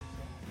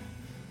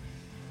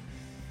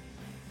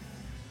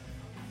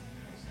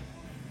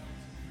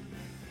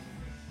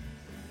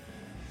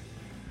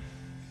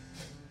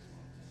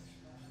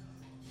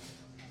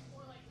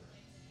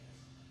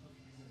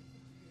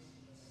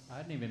I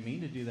didn't even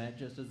mean to do that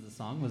just as the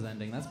song was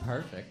ending. That's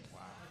perfect.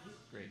 Wow.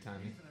 Great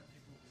timing.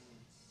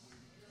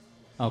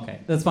 Okay,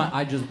 that's fine.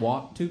 I just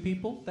walked 2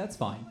 people. That's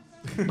fine.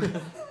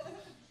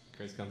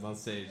 Chris comes on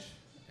stage.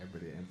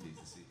 Everybody empties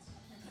the seats.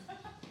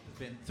 It's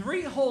been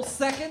 3 whole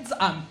seconds.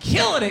 I'm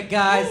killing it,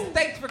 guys.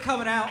 Thanks for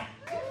coming out.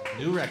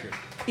 New record.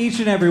 Each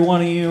and every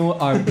one of you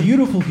are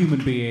beautiful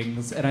human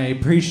beings, and I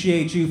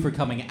appreciate you for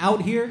coming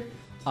out here.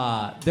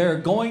 There are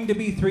going to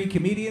be 3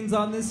 comedians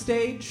on this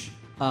stage.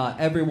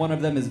 Every one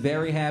of them is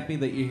very happy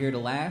that you're here to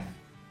laugh.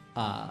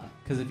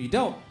 Because if you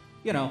don't,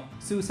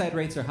 suicide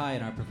rates are high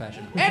in our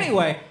profession.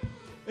 Anyway,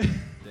 Damn.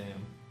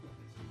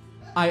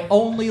 I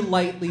only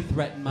lightly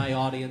threaten my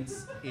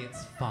audience.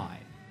 It's fine.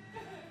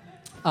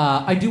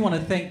 I do want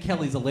to thank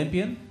Kelly's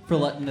Olympian for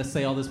letting us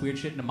say all this weird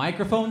shit into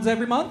microphones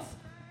every month.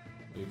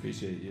 We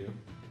appreciate you.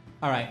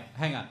 All right,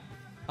 hang on.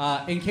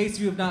 In case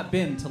you have not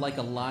been to like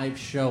a live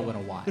show in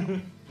a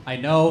while, I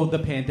know the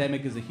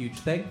pandemic is a huge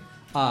thing.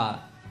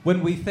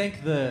 When we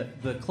thank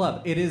the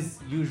club, it is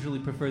usually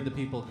preferred that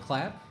people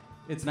clap.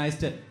 It's nice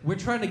to. We're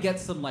trying to get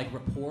some like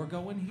rapport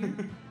going here.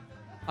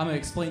 I'm gonna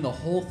explain the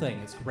whole thing.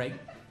 It's great.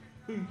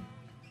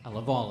 I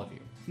love all of you.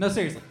 No,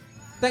 seriously.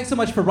 Thanks so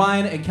much for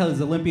Ryan and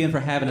Kelly's Olympian for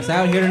having us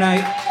out here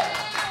tonight.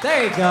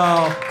 There you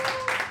go.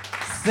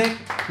 Sick.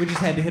 We just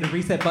had to hit a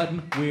reset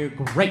button. We're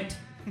great.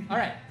 All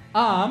right.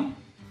 I'm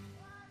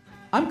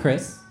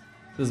Chris.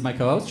 This is my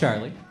co-host,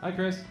 Charlie. Hi,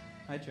 Chris.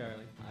 Hi,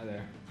 Charlie. Hi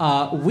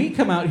there. We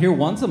come out here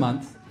once a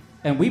month,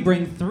 and we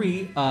bring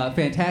 3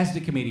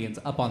 fantastic comedians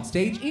up on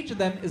stage. Each of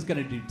them is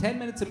going to do 10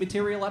 minutes of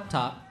material up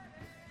top.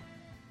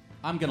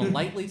 I'm going to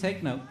lightly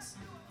take notes.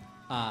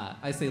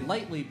 I say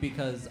lightly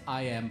because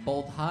I am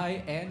both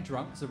high and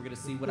drunk, so we're going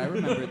to see what I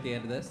remember at the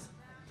end of this.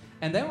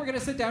 And then we're going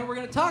to sit down and we're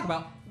going to talk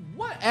about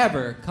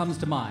whatever comes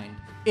to mind.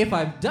 If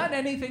I've done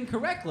anything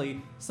correctly,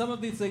 some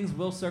of these things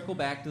will circle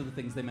back to the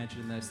things they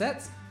mentioned in their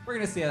sets. We're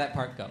going to see how that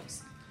part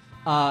goes.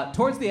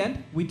 Towards the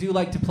end, we do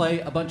like to play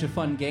a bunch of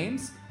fun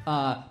games.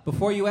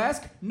 Before you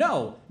ask,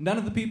 no, none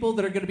of the people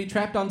that are going to be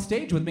trapped on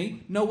stage with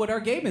me know what our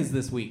game is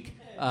this week.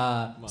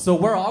 So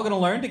we're all going to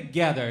learn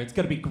together. It's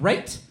going to be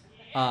great.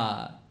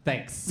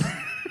 Thanks.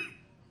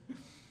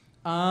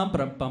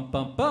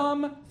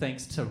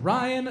 Thanks to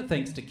Ryan,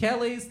 thanks to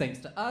Kelly's, thanks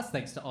to us,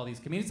 thanks to all these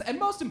comedians, and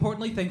most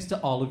importantly, thanks to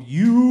all of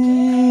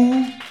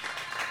you.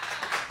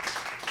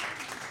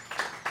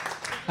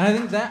 And I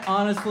think that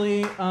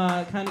honestly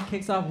kind of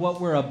kicks off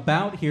what we're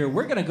about here.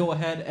 We're going to go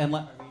ahead and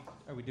are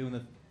we doing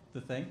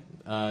the thing?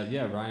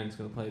 Yeah, Ryan's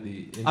going to play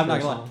the intro I'm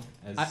not gonna song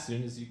as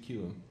soon as you cue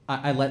him.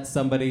 I let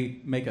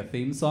somebody make a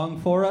theme song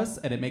for us,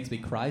 and it makes me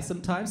cry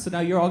sometimes, so now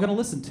you're all going to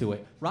listen to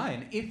it.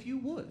 Ryan, if you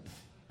would.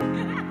 Can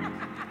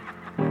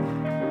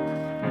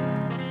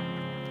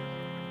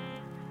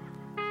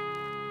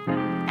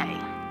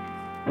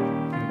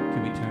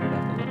we turn it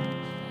up a little?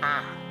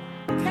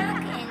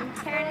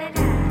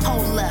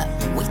 Hold up,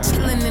 we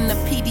chillin' in the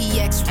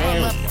PDX,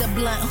 roll up the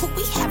blunt, who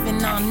we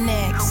having on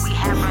next?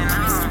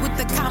 Chris with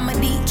the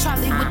comedy,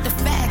 Charlie with the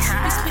facts,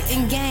 we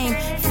spittin' game,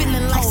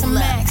 feeling like some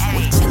Max.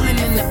 We chillin'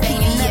 in the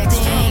PDX,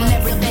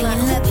 everything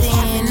and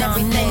nothing,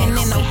 everything and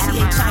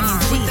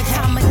N-O-T-H-I-N-G. With the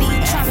comedy,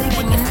 Charlie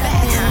with the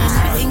facts,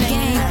 spittin'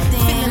 game,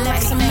 feeling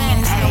like some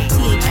Max.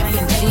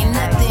 Everything and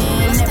nothing,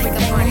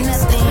 everything and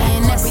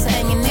nothing,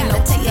 everything and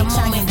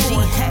N-O-T-H-I-N-G.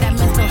 That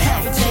mental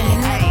health, everything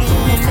and nothing,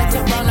 no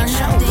filter on our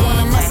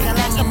nothing,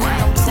 that's like a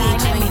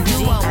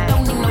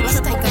don't need no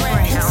triple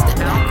breath. Step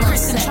back,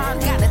 Chris and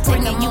Charlie gotta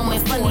take a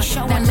moment for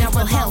showing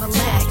mental health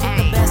check.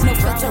 The best, no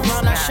filter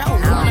on our show.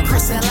 Wanna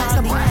Chris and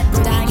Charlie,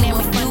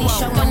 dynamic funny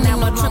show, and now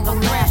no triple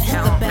breath.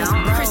 The best,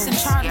 Chris and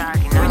Charlie,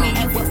 bringing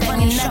you a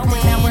funny show,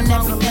 and now we're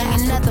never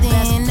letting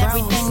nothing,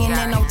 everything in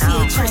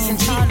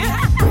N-O-T-H-I-N-G.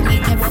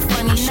 Bringing you a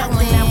funny show,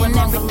 and now we're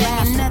never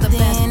letting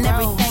nothing,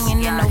 everything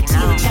in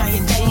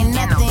N-O-T-H-I-N-G.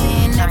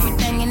 Nothing,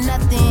 everything and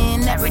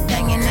nothing,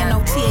 everything in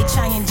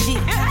N-O-T-H-I-N-G.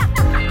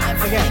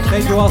 Again,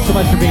 thank you all so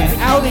much for being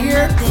out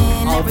here.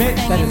 I'll admit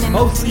that is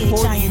mostly for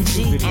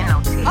YouTube video.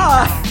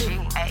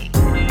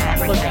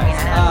 Look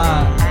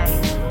guys,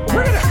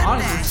 we're going to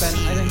honestly spend,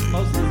 I think,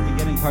 most of this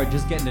beginning part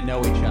just getting to know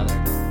each other.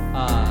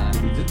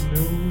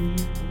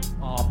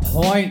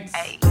 Points.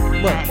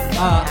 Look,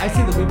 I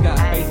see that we've got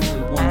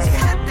basically one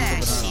song on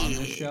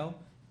this show.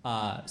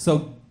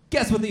 So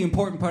guess what the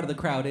important part of the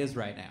crowd is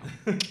right now?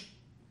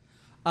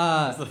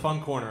 It's the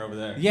fun corner over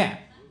there. Yeah.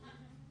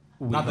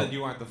 Not that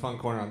you aren't the fun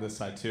corner on this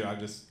side too.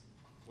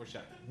 We're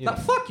checking.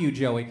 Fuck you,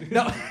 Joey.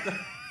 No.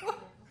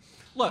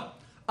 Look.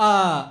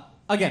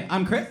 Again,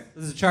 I'm Chris.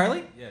 This is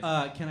Charlie. Yes.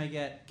 Can I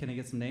get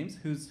some names?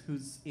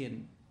 Who's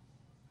in?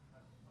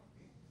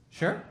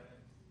 Sure.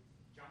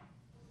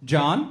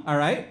 John. All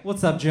right.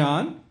 What's up,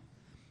 John?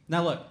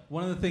 Now look.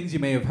 One of the things you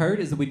may have heard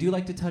is that we do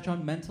like to touch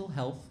on mental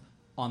health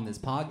on this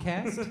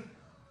podcast.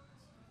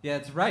 Yeah,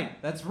 that's right.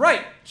 That's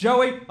right,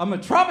 Joey. I'm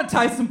gonna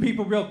traumatize some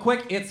people real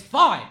quick. It's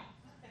fine.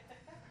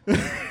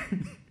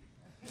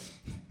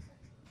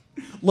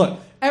 Look,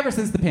 ever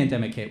since the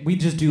pandemic hit, we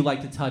just do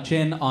like to touch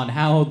in on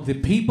how the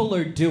people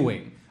are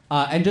doing.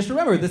 And just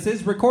remember, this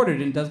is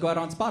recorded and does go out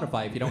on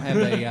Spotify if you don't have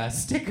a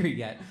sticker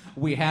yet.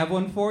 We have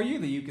one for you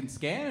that you can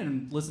scan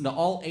and listen to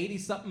all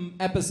 80-something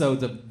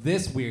episodes of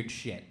this weird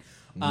shit.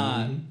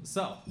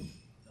 So.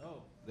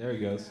 Oh, there he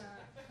goes.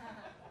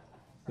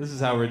 This is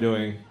how we're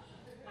doing.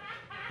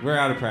 We're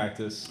out of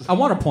practice. I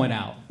want to point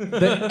out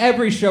that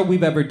every show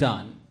we've ever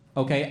done,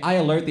 okay, I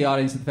alert the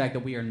audience to the fact that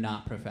we are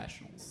not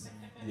professionals.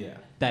 Yeah.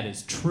 That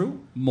is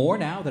true more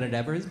now than it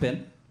ever has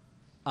been.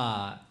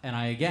 And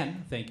I,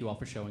 again, thank you all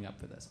for showing up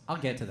for this. I'll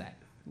get to that.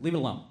 Leave it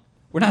alone.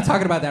 We're not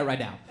talking about that right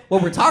now.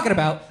 What we're talking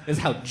about is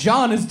how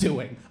John is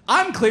doing.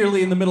 I'm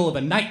clearly in the middle of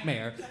a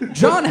nightmare.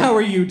 John, how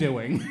are you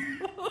doing?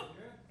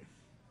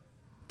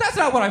 That's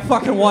not what I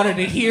fucking wanted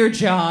to hear,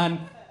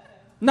 John.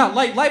 No,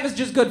 life is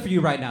just good for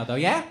you right now, though,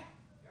 yeah?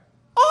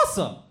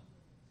 Awesome.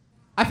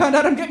 I found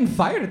out I'm getting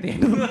fired at the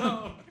end of the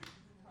month.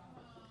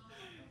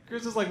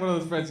 Chris is like one of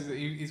those friends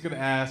he's going to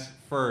ask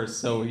first,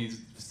 so he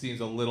seems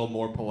a little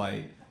more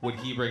polite when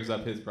he brings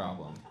up his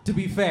problem. To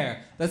be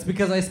fair, that's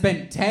because I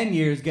spent 10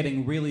 years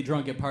getting really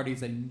drunk at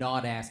parties and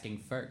not asking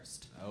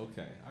first.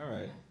 Okay, all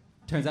right.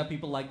 Turns out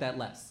people like that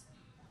less.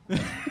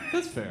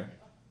 That's fair.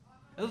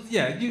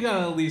 Yeah, you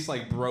gotta at least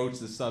like broach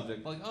the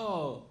subject. Like,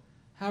 oh,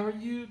 how are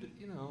you?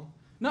 You know.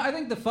 No, I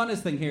think the funnest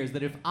thing here is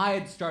that if I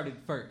had started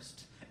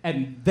first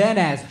and then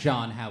asked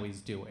John how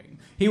he's doing,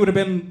 he would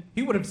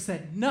have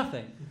said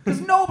nothing.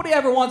 Because nobody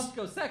ever wants to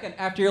go second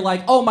after you're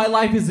like, oh, my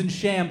life is in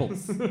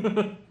shambles.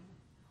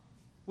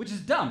 Which is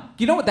dumb.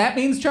 You know what that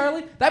means,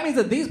 Charlie? That means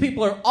that these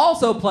people are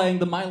also playing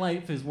the my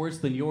life is worse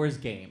than yours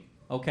game.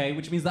 Okay?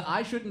 Which means that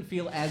I shouldn't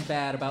feel as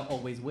bad about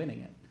always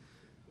winning it.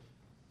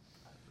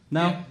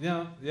 No?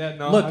 Yeah,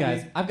 no. Look,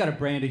 guys, I've got a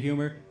brand of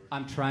humor.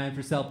 I'm trying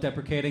for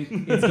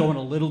self-deprecating. It's going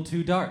a little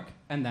too dark,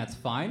 and that's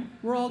fine.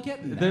 We're all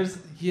getting there.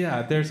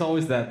 There's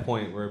always that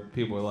point where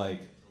people are like,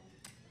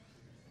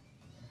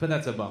 but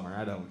that's a bummer.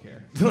 I don't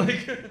care.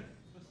 Like,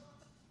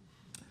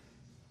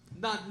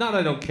 not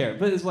I don't care,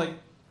 but it's like,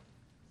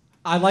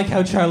 I like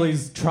how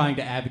Charlie's trying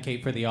to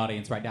advocate for the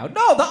audience right now.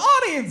 No, the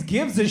audience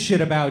gives a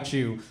shit about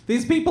you.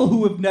 These people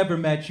who have never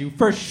met you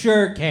for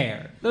sure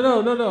care.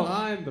 No.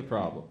 I'm the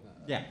problem.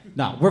 Yeah.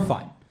 No, we're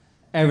fine.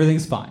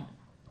 Everything's fine.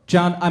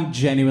 John, I'm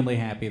genuinely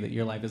happy that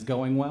your life is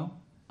going well.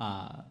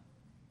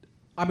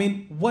 I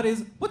mean, what's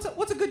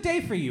a good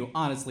day for you,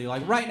 honestly?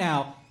 Like right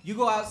now, you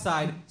go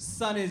outside,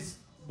 sun is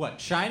what,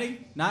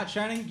 shining? Not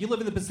shining? You live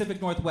in the Pacific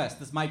Northwest.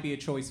 This might be a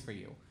choice for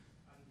you.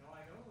 No, I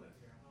don't live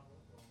here.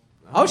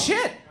 I'm Oh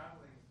shit.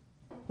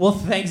 Well,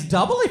 thanks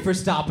doubly for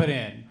stopping in.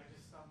 I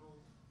just stumbled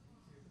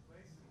to the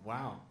place.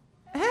 Wow.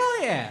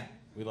 Hell yeah.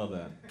 We love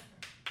that.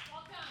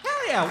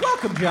 Hell yeah.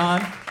 Welcome,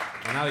 John.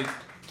 And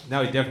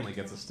now he definitely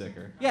gets a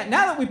sticker. Yeah,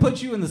 now that we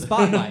put you in the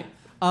spotlight,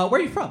 where are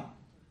you from?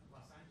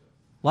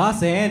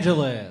 Los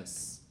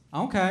Angeles.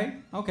 Okay.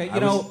 You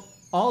know,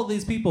 all of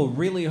these people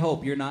really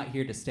hope you're not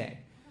here to stay.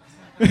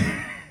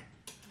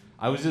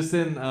 I was just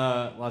in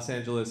Los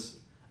Angeles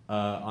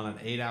on an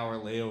 8-hour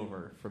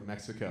layover from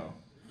Mexico.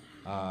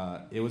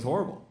 It was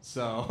horrible.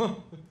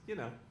 So, you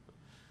know.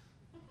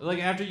 Like,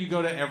 after you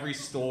go to every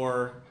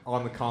store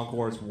on the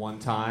concourse one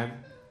time,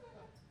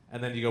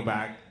 and then you go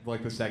back,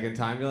 like, the second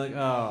time, you're like,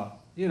 oh,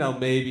 you know,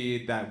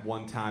 maybe that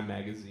one-time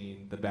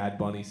magazine, the Bad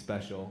Bunny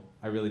special,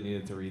 I really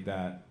needed to read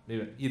that.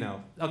 Maybe, you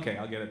know, okay,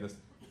 I'll get it this.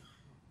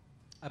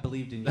 I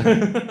believed in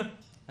you.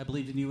 I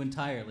believed in you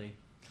entirely.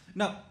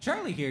 No,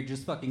 Charlie here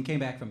just fucking came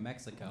back from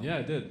Mexico. Yeah,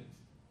 I did.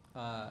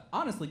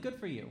 Honestly, good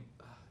for you.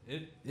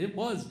 It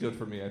was good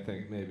for me, I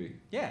think, maybe.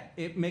 Yeah,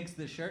 it makes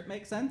the shirt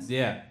make sense.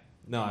 Yeah.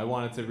 No, I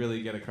wanted to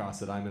really get across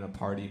that I'm in a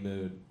party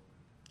mood.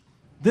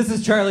 This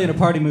is Charlie in a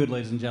party mood,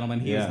 ladies and gentlemen.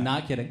 He is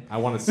not kidding. I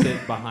want to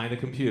sit behind a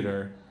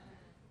computer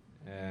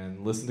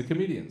and listen to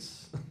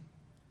comedians.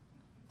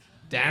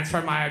 Dance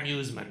for my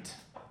amusement.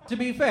 To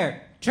be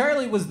fair,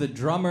 Charlie was the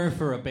drummer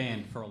for a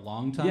band for a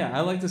long time. Yeah,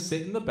 I like to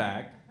sit in the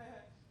back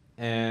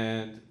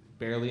and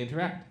barely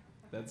interact.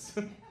 That's...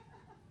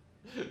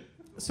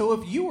 So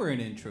if you were an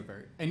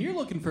introvert and you're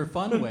looking for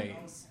fun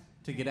ways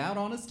to get out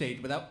on a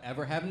stage without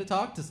ever having to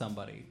talk to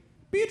somebody,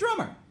 be a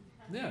drummer.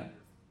 Yeah.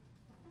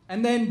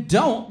 And then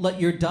don't let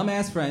your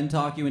dumbass friend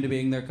talk you into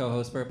being their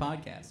co-host for a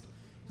podcast.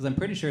 Because I'm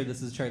pretty sure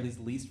this is Charlie's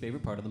least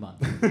favorite part of the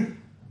month.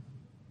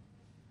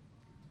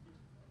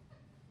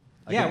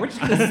 Yeah, we're just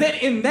going to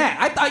sit in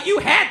that. I thought you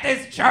had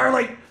this,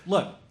 Charlie.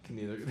 Look. Can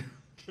neither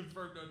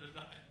confirm nor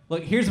deny.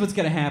 Look, here's what's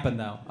going to happen,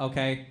 though,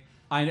 okay?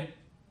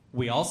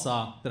 We all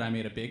saw that I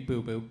made a big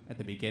boo-boo at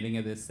the beginning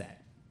of this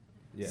set.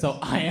 Yes. So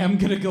I am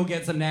going to go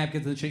get some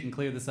napkins and shit and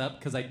clear this up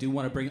because I do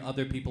want to bring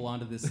other people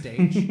onto this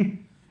stage.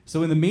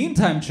 So in the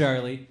meantime,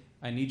 Charlie,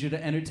 I need you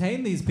to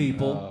entertain these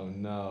people. Oh,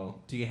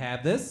 no. Do you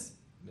have this?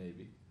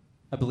 Maybe.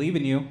 I believe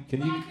in you.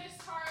 Can you...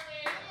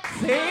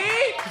 See?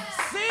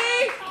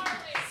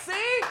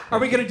 Are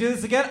we going to do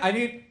this again?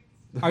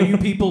 Are you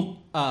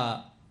people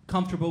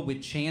comfortable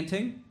with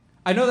chanting?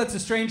 I know that's a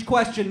strange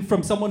question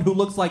from someone who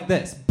looks like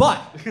this, but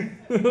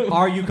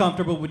are you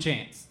comfortable with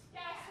chants?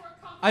 Yes, we're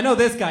comfortable. I know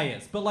this guy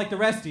is, but like the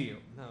rest of you.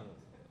 No.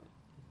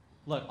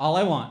 Look, all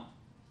I want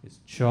is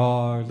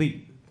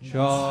Charlie,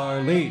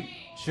 Charlie,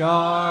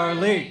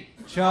 Charlie,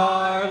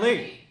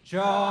 Charlie,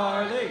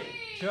 Charlie,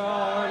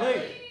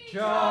 Charlie,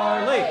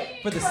 Charlie.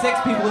 For the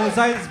 6 people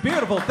inside, it's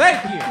beautiful.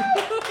 Thank you.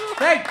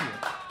 Thank you.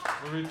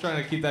 Were we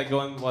trying to keep that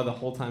going while the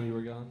whole time you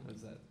were gone?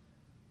 Is that?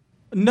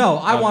 No,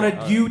 I Okay, wanted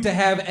all right. you to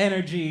have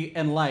energy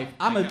and life.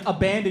 I'm going to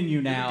abandon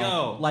you now,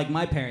 go. like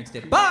my parents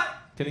did. But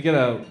Can you get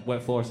a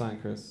wet floor sign,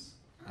 Chris?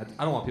 I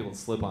don't want people to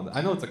slip on that.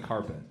 I know it's a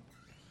carpet.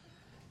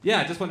 Yeah,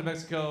 I just went to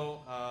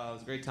Mexico. It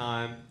was a great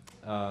time.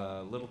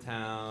 Little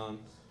town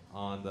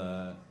on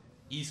the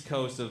east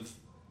coast of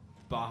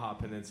Baja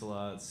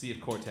Peninsula, Sea of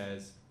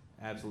Cortez.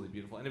 Absolutely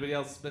beautiful. Anybody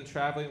else been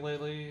traveling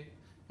lately?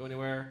 Go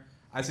anywhere?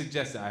 I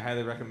suggest it. I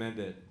highly recommend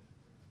it.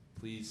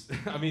 Please.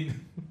 I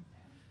mean,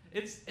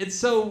 it's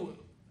so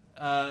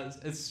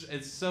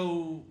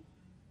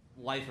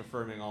life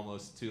affirming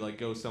almost to like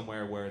go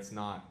somewhere where it's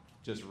not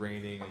just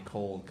raining and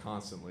cold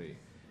constantly,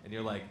 and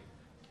you're like,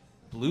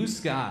 blue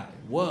sky,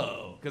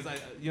 whoa. Because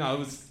I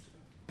was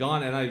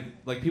gone and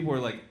people were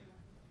like,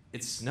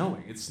 it's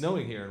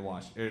snowing here in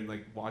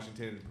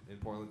Washington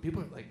and Portland.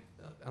 People are like,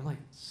 I'm like,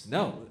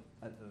 snow?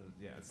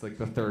 Yeah, it's like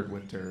the third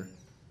winter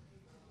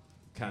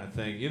kind of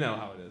thing. You know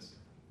how it is.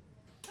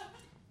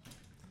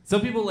 Some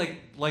people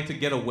like to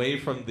get away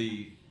from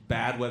the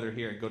bad weather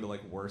here and go to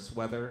like worse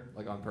weather,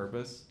 like on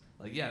purpose.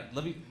 Like, yeah,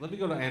 let me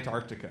go to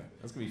Antarctica.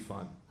 That's gonna be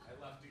fun. I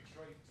left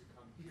Detroit to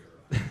come here.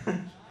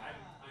 I'm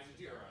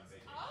here on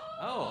vacation.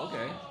 Oh,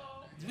 okay.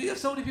 We have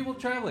so many people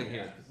traveling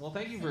here. Well,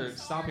 thank you for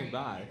stopping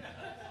by.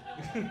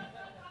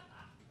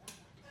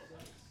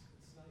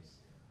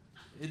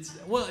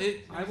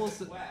 I will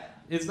say,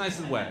 it's nice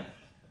and wet.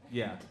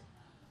 Yeah,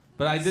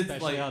 but I did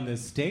especially on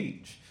this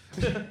stage.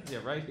 yeah,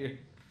 right here.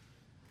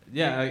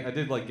 Yeah, I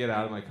did like get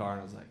out of my car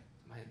and I was like,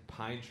 man,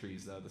 pine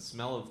trees though. The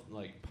smell of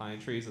like pine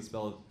trees, the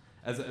smell of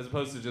as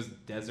opposed to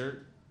just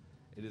desert,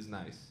 it is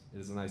nice. It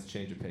is a nice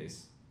change of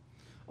pace.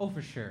 Oh,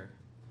 for sure.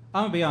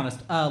 I'm gonna be honest.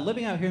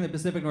 Living out here in the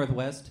Pacific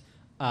Northwest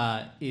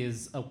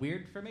is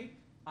weird for me.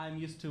 I'm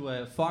used to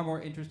a far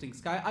more interesting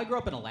sky. I grew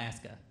up in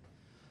Alaska,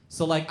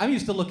 so like I'm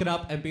used to looking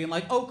up and being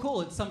like, oh, cool.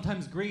 It's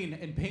sometimes green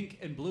and pink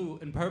and blue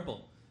and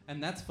purple,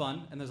 and that's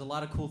fun. And there's a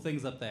lot of cool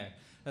things up there.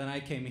 And then I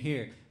came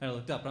here and I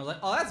looked up and I was like,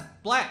 oh, that's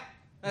black.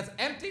 That's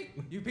empty.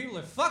 You people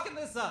are fucking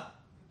this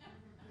up.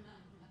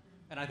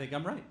 And I think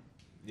I'm right.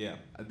 Yeah,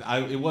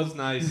 it was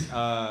nice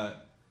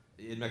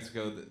in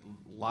Mexico.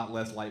 A lot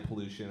less light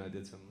pollution. I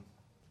did some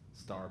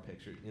star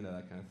pictures,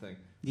 that kind of thing.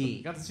 Yeah.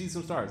 So got to see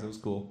some stars. It was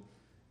cool.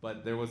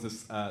 But there was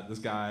this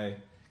guy,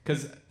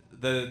 because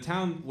the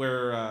town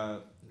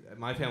where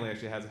my family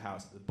actually has a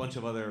house. A bunch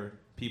of other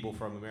people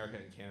from America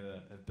and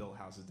Canada have built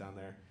houses down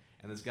there.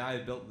 And this guy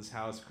built this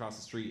house across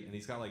the street, and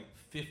he's got like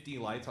 50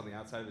 lights on the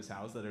outside of his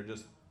house that are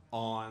just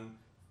on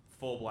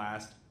full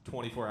blast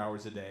 24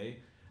 hours a day.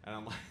 And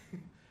I'm like,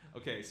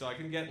 okay, so I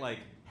can get like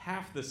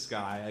half the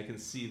sky, I can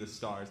see the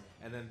stars,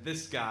 and then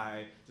this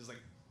guy just like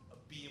a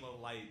beam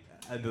of light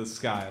into the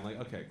sky. I'm like,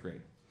 okay,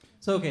 great.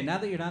 So, okay, now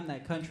that you're not in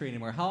that country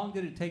anymore, how long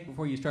did it take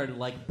before you started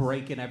like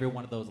breaking every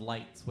one of those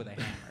lights with a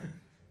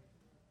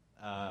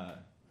hammer?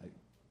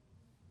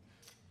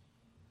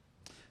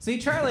 See,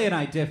 Charlie and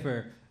I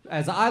differ,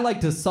 as I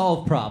like to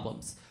solve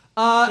problems.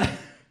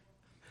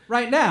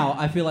 Right now,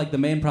 I feel like the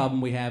main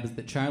problem we have is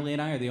that Charlie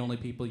and I are the only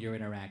people you're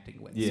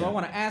interacting with. Yeah. So I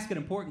want to ask an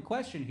important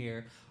question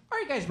here. Are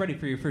you guys ready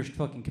for your first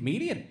fucking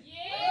comedian?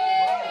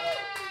 Yeah!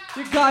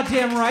 You're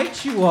goddamn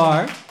right you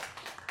are.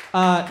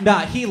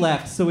 Nah, he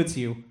left, so it's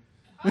you.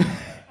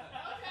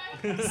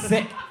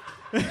 Sick.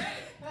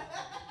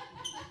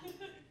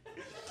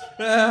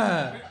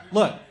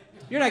 Look,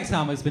 your next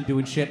homie's been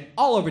doing shit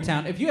all over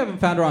town. If you haven't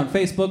found her on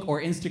Facebook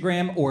or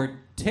Instagram or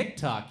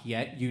TikTok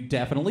yet, you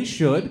definitely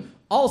should.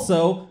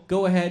 Also,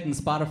 go ahead and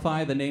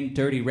Spotify the name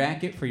Dirty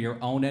Racket for your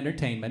own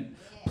entertainment.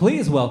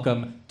 Please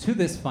welcome to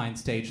this fine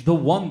stage the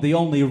one, the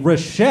only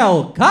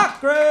Rachelle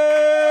Cochran!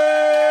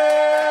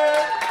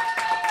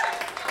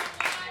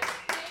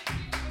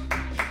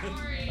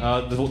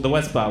 The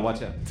wet spot,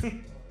 watch out. Hello,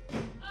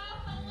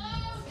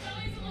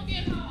 Joey from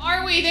Olympian. How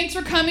are we? Thanks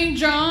for coming,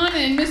 John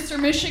and Mr.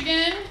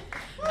 Michigan.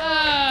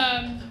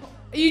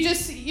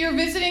 You're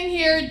visiting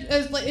here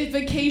as like a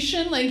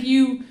vacation, like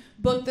you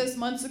booked this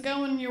months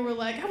ago, and you were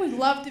like, I would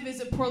love to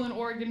visit Portland,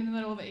 Oregon in the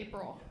middle of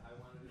April. I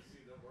wanted to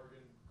see the Oregon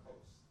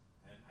coast,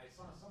 and I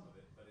saw some of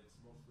it, but it's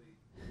mostly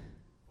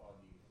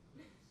foggy.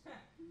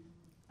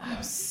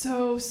 I'm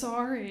so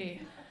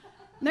sorry.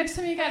 Next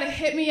time you gotta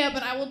hit me up,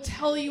 and I will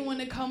tell you when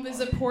to come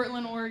visit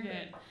Portland,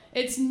 Oregon.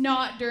 It's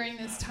not during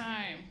this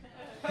time.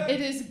 It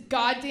is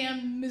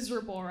goddamn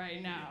miserable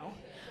right now.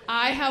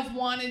 I have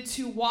wanted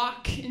to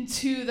walk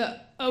into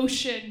the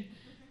ocean.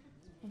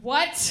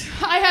 What?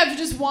 I have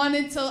just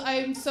wanted to.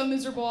 I'm so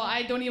miserable.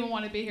 I don't even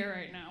want to be here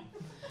right now.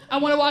 I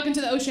want to walk into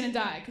the ocean and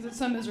die because it's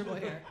so miserable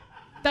here.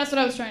 That's what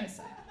I was trying to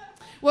say.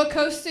 What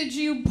coast did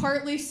you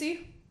partly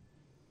see?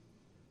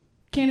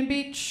 Cannon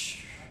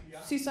Beach,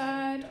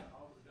 Seaside,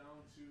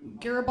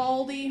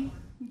 Garibaldi,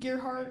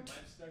 Gearhart.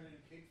 I started in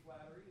Cape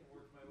Flattery and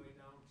worked my way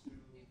down to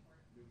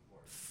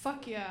Newport.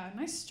 Fuck yeah,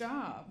 nice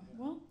job.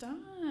 Well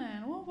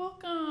done. Well,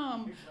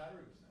 welcome. Cape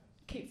Flattery was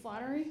nice. Cape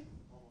Flattery?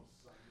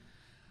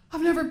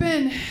 I've never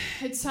been.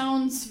 It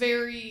sounds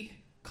very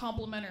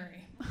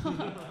complimentary.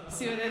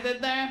 See what I did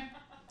there?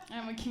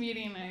 I'm a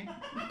comedian.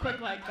 I'm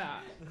quick like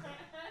that.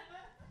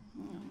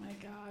 Oh my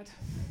God.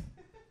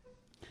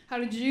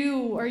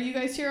 Are you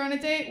guys here on a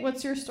date?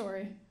 What's your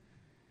story?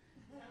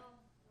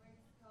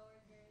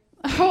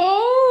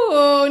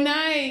 Oh,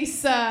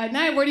 nice.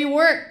 Nice. Where do you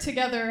work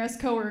together as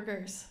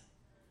coworkers?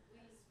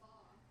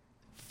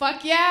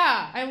 Fuck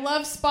yeah. I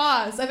love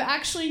spas. I've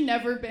actually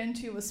never been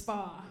to a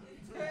spa.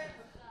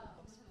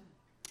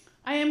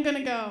 I am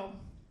gonna go.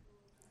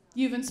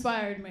 You've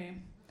inspired me.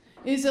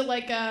 Is it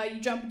like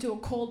you jump into a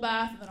cold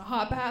bath and then a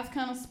hot bath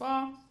kind of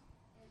spa?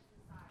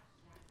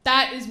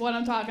 That is what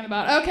I'm talking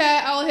about.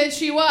 Okay, I'll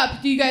hit you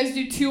up. Do you guys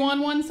do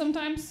 2-on-1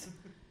 sometimes?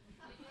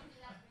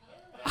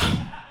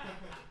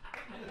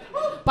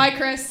 Bye,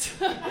 Chris.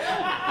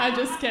 I'm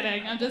just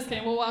kidding.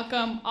 Well,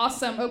 welcome.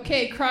 Awesome.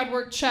 Okay, crowd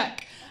work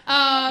check.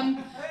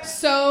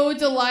 So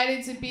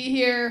delighted to be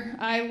here.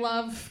 I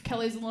love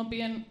Kelly's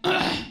Olympian.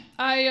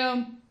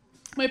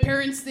 My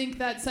parents think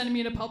that sending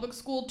me to public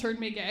school turned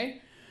me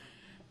gay.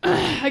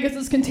 I guess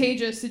it's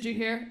contagious. Did you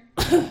hear?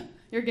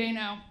 You're gay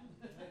now.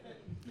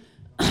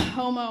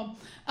 Homo.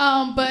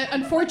 But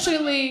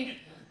unfortunately,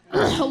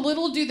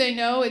 little do they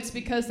know, it's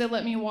because they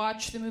let me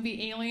watch the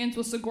movie Aliens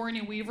with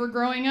Sigourney Weaver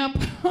growing up.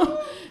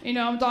 You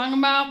know what I'm talking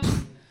about?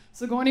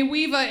 Sigourney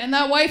Weaver and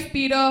that wife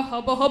beater.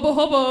 Hubba, hubba,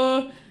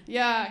 hubba.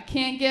 Yeah,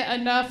 can't get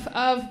enough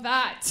of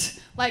that.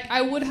 Like,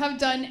 I would have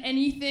done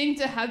anything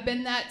to have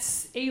been that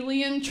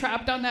alien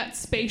trapped on that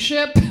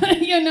spaceship.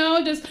 You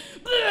know, just,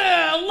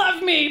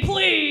 love me,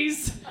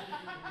 please.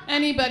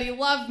 Anybody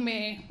love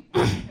me.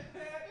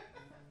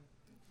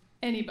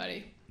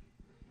 Anybody.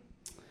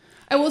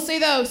 I will say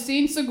though,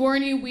 seeing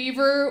Sigourney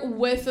Weaver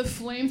with a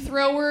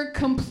flamethrower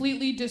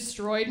completely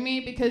destroyed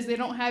me because they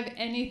don't have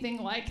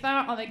anything like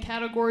that on the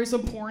categories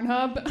of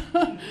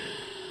Pornhub.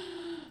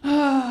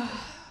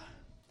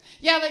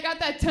 Yeah, they got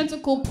that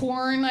tentacle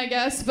porn, I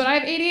guess, but I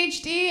have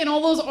ADHD and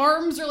all those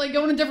arms are like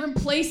going to different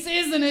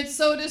places and it's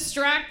so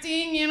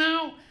distracting, you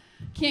know?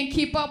 Can't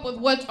keep up with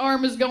what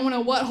arm is going to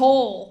what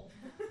hole.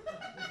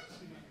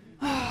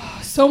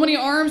 So many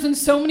arms and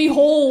so many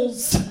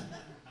holes.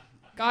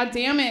 God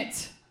damn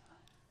it.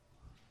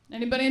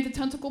 Anybody into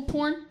tentacle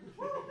porn?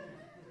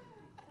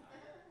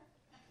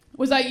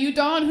 Was that you,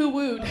 Dawn? Who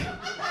wooed?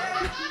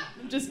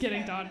 I'm just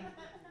kidding, Dawn.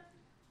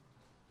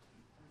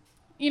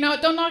 You know,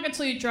 don't knock it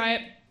till you try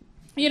it.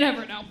 You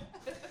never know.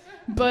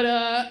 But,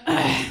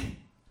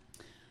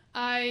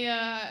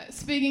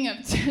 speaking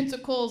of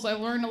tentacles, I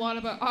learned a lot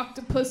about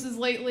octopuses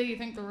lately. I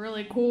think they're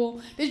really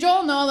cool. Did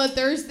y'all know that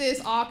there's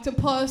this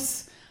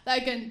octopus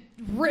that can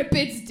rip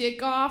its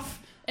dick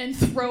off and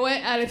throw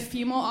it at a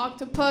female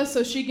octopus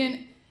so she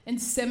can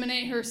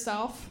inseminate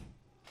herself?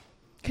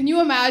 Can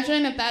you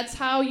imagine if that's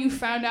how you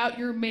found out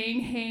your main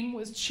hang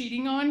was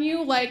cheating on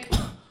you? Like,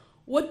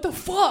 what the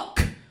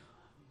fuck?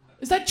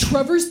 Is that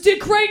Trevor's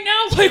dick right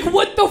now? Like,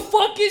 what the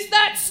fuck is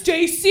that,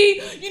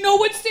 Stacy? You know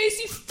what,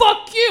 Stacy?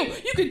 Fuck you.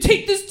 You can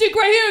take this dick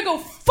right here and go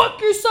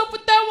fuck yourself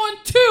with that one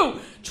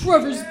too.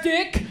 Trevor's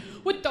dick.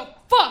 What the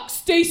fuck,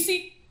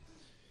 Stacy?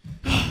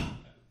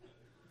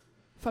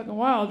 Fucking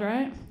wild,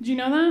 right? Did you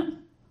know that?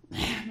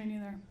 Me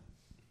neither.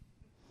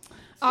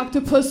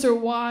 Octopus are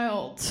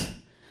wild.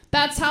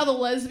 That's how the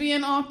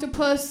lesbian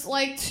octopus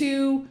like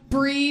to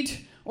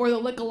breed, or the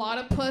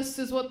lickalotopus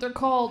is what they're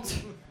called.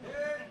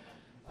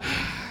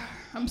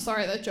 I'm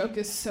sorry, that joke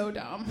is so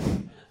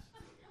dumb.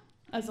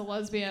 As a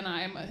lesbian,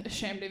 I'm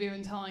ashamed of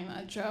even telling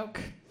that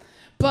joke.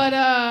 But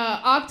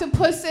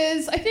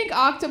octopuses, I think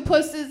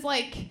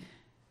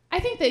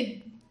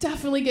they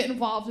definitely get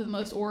involved in the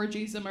most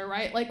orgies, am I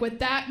right? Like, with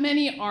that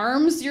many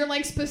arms, you're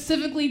like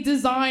specifically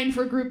designed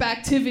for group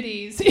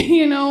activities.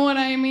 You know what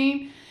I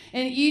mean?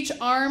 And each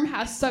arm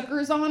has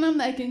suckers on them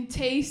that can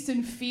taste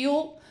and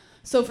feel.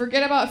 So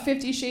forget about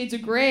 50 Shades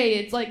of Grey.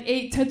 It's like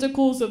 8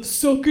 tentacles of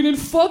sucking and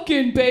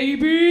fucking,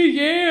 baby.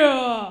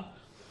 Yeah.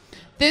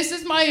 This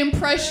is my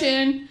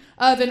impression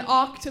of an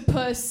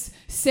octopus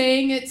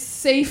saying its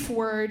safe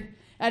word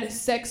at a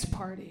sex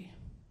party.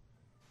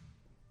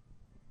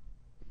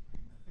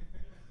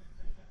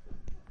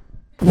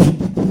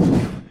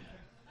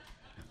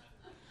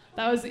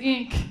 That was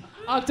ink.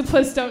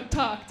 Octopus don't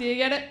talk. Do you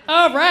get it?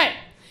 All right.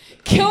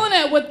 Killing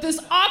it with this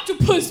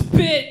octopus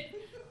bit,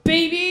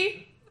 baby.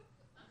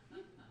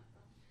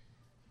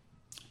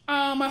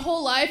 My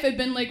whole life I've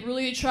been like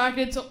really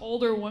attracted to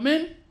older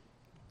women.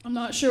 I'm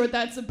not sure what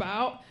that's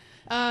about.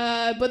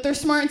 But they're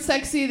smart and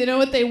sexy. They know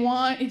what they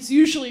want. It's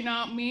usually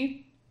not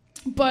me.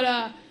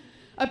 But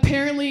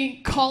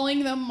apparently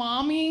calling them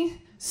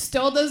mommy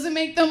still doesn't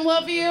make them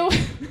love you.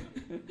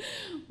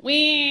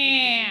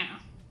 Wah.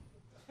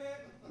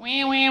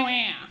 Wah, wah,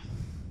 wah.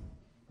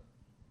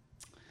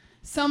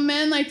 Some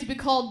men like to be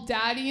called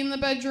daddy in the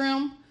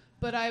bedroom,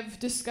 but I've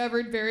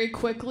discovered very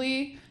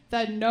quickly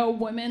that no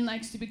woman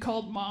likes to be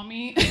called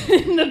mommy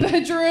in the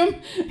bedroom.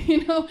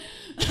 You know,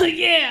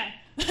 yeah,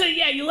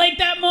 Yeah, you like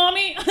that,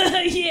 mommy?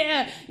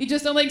 Yeah. You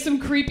just sound like some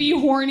creepy,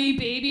 horny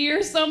baby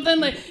or something.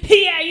 Like,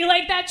 yeah, you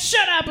like that?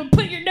 Shut up and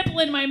put your nipple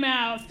in my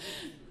mouth.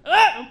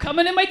 I'm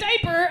coming in my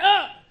diaper.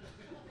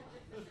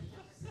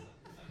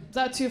 Is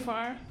that too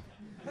far?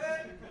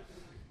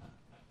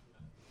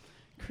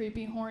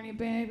 Creepy, horny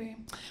baby.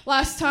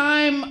 Last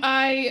time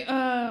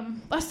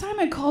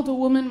I called a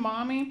woman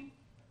mommy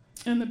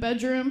in the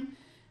bedroom.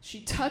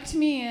 She tucked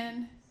me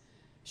in.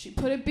 She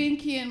put a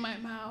binky in my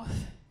mouth.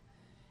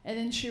 And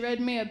then she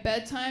read me a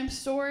bedtime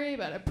story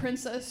about a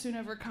princess who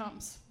never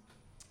comes.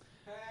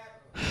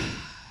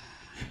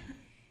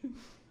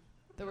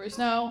 There was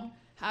no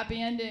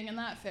happy ending in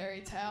that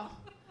fairy tale.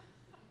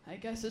 I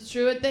guess it's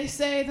true what they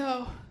say,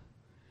 though.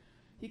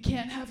 You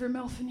can't have your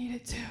milk and eat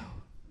it too.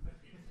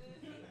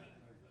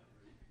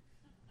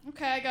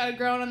 Okay, I got a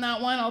groan on that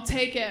one. I'll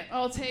take it.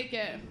 I'll take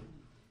it.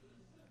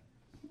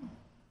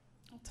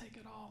 I'll take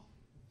it all.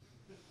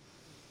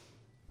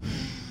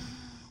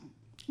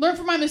 Learn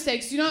from my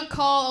mistakes. Do not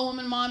call a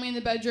woman mommy in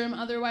the bedroom,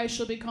 otherwise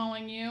she'll be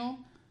calling you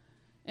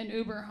an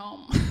Uber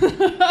home.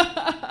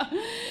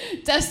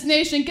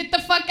 Destination, get the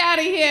fuck out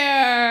of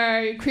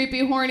here, you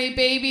creepy, horny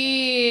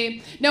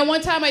baby. No,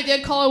 one time I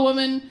did call a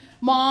woman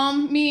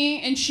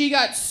mommy, and she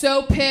got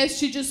so pissed.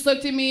 She just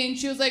looked at me and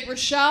she was like,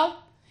 Rachelle,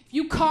 if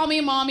you call me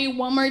mommy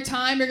one more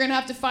time, you're gonna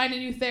have to find a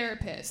new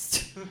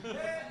therapist.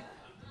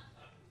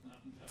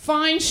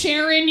 Fine,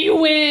 Sharon, you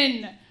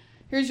win.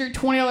 Here's your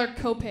 $20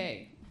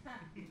 copay.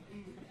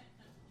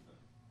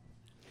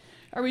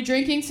 Are we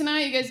drinking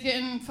tonight? You guys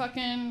getting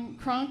fucking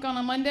crunk on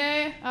a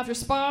Monday after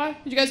spa?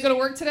 Did you guys go to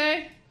work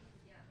today?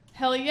 Yeah.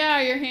 Hell yeah.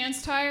 Are your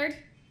hands tired?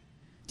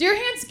 Do your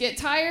hands get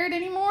tired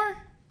anymore?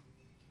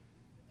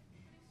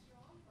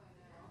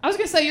 I was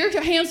gonna say your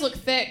hands look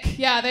thick.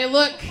 Yeah, they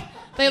look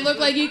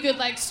like you could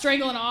like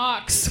strangle an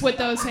ox with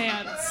those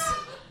hands.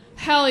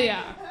 Hell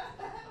yeah.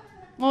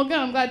 Well, good.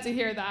 I'm glad to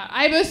hear that.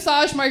 I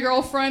massaged my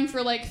girlfriend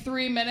for like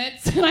 3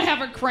 minutes and I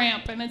have a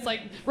cramp and it's like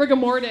rigor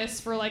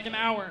mortis for like an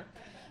hour.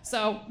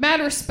 So,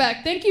 mad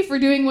respect. Thank you for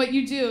doing what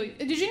you do.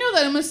 Did you know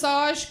that a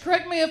massage,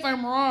 correct me if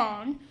I'm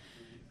wrong,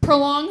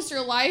 prolongs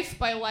your life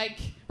by like,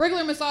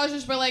 regular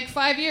massages by like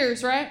 5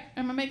 years, right?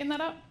 Am I making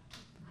that up?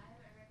 I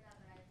haven't heard that,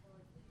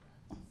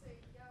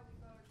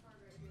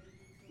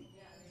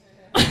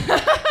 but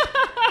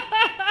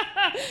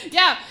I totally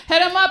Yeah,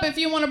 head them up if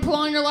you want to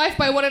prolong your life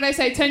by, what did I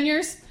say, 10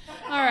 years?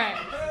 All right.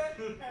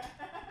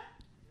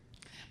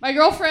 My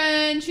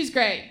girlfriend, she's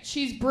great.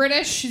 She's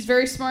British. She's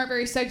very smart,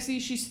 very sexy.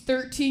 She's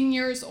 13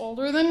 years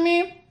older than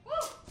me.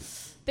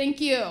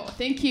 Thank you.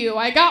 Thank you.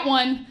 I got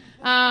one.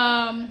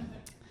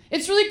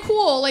 It's really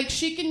cool. Like,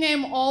 she can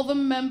name all the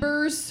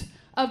members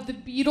of the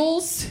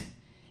Beatles,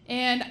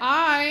 and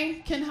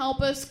I can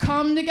help us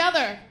come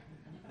together.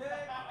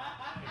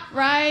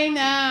 Right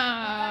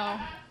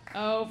now.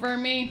 Over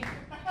me.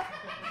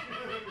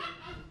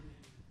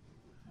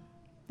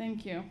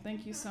 Thank you.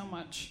 Thank you so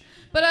much.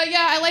 But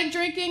yeah, I like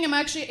drinking. I'm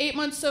actually 8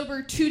 months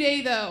sober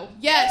today, though.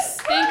 Yes,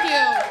 thank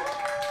you.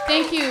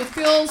 Thank you.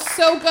 Feels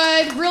so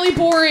good. Really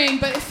boring,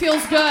 but it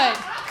feels good.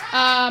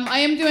 I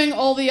am doing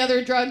all the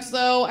other drugs,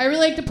 though. I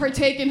really like to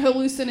partake in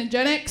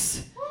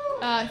hallucinogenics.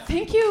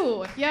 Thank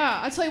you. Yeah,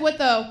 I'll tell you what,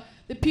 though.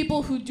 The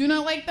people who do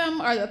not like them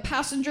are the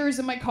passengers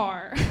in my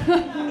car.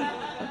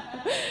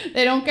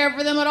 They don't care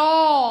for them at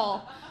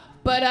all.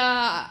 But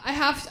I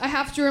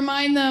have to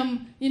remind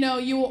them, you know,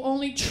 you will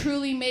only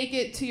truly make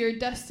it to your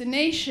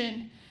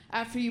destination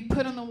after you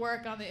put in the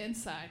work on the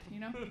inside, you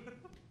know?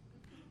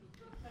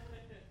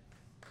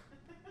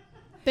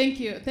 Thank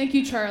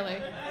you,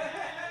 Charlie.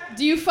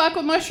 Do you fuck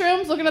with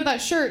mushrooms? Looking at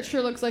that shirt,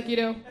 sure looks like you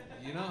do.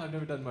 You know, I've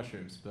never done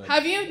mushrooms, but...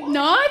 Have you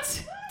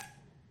not?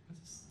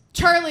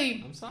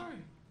 Charlie. I'm sorry.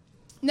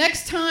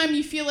 Next time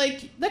you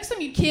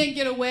can't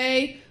get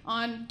away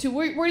to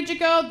where did you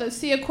go? The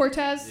Sea of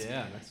Cortez?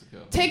 Yeah, Mexico.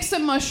 Take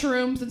some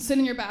mushrooms and sit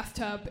in your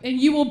bathtub, and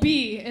you will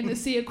be in the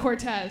Sea of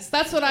Cortez.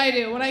 That's what I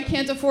do. When I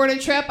can't afford a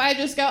trip, I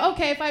just go,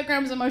 okay, 5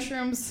 grams of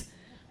mushrooms.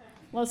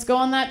 Let's go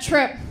on that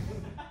trip.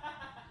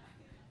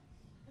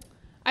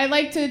 I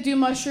like to do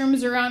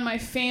mushrooms around my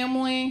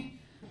family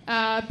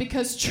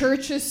because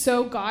church is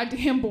so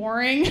goddamn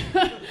boring,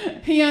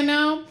 you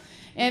know?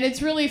 And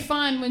it's really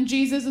fun when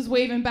Jesus is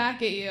waving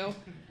back at you.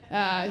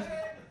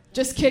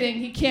 Just kidding,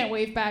 he can't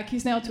wave back.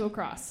 He's nailed to a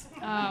cross.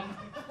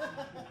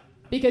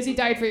 Because he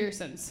died for your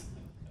sins.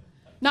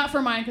 Not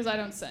for mine, because I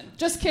don't sin.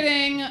 Just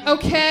kidding.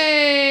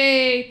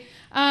 Okay.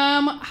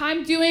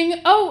 I'm doing...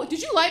 Oh,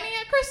 did you light me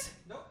yet, Chris?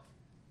 Nope.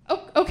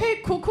 Oh,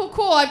 okay,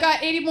 cool. I've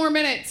got 80 more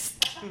minutes.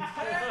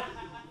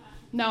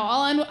 No,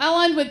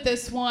 I'll end with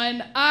this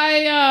one.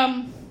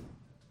 I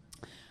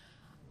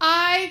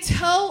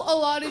tell a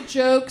lot of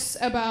jokes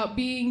about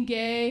being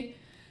gay,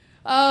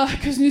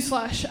 because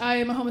newsflash, I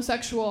am a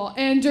homosexual.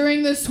 And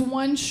during this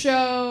one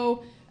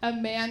show, a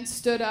man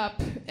stood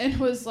up and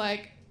was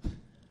like,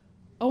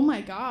 "Oh my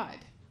God,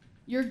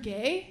 you're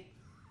gay?"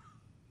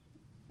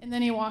 And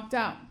then he walked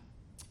out.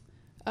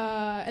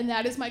 And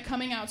that is my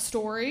coming out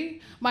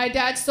story. My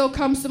dad still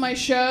comes to my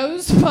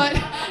shows, but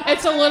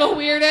it's a little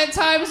weird at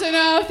times. So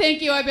no,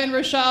 thank you. I've been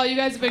Rachelle. You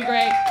guys have been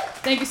great.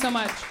 Thank you so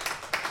much.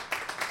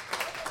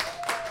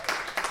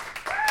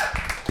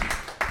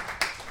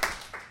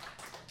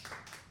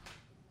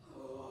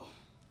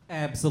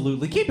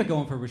 Absolutely. Keep it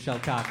going for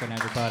Rachelle Cochran,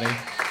 everybody.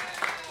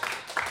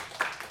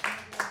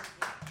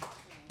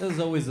 This is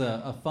always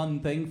a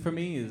fun thing for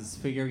me, is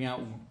figuring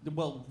out,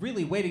 well,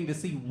 really waiting to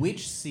see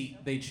which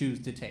seat they choose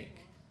to take.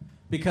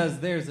 Because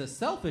there's a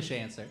selfish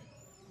answer.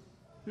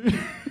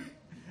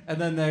 And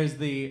then there's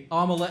the,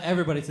 I'm gonna let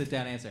everybody sit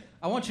down answer.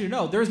 I want you to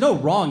know, there's no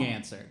wrong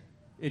answer.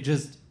 It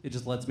just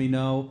lets me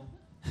know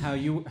how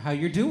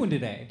you're doing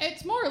today.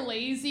 It's more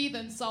lazy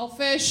than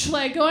selfish.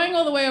 Like, going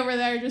all the way over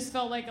there just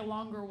felt like a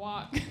longer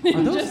walk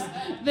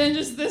than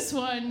just this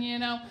one, you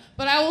know.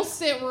 But I will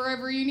sit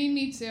wherever you need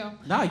me to.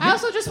 I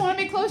also just want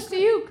to be close to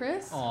you,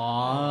 Chris.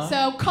 Aww.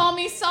 So call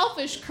me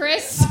selfish,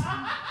 Chris.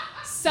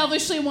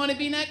 Selfishly want to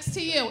be next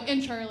to you.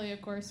 And Charlie,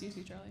 of course. You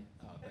too, Charlie.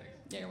 Oh, thanks.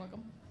 Yeah, you're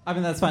welcome. I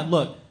mean, that's fine.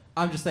 Look,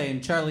 I'm just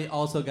saying, Charlie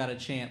also got a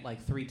chant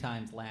like 3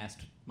 times last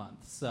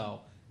month,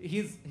 so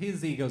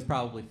his ego's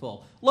probably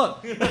full.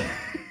 Look,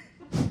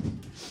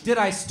 did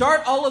I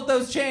start all of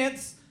those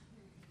chants?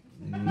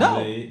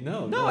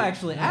 No,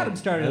 actually, Adam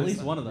started at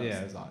least one of those.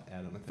 Yeah, it was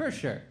Adam. For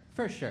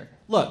sure.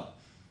 Look,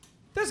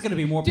 there's gonna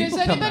be more people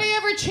Does coming anybody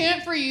up. ever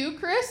chant for you,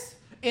 Chris?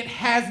 It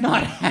has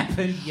not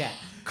happened yet.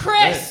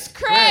 Chris.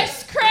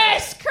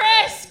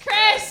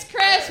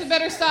 We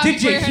better stop.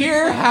 Did you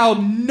hear how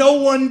no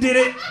one did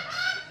it?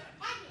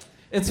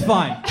 It's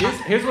fine.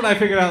 Here's what I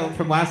figured out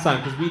from last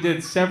time, because we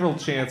did several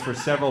chants for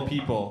several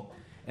people,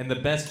 and the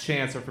best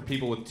chants are for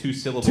people with 2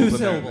 syllables. 2 in their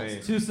syllables.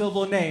 name. 2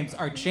 syllable names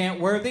are chant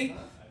worthy.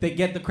 They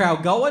get the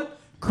crowd going.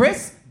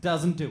 Chris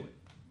doesn't do it.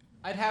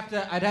 I'd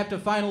have to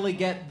finally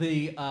get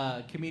the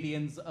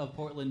comedians of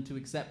Portland to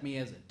accept me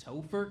as a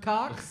Topher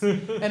Cox,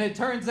 and it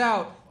turns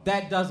out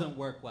that doesn't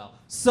work well.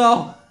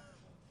 So,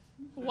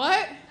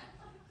 what?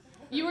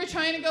 You were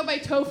trying to go by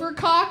Topher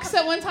Cox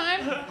at one time?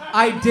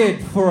 I did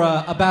for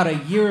about a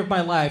year of my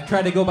life.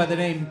 Try to go by the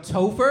name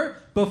Topher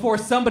before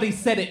somebody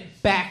said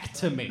it back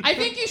to me. I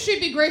think you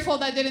should be grateful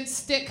that didn't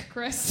stick,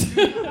 Chris.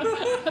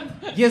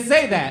 You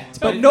say that,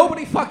 but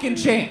nobody fucking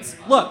chants.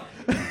 Look.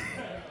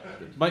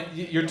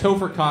 Your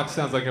Topher Cox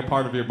sounds like a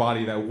part of your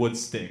body that would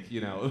stick,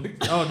 you know.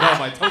 Oh no,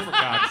 my Topher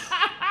Cox.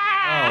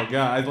 Oh god,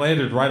 I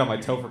landed right on my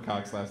Topher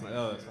Cox last night.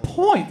 Oh, that's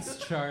Points,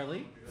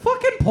 Charlie.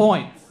 Fucking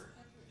points.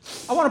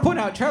 I want to point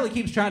out, Charlie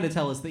keeps trying to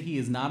tell us that he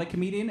is not a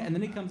comedian, and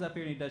then he comes up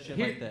here and he does shit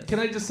like this. Can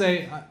I just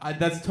say,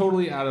 that's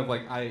totally out of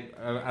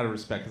out of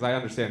respect, because I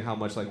understand how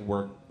much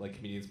work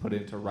comedians put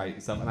in to write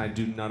and stuff, and I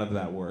do none of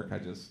that work. I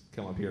just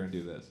come up here and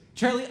do this.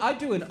 Charlie, I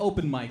do an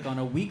open mic on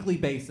a weekly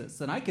basis,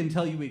 and I can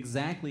tell you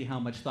exactly how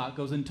much thought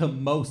goes into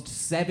most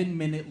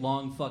 7-minute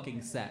long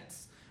fucking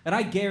sets. And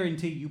I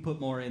guarantee you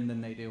put more in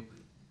than they do.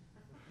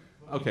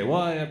 Okay,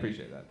 well, I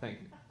appreciate that.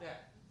 Thank you.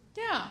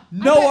 Yeah.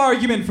 No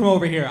argument from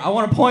over here. I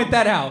want to point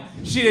that out.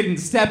 She didn't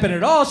step in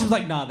at all. She was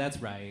like, nah, that's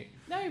right.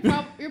 No,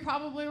 you're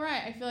probably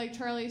right. I feel like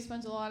Charlie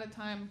spends a lot of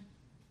time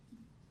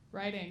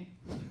writing.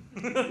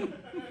 Doing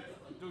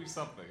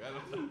something. I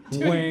don't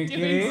know.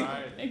 Winkety.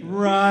 Doing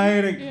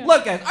Writing. Yeah.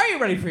 Look, guys, are you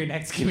ready for your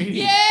next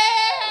comedian?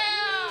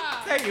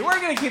 Yeah! Thank you.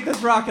 We're going to keep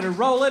this rocking and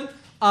rolling.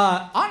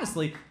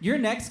 Honestly, your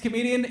next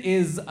comedian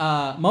is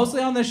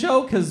mostly on the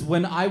show because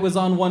when I was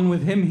on one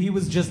with him, he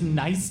was just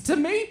nice to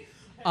me.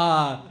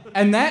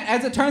 And that,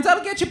 as it turns out,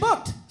 will get you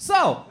booked.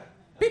 So,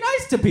 be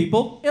nice to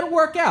people. It'll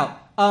work out.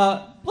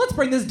 Let's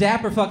bring this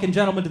dapper fucking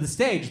gentleman to the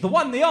stage. The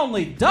one, the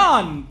only,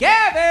 Don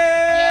Gavitte!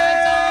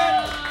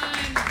 Yeah,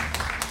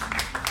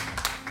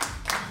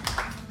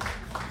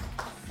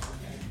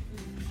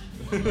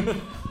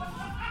 Don!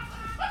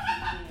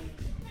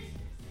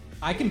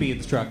 I can be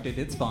instructed.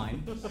 It's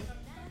fine.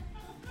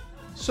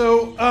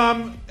 So,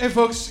 hey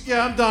folks,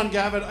 yeah, I'm Don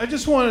Gavitte. I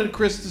just wanted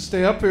Chris to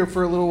stay up here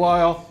for a little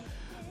while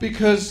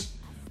because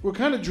we're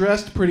kind of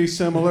dressed pretty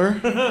similar.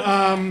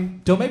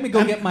 Don't make me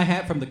go get my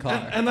hat from the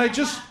car. And I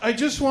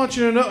just want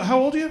you to know, how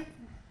old are you?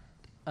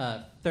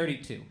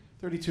 32.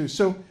 32.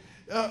 So,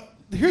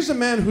 here's a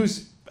man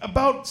who's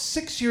about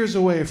 6 years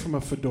away from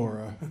a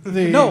fedora.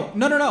 No.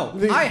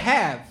 I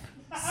have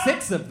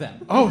 6 of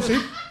them. Oh,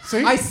 see?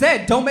 I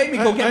said, don't make me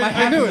go get my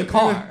hat from the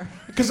car.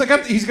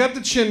 Because he's got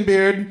the chin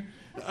beard.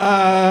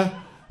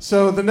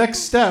 So it's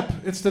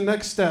the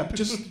next step.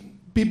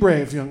 Just be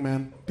brave, young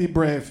man. Be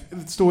brave.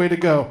 It's the way to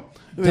go.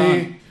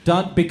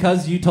 Don,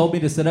 because you told me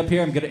to sit up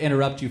here, I'm going to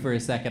interrupt you for a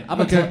second. I'm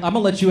going to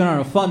let you in on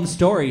a fun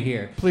story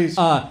here. Please.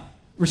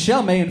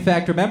 Rachelle may, in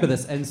fact, remember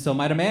this, and so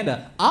might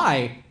Amanda.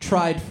 I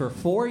tried for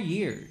 4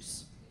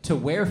 years to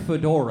wear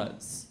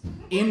fedoras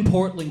in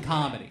Portland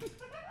comedy,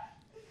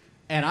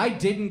 and I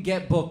didn't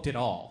get booked at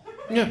all.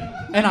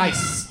 Yeah. And I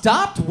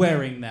stopped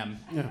wearing them.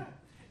 Yeah.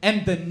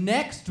 And the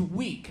next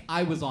week,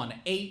 I was on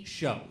 8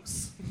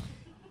 shows.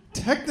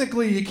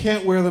 Technically, you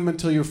can't wear them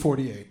until you're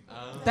 48.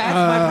 That's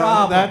my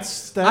problem.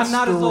 That's I'm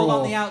not the as old rule.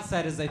 on the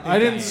outside as I think I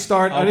didn't am.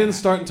 start. I didn't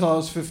start until I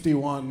was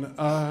 51.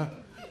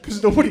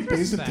 Because nobody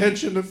pays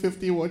attention to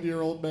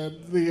 51-year-old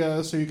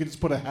men. So you can just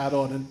put a hat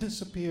on and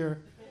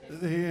disappear.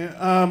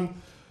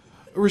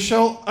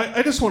 Rachelle,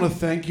 I just want to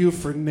thank you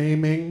for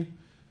naming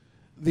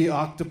the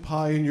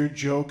octopi in your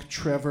joke,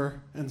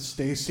 Trevor and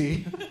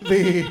Stacy.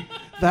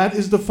 That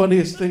is the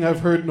funniest thing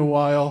I've heard in a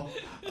while.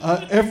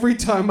 Every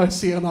time I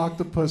see an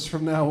octopus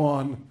from now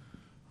on,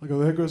 I go,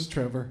 there goes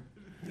Trevor.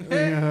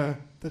 That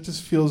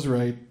just feels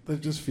right.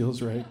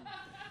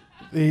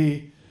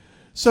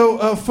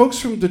 So, folks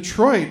from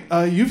Detroit,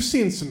 you've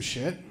seen some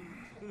shit.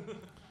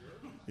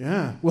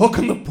 Yeah.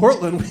 Welcome to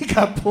Portland. We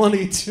got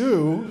plenty,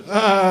 too.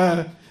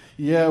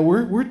 Yeah,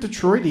 we're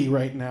Detroit-y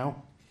right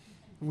now.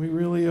 We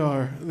really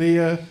are.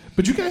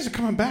 But you guys are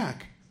coming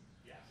back.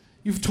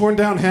 You've torn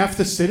down half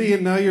the city,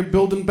 and now you're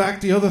building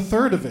back the other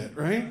third of it,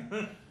 right?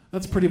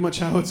 That's pretty much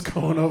how it's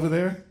going over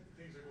there.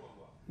 Things are going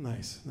well.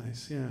 Nice,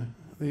 yeah.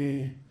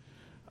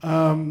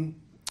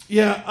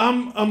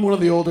 I'm one of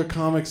the older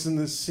comics in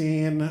this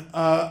scene.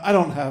 I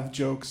don't have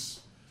jokes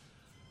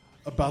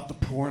about the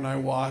porn I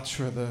watch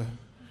or the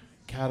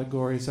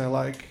categories I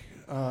like.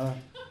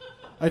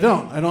 I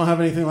don't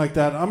have anything like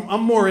that.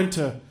 I'm more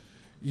into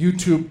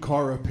YouTube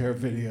car repair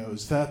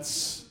videos.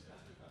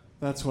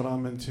 That's what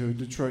I'm into.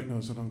 Detroit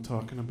knows what I'm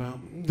talking about.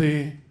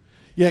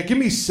 Give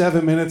me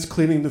 7 minutes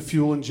cleaning the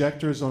fuel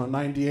injectors on a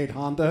 98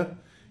 Honda.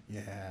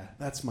 Yeah,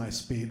 that's my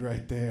speed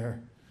right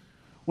there.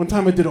 One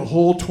time I did a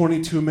whole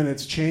 22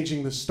 minutes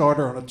changing the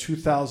starter on a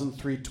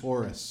 2003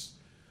 Taurus.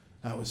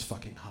 That was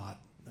fucking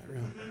hot.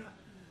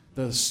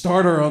 The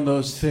starter on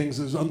those things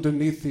is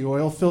underneath the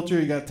oil filter.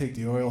 You gotta take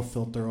the oil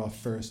filter off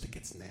first. It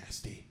gets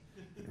nasty.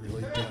 It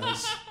really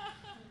does.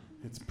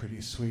 It's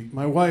pretty sweet.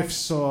 My wife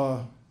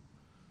saw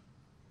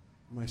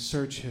my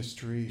search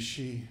history.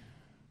 She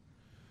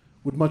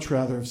would much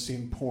rather have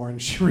seen porn.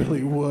 She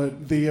really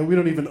would. We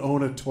don't even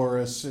own a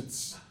Taurus.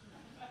 It's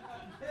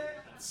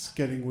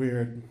getting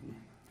weird.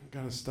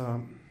 Gotta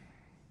stop.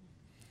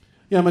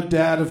 Yeah, I'm a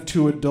dad of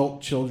 2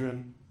 adult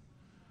children.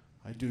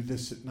 I do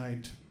this at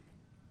night.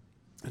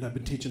 And I've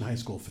been teaching high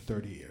school for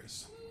 30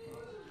 years.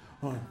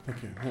 Oh,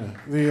 thank you.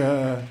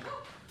 Yeah.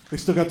 They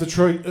still got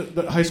Detroit.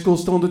 The high school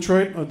still in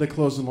Detroit? Or did they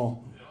close them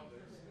all?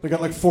 They got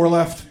like 4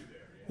 left.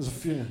 There's a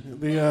few.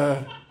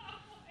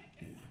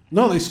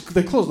 No,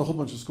 they closed a whole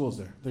bunch of schools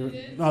there.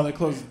 They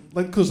closed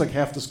like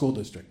half the school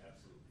district.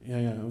 Yeah,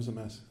 it was a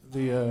mess.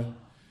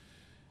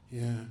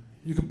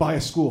 You could buy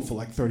a school for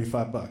like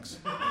 $35.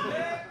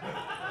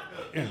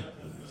 Yeah,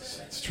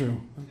 it's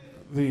true.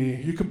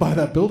 You could buy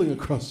that building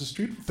across the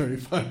street for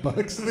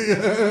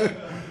 $35.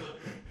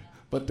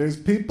 But there's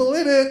people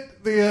in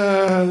it. They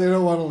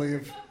don't want to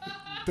leave.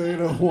 They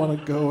don't want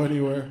to go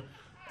anywhere.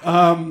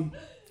 But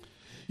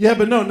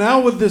no. Now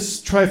with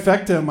this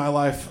trifecta in my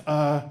life,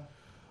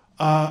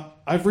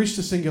 I've reached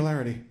a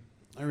singularity.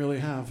 I really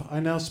have. I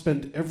now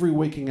spend every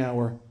waking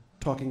hour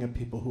talking at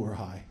people who are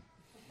high.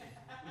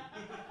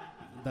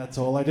 That's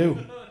all I do.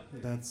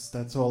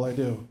 That's all I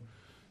do.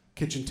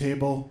 Kitchen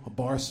table, a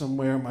bar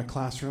somewhere, my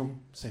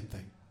classroom, same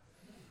thing.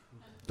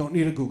 Don't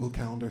need a Google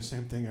Calendar,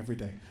 same thing every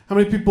day. How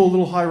many people are a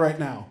little high right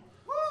now?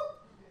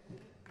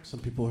 Some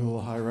people are a little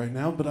high right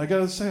now, but I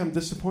gotta say I'm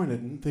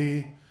disappointed.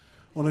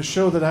 On a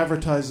show that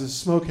advertises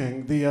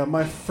smoking,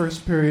 my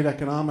first period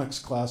economics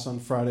class on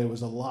Friday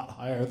was a lot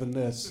higher than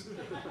this.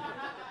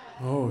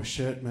 Oh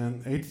shit,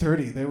 man!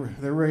 8:30,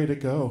 they're ready to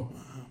go.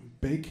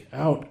 Bake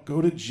out,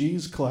 go to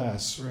G's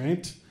class,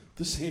 right?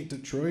 This ain't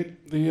Detroit.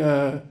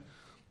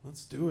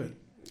 Let's do it.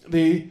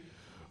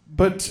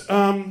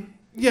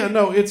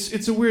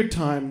 It's a weird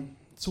time.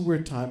 It's a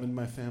weird time in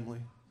my family.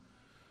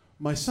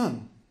 My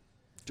son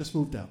just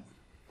moved out.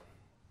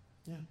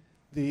 Yeah.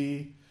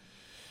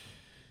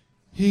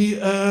 He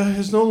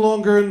is no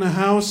longer in the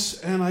house,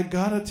 and I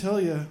gotta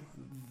tell you,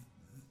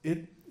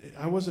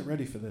 I wasn't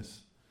ready for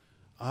this.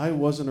 I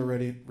wasn't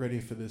ready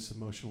for this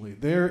emotionally.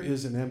 There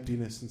is an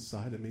emptiness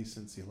inside of me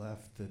since he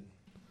left that,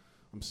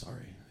 I'm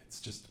sorry, it's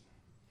just,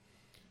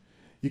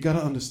 you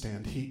gotta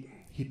understand, he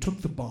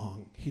took the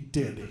bong. He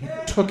did. He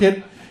took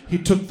it. He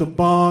took the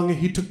bong.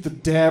 He took the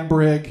dab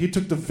rig. He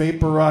took the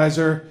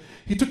vaporizer.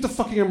 He took the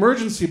fucking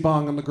emergency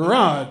bong in the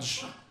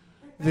garage.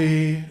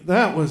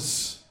 That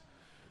was,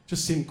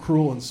 just seemed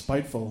cruel and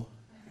spiteful.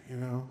 You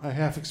know, I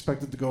half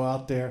expected to go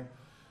out there,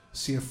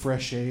 see a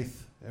fresh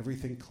eighth,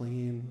 everything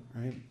clean,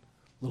 right?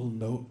 Little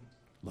note,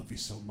 love you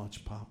so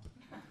much, Pop.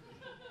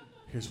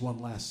 Here's one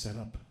last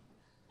setup.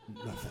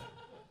 Nothing.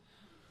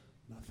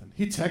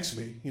 He texts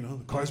me,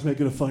 the car's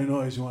making a funny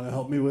noise. You want to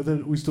help me with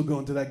it? Are we still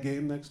going to that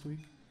game next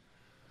week?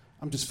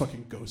 I'm just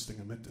fucking ghosting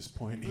him at this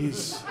point.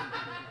 He's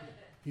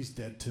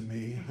dead to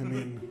me. I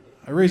mean,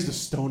 I raised a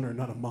stoner,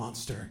 not a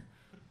monster.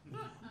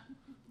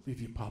 Leave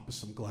you Papa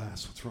some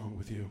glass. What's wrong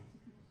with you?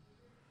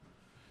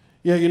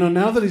 Yeah,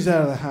 now that he's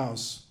out of the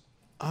house,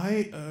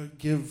 I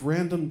give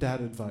random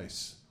dad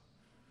advice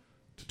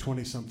to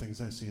 20-somethings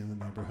I see in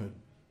the neighborhood.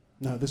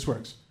 No, this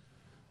works.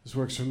 This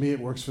works for me, it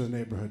works for the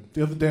neighborhood.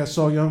 The other day I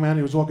saw a young man,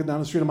 he was walking down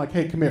the street, I'm like,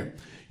 hey, come here.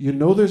 You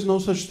know there's no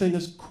such thing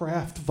as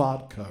craft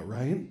vodka,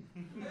 right?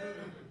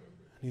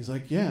 And he's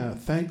like, yeah,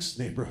 thanks,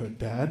 neighborhood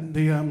dad.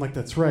 I'm like,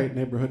 that's right,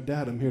 neighborhood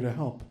dad, I'm here to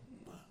help.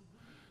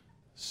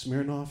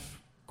 Smirnoff,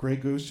 Grey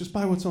Goose, just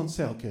buy what's on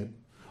sale, kid.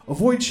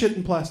 Avoid shit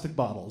in plastic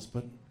bottles,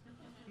 but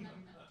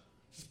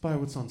just buy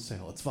what's on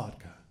sale. It's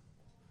vodka.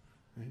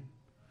 Right?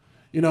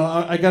 You know,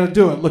 I got to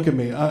do it. Look at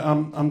me.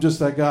 I'm just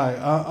that guy.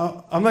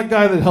 I'm that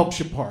guy that helps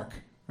you park,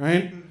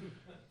 right?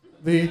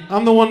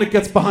 I'm the one that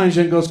gets behind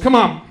you and goes, come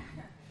on,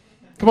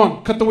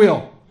 cut the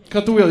wheel.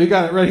 Cut the wheel. You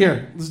got it right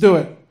here. Let's do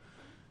it.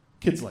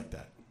 Kids like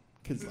that.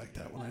 Kids like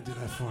that when I do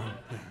that for them.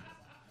 Yeah.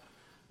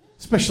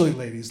 Especially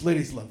ladies.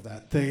 Ladies love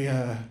that.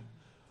 They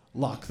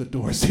lock the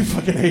doors. They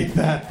fucking hate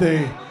that.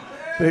 They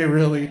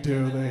really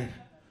do. They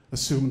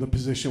assume the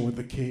position with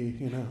the key.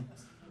 You know,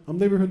 I'm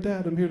neighborhood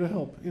dad. I'm here to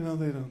help. You know,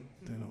 they don't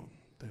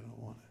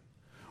want it.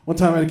 One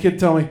time I had a kid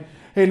tell me,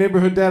 "Hey,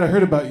 neighborhood dad, I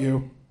heard about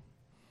you.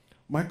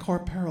 My car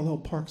parallel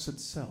parks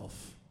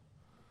itself."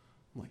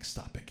 I'm like,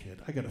 stop it,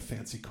 kid. I got a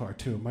fancy car,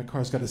 too. My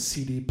car's got a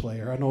CD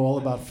player. I know all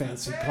about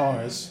fancy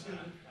cars.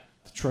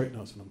 Detroit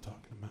knows what I'm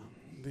talking about.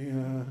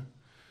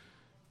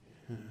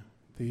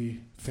 The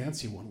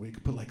fancy one where you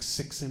could put like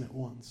 6 in at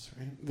once,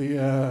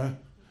 right?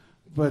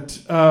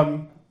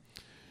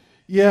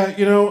 Yeah,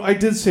 you know, I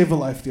did save a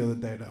life the other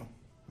day, though.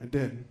 I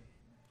did.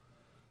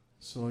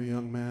 Saw a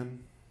young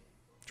man,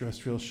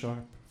 dressed real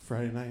sharp,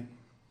 Friday night.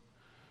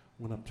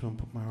 Went up to him,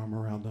 put my arm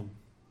around him.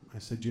 I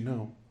said, you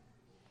know,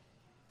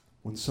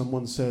 when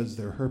someone says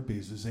their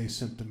herpes is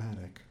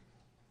asymptomatic,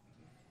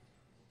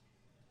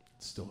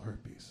 it's still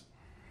herpes.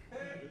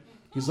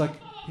 He's like,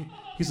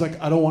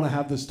 I don't want to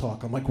have this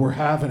talk. I'm like, we're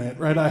having it,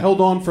 right? I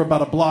held on for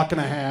about a block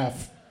and a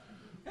half.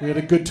 We had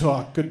a good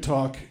talk.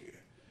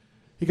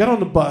 He got on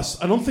the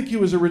bus. I don't think he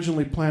was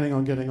originally planning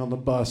on getting on the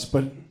bus,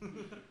 but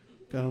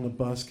got on the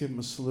bus, gave him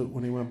a salute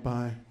when he went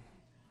by.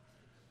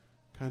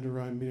 Kind of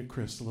reminded me of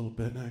Chris a little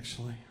bit,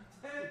 actually.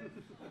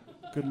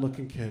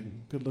 Good-looking kid.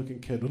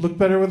 Would look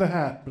better with a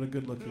hat, but a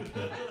good-looking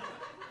kid.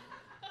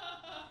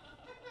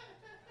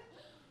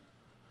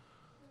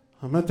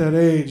 I'm at that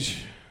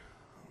age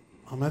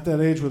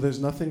where there's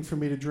nothing for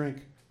me to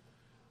drink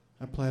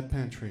at Plaid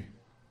Pantry.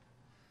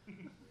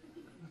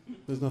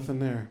 There's nothing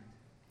there,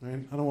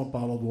 right? I don't want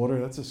bottled water.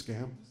 That's a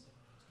scam,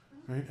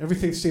 right?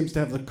 Everything seems to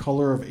have the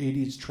color of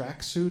 80s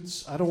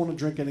tracksuits. I don't want to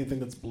drink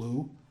anything that's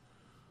blue.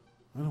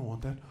 I don't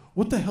want that.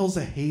 What the hell's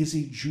a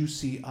hazy,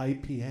 juicy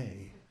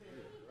IPA?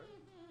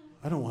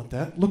 I don't want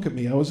that. Look at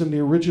me. I was in the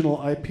original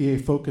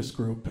IPA focus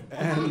group,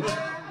 and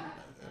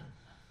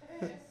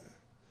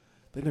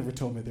they never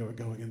told me they were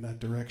going in that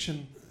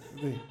direction.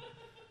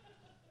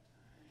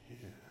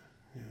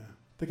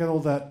 They got all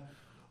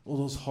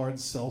those hard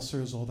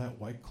seltzers, all that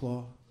White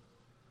Claw.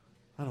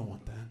 I don't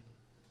want that.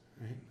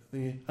 Right?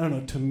 I don't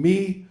know. To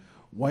me,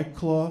 White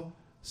Claw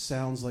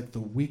sounds like the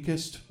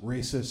weakest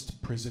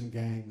racist prison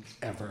gang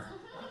ever.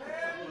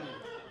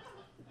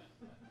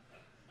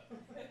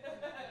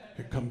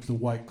 Here comes the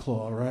White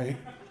Claw, right?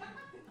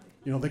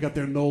 You know, they got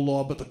their no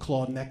law but the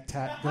claw neck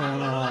tat going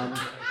on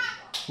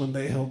when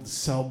they held the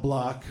cell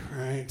block,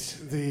 right?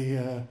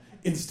 The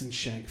instant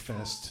shank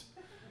fest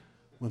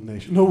when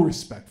they no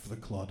respect for the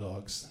claw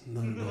dogs,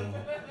 none at all.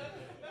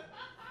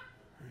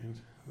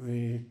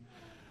 Right?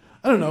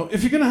 I don't know.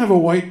 If you're gonna have a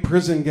white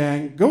prison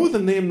gang, go with a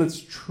name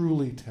that's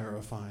truly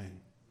terrifying.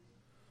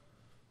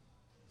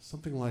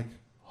 Something like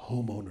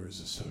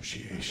Homeowners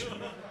Association.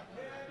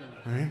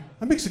 Right?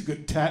 That makes a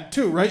good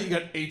tattoo, right? You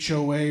got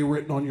HOA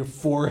written on your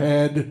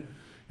forehead. You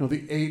know,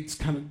 the 8's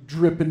kind of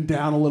dripping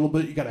down a little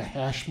bit. You got a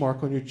hash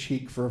mark on your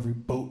cheek for every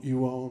boat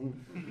you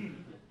own.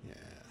 Yeah,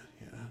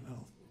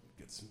 that'll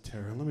get some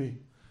terror.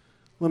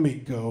 Let me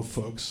go,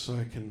 folks, so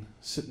I can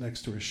sit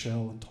next to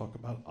Rachelle and talk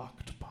about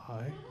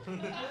octopi.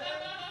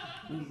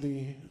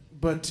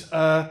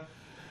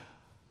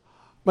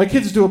 My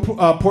kids do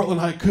a Portland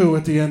haiku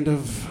at the end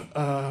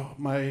of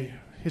my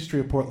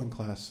history of Portland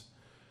class.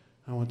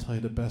 I want to tell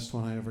you the best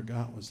one I ever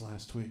got was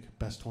last week.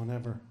 Best one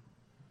ever.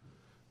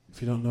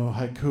 If you don't know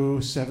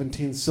haiku,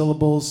 17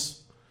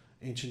 syllables,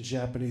 ancient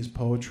Japanese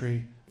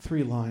poetry,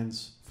 3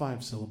 lines,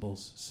 5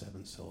 syllables,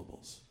 7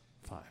 syllables,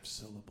 5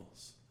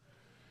 syllables.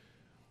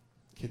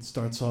 Kid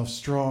starts off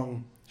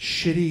strong.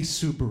 Shitty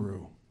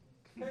Subaru.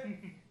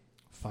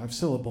 5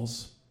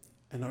 syllables.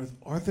 And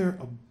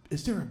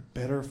is there a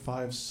better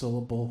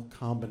 5-syllable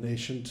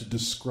combination to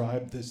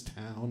describe this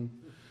town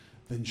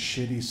than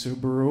shitty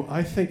Subaru?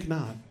 I think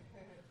not.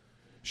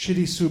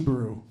 Shitty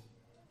Subaru,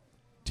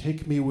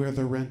 take me where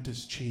the rent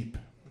is cheap.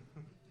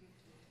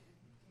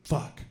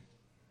 Fuck,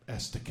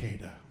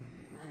 Estacada.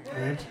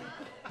 Right?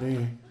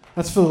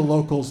 That's for the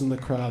locals in the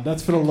crowd.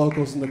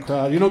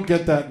 You don't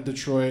get that in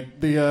Detroit.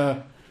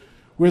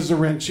 Where's the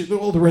rent cheap?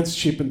 Well, the rent's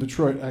cheap in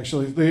Detroit,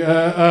 actually.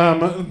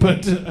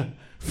 But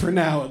for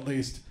now, at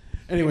least.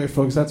 Anyway,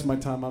 folks, that's my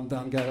time. I'm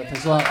Don Gavitte.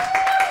 Thanks a lot.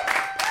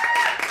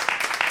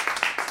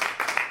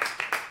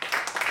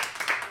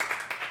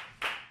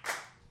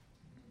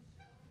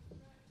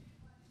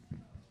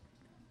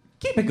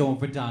 Keep it going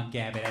for Don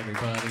Gavitte,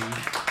 everybody.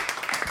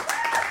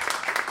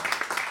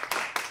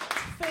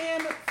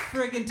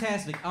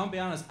 friggin-tastic. I'll be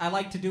honest, I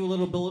like to do a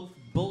little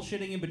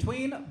bullshitting in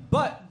between,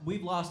 but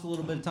we've lost a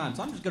little bit of time,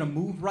 so I'm just gonna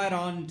move right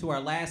on to our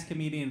last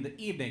comedian of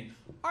the evening.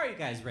 Are you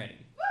guys ready?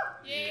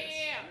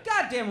 Yeah.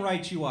 Goddamn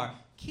right you are.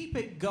 Keep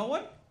it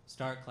going.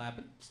 Start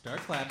clapping, start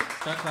clapping,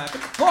 start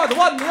clapping. For the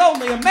one, the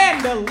only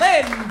Amanda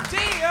Lynn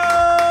Diaz!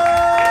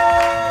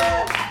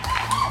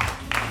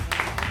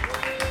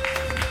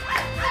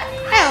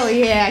 Hell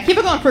yeah. Keep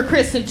it going for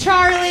Chris and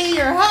Charlie,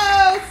 your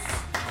hosts.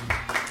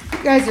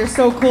 You guys are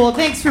so cool.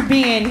 Thanks for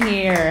being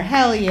here.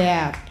 Hell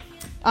yeah.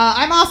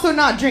 I'm also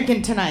not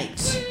drinking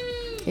tonight.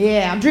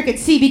 Yeah, I'm drinking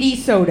CBD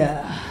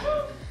soda.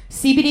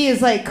 CBD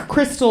is like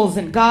crystals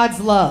and God's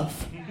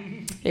love.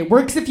 It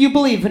works if you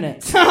believe in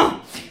it.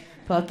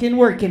 Fucking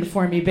working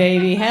for me,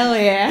 baby. Hell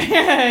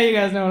yeah. You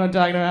guys know what I'm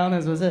talking about.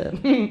 This was it.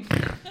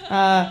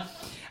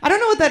 I don't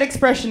know what that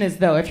expression is,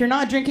 though. If you're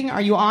not drinking,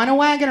 are you on a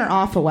wagon or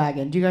off a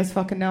wagon? Do you guys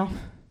fucking know?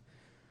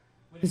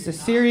 This is a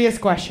serious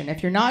question.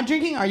 If you're not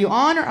drinking, are you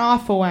on or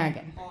off a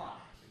wagon?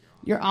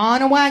 You're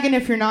on a wagon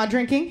if you're not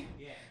drinking?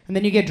 And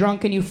then you get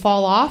drunk and you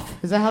fall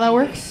off? Is that how that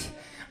works?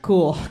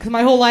 Cool. Because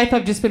my whole life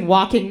I've just been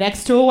walking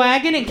next to a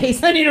wagon in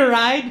case I need a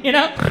ride, you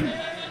know?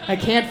 I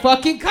can't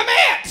fucking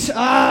commit!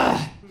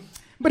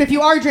 But if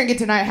you are drinking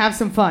tonight, have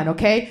some fun,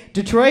 okay?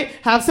 Detroit,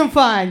 have some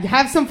fun.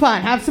 Have some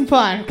fun. Have some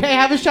fun, okay?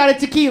 Have a shot of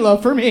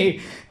tequila for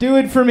me. Do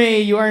it for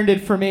me. You earned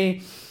it for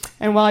me.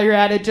 And while you're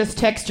at it, just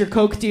text your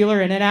Coke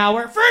dealer in an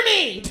hour. For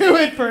me! Do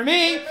it for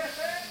me.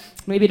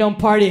 Maybe don't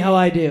party how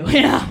I do.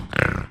 Yeah.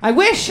 I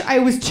wish I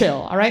was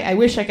chill, all right? I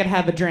wish I could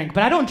have a drink.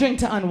 But I don't drink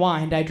to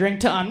unwind. I drink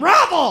to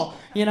unravel,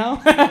 you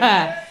know?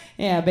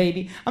 Yeah,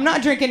 baby. I'm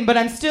not drinking, but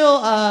I'm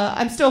still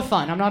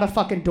fun. I'm not a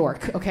fucking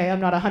dork, okay? I'm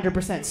not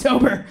 100%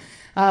 sober.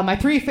 My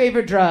 3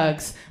 favorite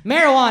drugs: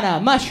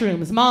 marijuana,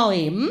 mushrooms,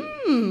 Molly.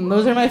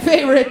 Those are my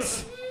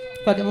favorites.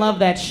 Fucking love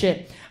that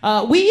shit.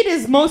 Weed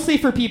is mostly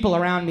for people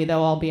around me,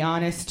 though, I'll be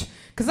honest.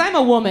 Because I'm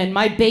a woman,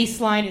 my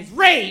baseline is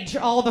rage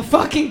all the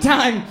fucking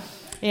time.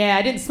 Yeah,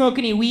 I didn't smoke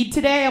any weed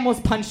today. I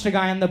almost punched a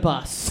guy on the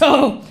bus.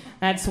 So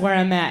that's where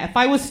I'm at. If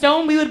I was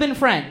stoned, we would have been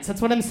friends.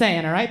 That's what I'm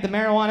saying, all right? The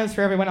marijuana is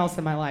for everyone else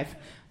in my life.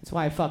 That's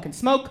why I fucking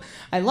smoke.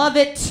 I love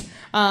it.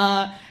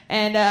 But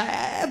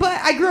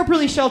I grew up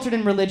really sheltered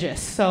and religious.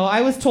 So I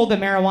was told that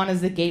marijuana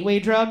is the gateway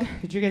drug.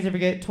 Did you guys ever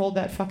get told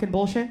that fucking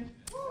bullshit?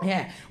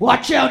 Yeah.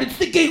 Watch out, it's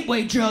the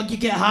gateway drug. You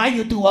get high,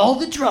 you do all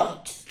the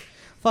drugs.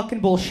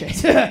 Fucking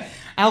bullshit.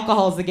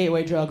 Alcohol is the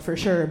gateway drug for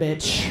sure,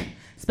 bitch.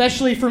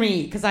 Especially for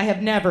me, because I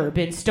have never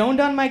been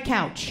stoned on my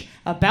couch,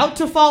 about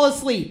to fall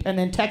asleep, and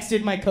then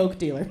texted my Coke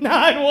dealer.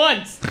 Not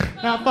once.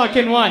 Not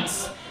fucking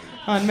once.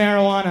 On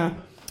marijuana.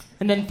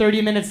 And then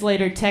 30 minutes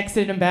later,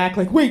 texted him back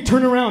like, wait,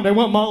 turn around, I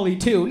want Molly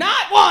too.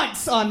 Not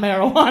once on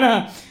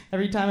marijuana.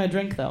 Every time I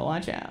drink, though,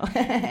 watch out.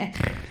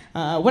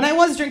 When I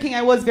was drinking,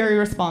 I was very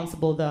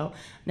responsible, though.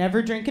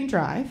 Never drink and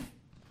drive.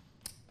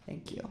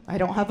 Thank you. I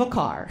don't have a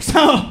car,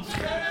 so...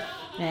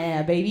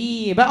 Yeah,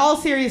 baby. But all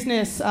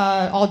seriousness,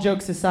 all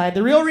jokes aside,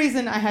 the real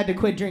reason I had to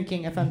quit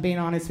drinking, if I'm being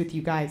honest with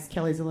you guys,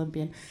 Kelly's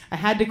Olympian, I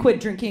had to quit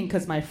drinking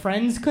because my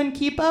friends couldn't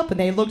keep up and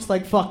they looked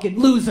like fucking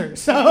losers.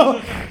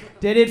 So,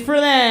 did it for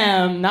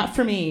them, not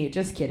for me.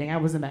 Just kidding, I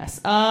was a mess.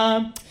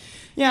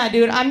 Yeah,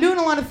 dude, I'm doing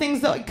a lot of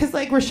things though, because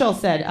like Rachelle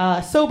said,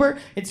 sober,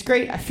 it's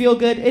great, I feel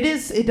good.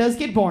 It does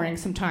get boring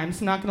sometimes,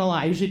 I'm not gonna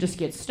lie. I usually just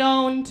get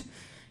stoned,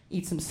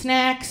 eat some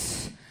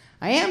snacks.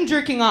 I am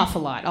jerking off a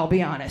lot, I'll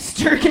be honest.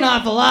 Jerking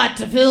off a lot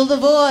to fill the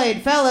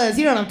void. Fellas,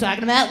 you know what I'm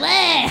talking about.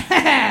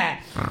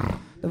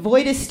 The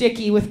void is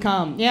sticky with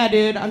cum. Yeah,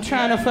 dude, I'm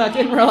trying to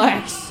fucking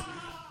relax.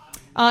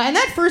 And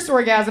that first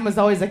orgasm was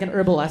always like an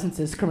Herbal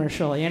Essences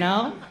commercial, you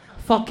know?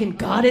 Fucking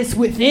goddess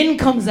within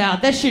comes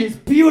out. That shit is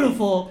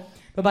beautiful.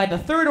 But by the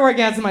third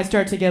orgasm, I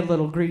start to get a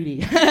little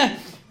greedy.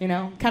 You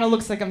know? Kind of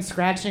looks like I'm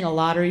scratching a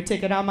lottery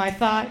ticket on my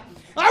thigh.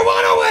 I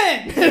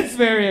want to win! It's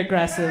very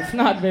aggressive.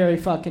 Not very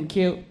fucking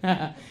cute.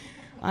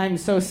 I'm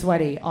so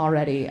sweaty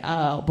already.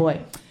 Oh,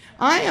 boy.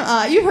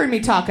 You heard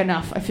me talk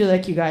enough. I feel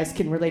like you guys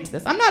can relate to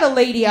this. I'm not a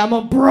lady. I'm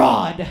a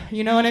broad.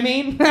 You know what I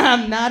mean?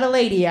 I'm not a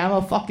lady. I'm a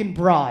fucking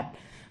broad.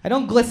 I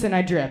don't glisten.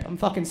 I drip. I'm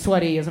fucking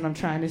sweaty is what I'm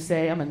trying to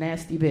say. I'm a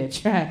nasty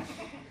bitch.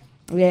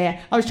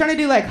 Yeah. I was trying to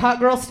do, like, hot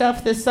girl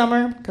stuff this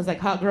summer because, like,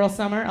 hot girl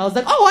summer. I was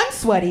like, oh, I'm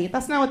sweaty.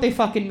 That's not what they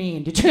fucking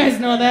mean. Did you guys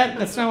know that?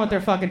 That's not what they're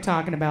fucking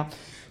talking about.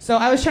 So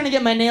I was trying to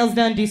get my nails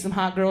done, do some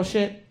hot girl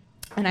shit.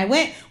 And I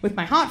went with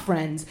my hot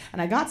friends,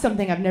 and I got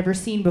something I've never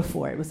seen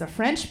before. It was a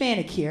French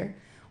manicure,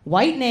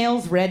 white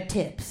nails, red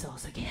tips. So I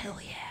was like, hell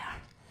yeah.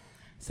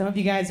 Some of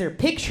you guys are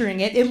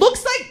picturing it. It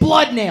looks like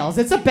blood nails.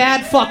 It's a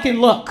bad fucking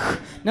look.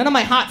 None of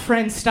my hot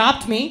friends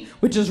stopped me,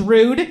 which is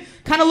rude.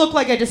 Kind of looked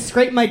like I just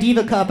scraped my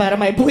Diva cup out of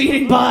my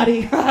bleeding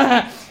body.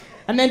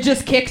 And then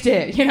just kicked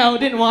it, you know,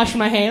 didn't wash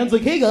my hands.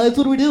 Like, hey guys,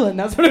 what are we doing?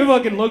 That's what it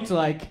fucking looked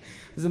like.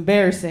 It was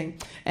embarrassing.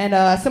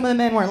 And some of the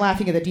men weren't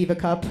laughing at the Diva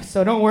Cup,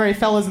 so don't worry,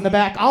 fellas in the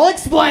back. I'll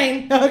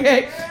explain,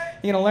 okay?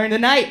 You're gonna learn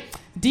tonight.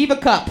 Diva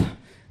Cup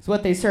is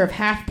what they serve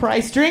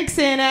half-price drinks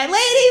in at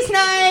Ladies'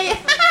 Night.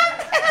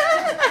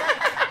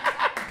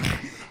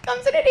 Come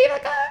to the Diva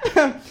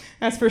Cup.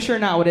 That's for sure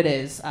not what it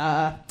is. It's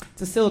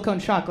a silicone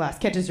shot glass,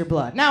 catches your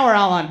blood. Now we're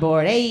all on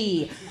board,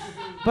 hey.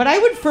 But I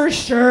would for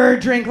sure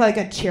drink like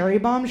a cherry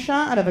bomb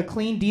shot out of a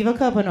clean Diva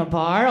cup in a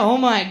bar. Oh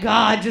my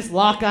God, just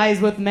lock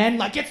eyes with men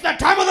like it's that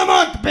time of the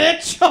month,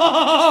 bitch.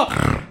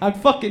 I'd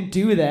fucking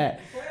do that.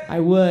 I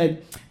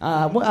would.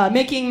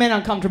 Making men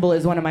uncomfortable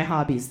is one of my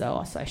hobbies,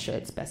 though, so I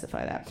should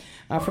specify that.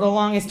 For the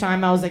longest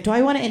time, I was like, do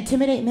I want to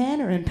intimidate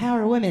men or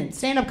empower women?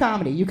 Stand-up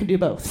comedy, you can do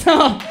both.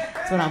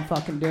 That's what I'm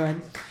fucking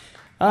doing.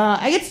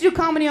 I get to do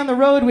comedy on the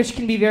road, which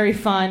can be very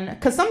fun,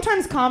 because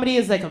sometimes comedy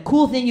is like a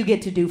cool thing you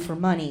get to do for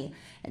money.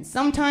 And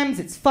sometimes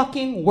it's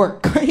fucking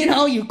work. You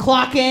know, you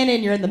clock in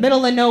and you're in the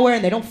middle of nowhere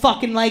and they don't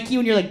fucking like you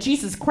and you're like,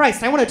 Jesus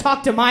Christ, I want to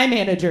talk to my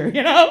manager,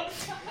 you know?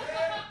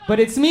 But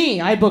it's me.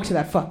 I booked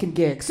that fucking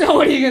gig. So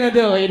what are you going to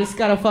do? You just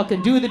got to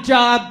fucking do the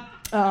job.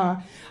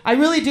 I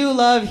really do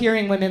love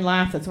hearing women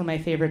laugh. That's one of my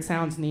favorite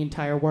sounds in the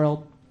entire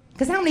world.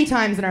 Because how many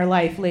times in our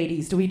life,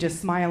 ladies, do we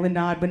just smile and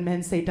nod when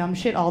men say dumb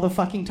shit all the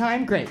fucking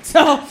time? Great.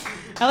 So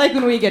I like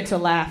when we get to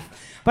laugh.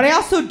 But I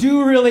also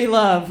do really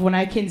love when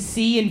I can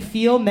see and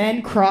feel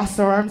men cross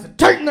their arms and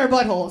tighten their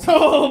buttholes.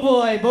 Oh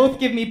boy, both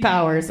give me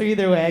power. So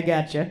either way, I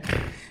gotcha.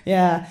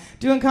 Yeah,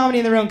 doing comedy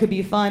in the room could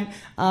be fun.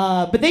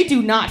 But they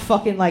do not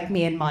fucking like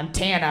me in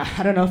Montana.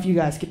 I don't know if you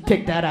guys could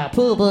pick that up.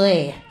 Oh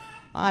boy.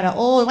 A lot of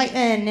old white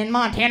men in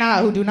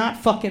Montana who do not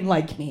fucking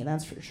like me,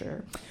 that's for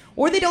sure.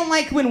 Or they don't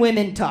like when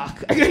women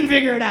talk. I couldn't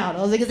figure it out.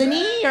 I was like, is it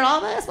me or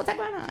all this? What's that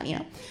going on? You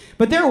know?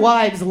 But their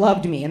wives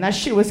loved me, and that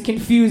shit was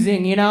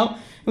confusing, you know?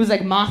 It was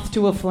like moth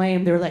to a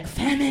flame. They were like,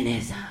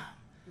 feminism.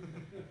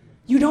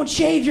 You don't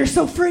shave, you're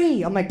so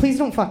free. I'm like, please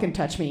don't fucking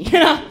touch me, you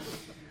know?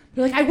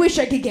 They're like, I wish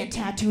I could get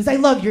tattoos. I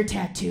love your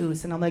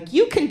tattoos. And I'm like,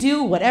 you can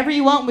do whatever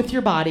you want with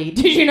your body.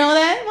 Did you know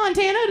that,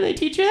 Montana? Did they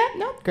teach you that?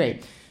 No?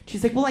 Great.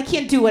 She's like, well, I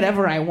can't do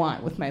whatever I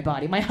want with my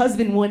body. My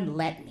husband wouldn't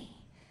let me.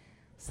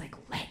 It's like,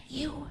 let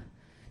you?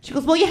 She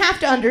goes, well, you have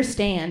to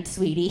understand,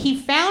 sweetie. He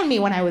found me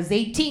when I was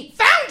 18.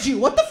 Found you?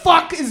 What the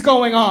fuck is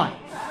going on?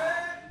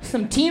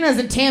 Some Tinas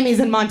and Tammys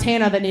in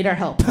Montana that need our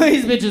help.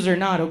 These bitches are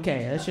not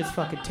okay. That's just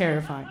fucking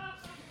terrifying.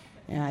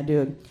 Yeah,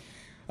 dude.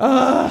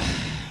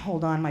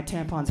 Hold on, my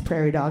tampon's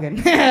prairie dogging.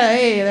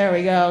 Hey, there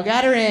we go.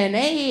 Got her in.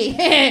 Hey,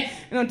 you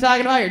know what I'm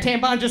talking about? Your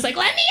tampon's just like,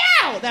 let me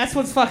out! That's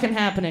what's fucking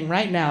happening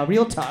right now.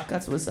 Real talk.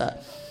 That's what's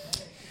up.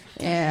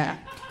 Yeah.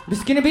 I'm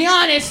just gonna be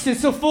honest.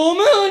 It's a full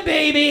moon,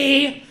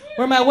 baby.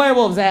 Where my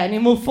werewolves at? Any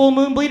more full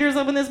moon bleeders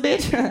up in this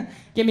bitch?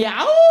 Give me a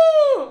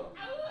ow!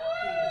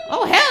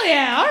 Oh, hell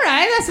yeah. All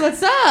right, that's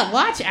what's up.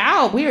 Watch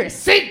out. We are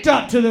synced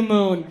up to the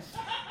moon.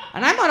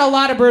 And I'm on a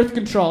lot of birth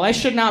control. I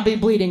should not be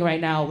bleeding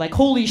right now. Like,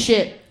 holy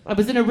shit. I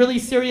was in a really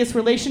serious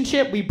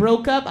relationship. We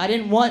broke up. I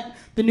didn't want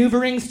the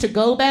Nuvarings to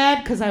go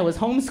bad because I was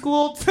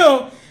homeschooled.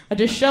 So I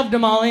just shoved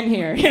them all in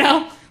here, you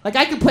know? Like,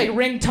 I could play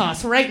ring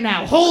toss right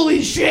now.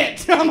 Holy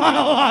shit. I'm on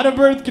a lot of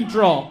birth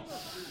control.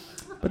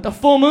 But the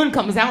full moon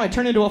comes out and I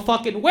turn into a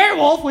fucking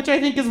werewolf, which I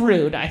think is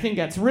rude. I think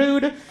that's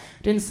rude.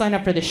 Didn't sign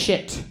up for the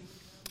shit.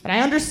 And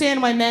I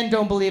understand why men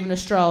don't believe in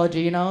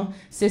astrology, you know?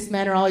 Cis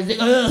men are always like,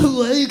 I don't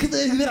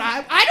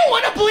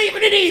want to believe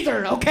in it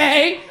either,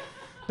 okay?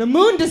 The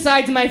moon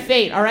decides my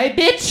fate, all right,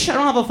 bitch? I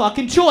don't have a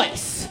fucking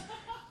choice.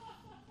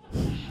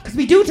 Because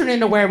we do turn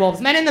into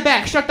werewolves. Men in the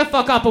back, shut the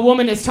fuck up. A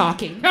woman is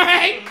talking, all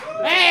right?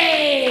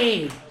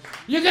 Hey!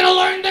 You're gonna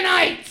learn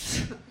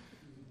tonight!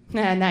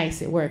 Nah,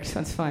 nice. It works.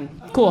 That's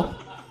fun. Cool.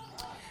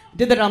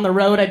 Did that on the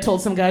road. I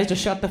told some guys to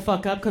shut the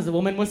fuck up because the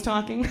woman was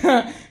talking.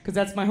 Because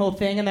that's my whole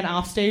thing. And then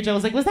off stage, I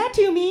was like, was that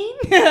too mean?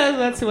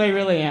 That's who I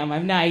really am.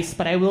 I'm nice,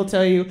 but I will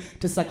tell you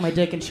to suck my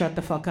dick and shut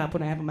the fuck up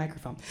when I have a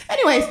microphone.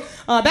 Anyways,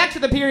 back to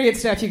the period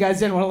stuff you guys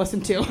didn't want to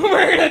listen to.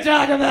 We're going to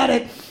talk about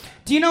it.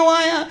 Do you know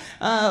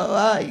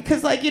why?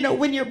 Because, like, you know,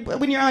 when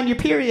you're on your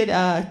period,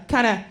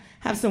 kind of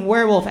have some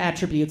werewolf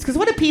attributes. Because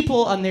what do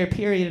people on their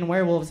period and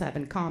werewolves have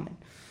in common?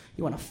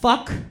 You want to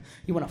fuck,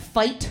 you want to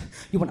fight,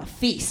 you want to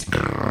feast.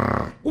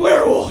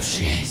 Werewolf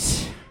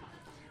shit.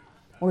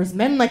 Or as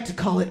men like to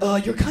call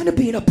it, you're kind of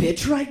being a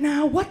bitch right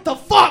now. What the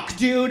fuck,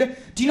 dude?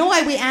 Do you know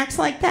why we act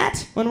like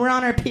that when we're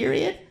on our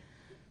period?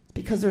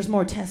 Because there's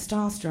more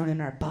testosterone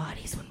in our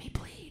bodies when we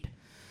bleed.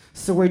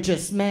 So we're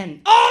just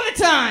men all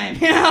the time,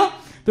 you know?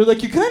 They're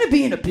like, you're kind of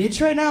being a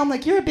bitch right now. I'm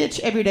like, you're a bitch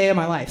every day of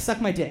my life.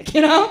 Suck my dick,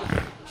 you know?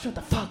 Shut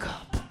the fuck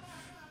up.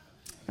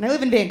 And I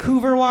live in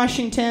Vancouver,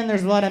 Washington.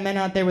 There's a lot of men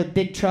out there with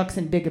big trucks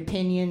and big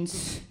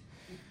opinions.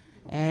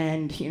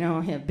 And, you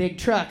know, big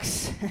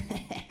trucks.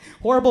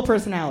 Horrible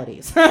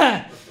personalities.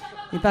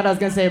 You thought I was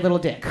going to say little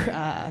dick.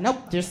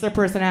 Nope, just their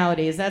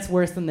personalities. That's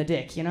worse than the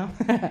dick, you know?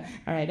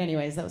 All right,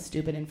 anyways, that was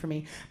stupid in for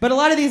me. But a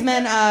lot of these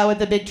men with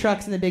the big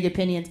trucks and the big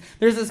opinions,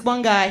 there's this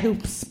one guy who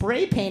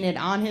spray painted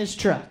on his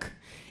truck,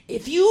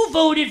 if you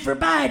voted for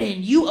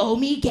Biden, you owe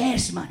me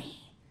gas money.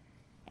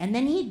 And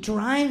then he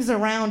drives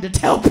around to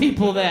tell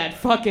people that.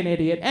 Fucking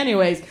idiot.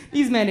 Anyways,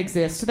 these men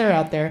exist. They're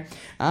out there.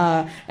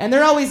 And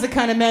they're always the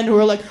kind of men who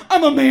are like,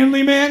 I'm a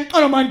manly man. I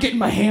don't mind getting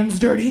my hands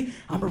dirty.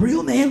 I'm a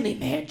real manly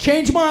man.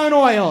 Change my own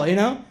oil, you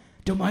know?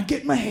 Don't mind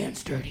getting my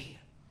hands dirty.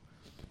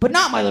 but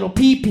not my little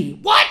pee-pee.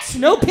 What?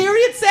 No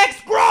period sex?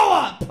 Grow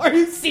up! Are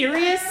you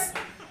serious?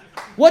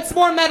 What's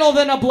more metal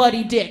than a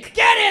bloody dick?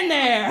 Get in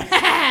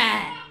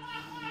there!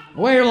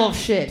 Werewolf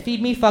shit.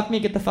 Feed me, fuck me,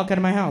 get the fuck out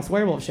of my house.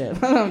 Werewolf shit.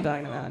 What am I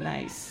talking about?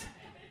 Nice.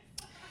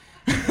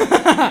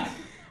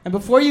 And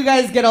before you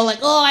guys get all like,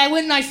 oh, I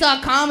went and I saw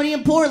comedy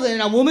in Portland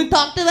and a woman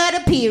talked about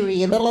a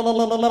period.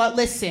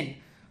 Listen,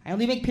 I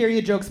only make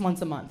period jokes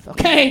once a month,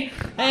 okay?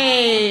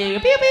 Hey,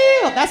 pew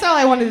pew. That's all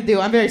I wanted to do.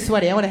 I'm very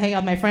sweaty. I want to hang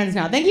out with my friends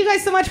now. Thank you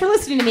guys so much for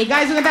listening to me.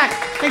 Guys in the back,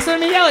 thanks for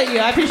letting me yell at you.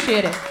 I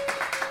appreciate it.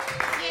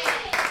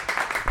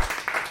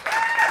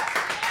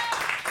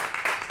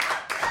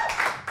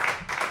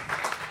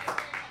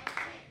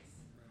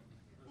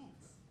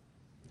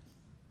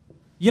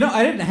 You know,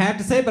 I didn't have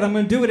to say it, but I'm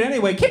going to do it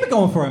anyway. Keep it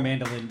going for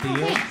Amanda Lynn Deal.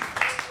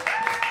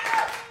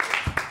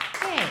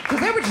 Because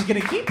they were just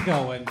going to keep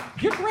going.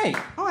 You're great.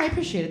 Oh, I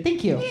appreciate it.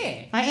 Thank you.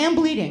 Yeah. I am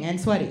bleeding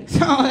and sweaty, so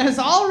it's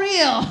all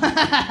real.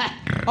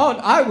 Oh,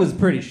 I was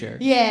pretty sure.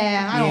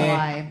 Yeah, I don't Yeah.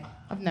 lie.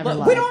 I've never Look,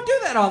 lied. we don't do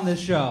that on this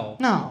show.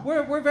 No.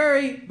 We're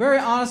very, very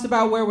honest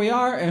about where we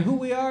are and who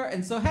we are.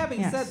 And so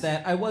having Yes. said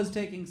that, I was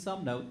taking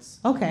some notes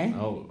Okay.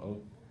 Oh.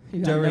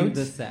 You got during notes?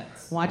 the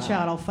sets. Watch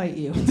out, I'll fight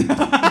you.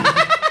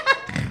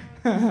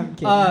 I'm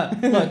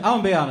kidding. Look, I'm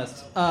gonna be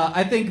honest.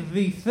 I think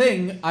the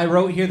thing I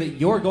wrote here that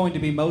you're going to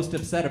be most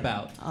upset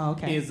about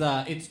is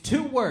it's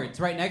 2 words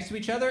right next to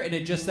each other, and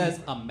it just says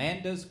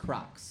Amanda's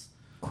Crocs.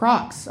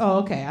 Crocs. Oh,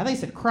 okay. I thought you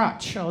said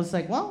crotch. I was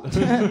like, well,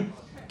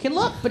 can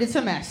look, but it's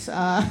a mess.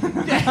 That's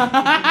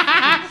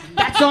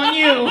on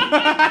you.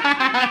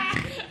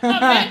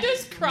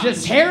 Amanda's crotch.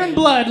 Just hair and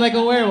blood like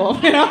a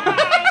werewolf, you know?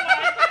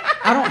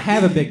 I don't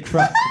have a big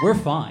truck. We're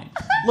fine.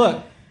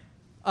 Look,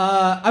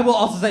 I will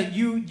also say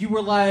you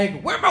were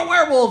like, where my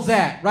werewolves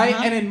at, right?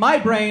 Uh-huh. And in my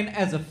brain,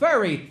 as a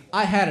furry,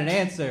 I had an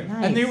answer,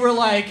 Nice. and they were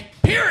like,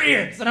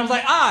 periods, and I was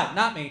like,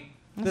 not me.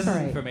 This all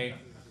isn't right. for me.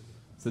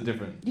 It's a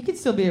different. You could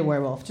still be a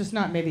werewolf, just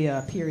not maybe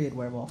a period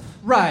werewolf.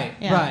 Right,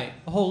 Yeah. right.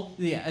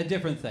 A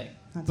different thing.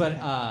 That's But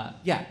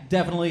okay.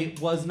 definitely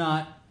was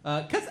not.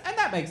 And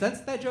that makes sense.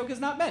 That joke is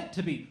not meant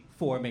to be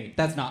for me.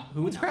 That's not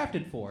who it's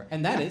crafted for,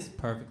 and that is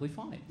perfectly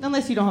fine.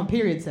 Unless you don't have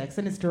period sex,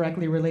 then it's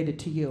directly related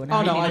to you. And Oh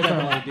how no, you I need to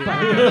definitely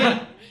throw do.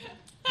 up.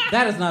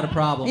 That is not a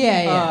problem.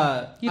 Yeah,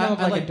 yeah. You don't look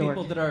I like a like dork.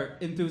 people that are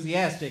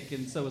enthusiastic,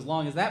 and so as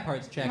long as that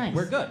part's checked, Nice.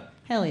 we're good.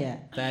 Hell yeah.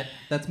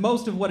 That's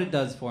most of what it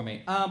does for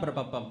me.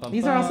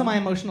 These are also my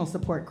emotional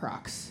support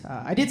Crocs.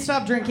 I did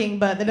stop drinking,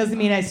 but that doesn't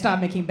mean I stopped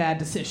making bad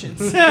decisions.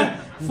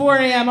 4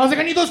 a.m. I was like,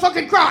 I need those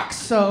fucking Crocs.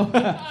 So.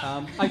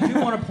 I do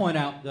want to point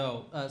out,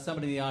 though,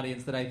 somebody in the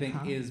audience that I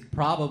think is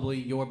probably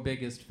your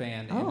biggest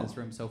fan in this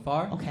room so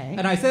far. Okay.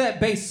 And I say that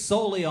based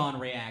solely on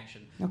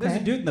reaction. Okay.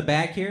 There's a dude in the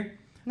back here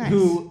Nice.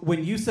 who,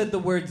 when you said the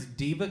words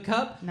Diva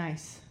Cup,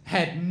 Nice.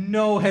 had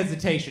no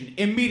hesitation.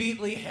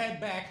 Immediately head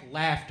back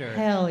laughter.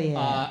 Hell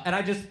yeah. And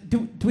I just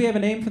do we have a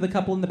name for the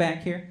couple in the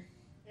back here?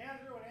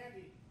 Andrew and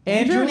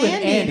Andy. Andrew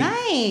and Andy.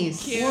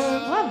 Nice. Cute.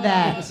 Love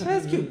that.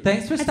 That's cute.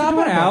 Thanks for That's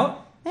stopping adorable.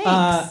 out.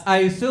 Thanks. I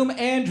assume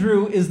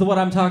Andrew is the one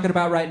I'm talking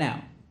about right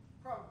now.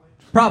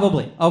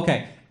 Probably.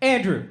 Okay.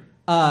 Andrew,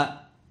 how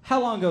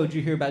long ago did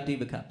you hear about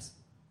Diva Cups?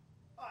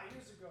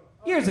 Years ago.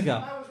 Years ago.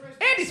 I was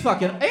raised by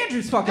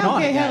Andrew's fucking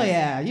on Okay, it, hell guys.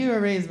 yeah. You were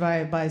raised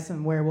by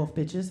some werewolf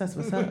bitches. That's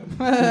what's up.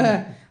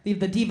 Leave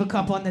the Diva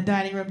Cup on the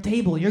dining room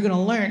table. You're going to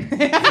learn.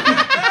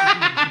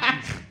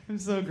 I'm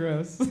so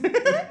gross.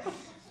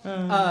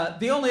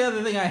 The only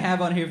other thing I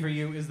have on here for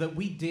you is that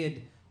we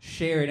did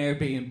share an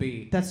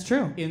Airbnb That's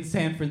true. in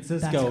San That's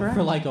Francisco correct.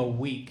 for like a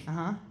week.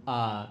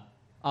 Uh-huh.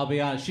 I'll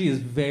be honest, she is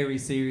very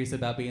serious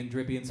about being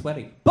drippy and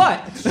sweaty.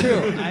 But It's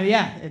true.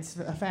 Yeah, it's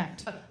a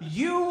fact.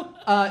 you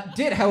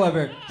did,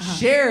 however,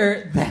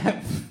 share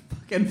that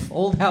fucking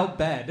fold-out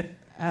bed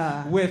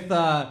with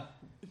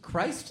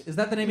Christ. Is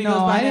that the name he goes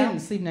No, by I now?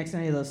 didn't sleep next to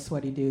any of those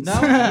sweaty dudes. No?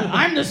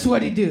 I'm the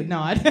sweaty dude. No,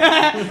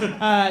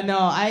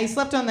 I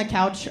slept on the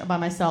couch by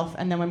myself,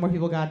 and then when more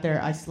people got there,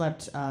 I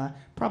slept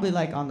probably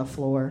like on the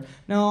floor.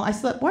 No, I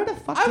slept. Where the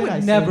fuck I did would I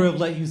never sleep? have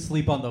let you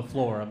sleep on the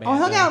floor, Amanda. Oh, I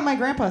hung out at my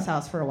grandpa's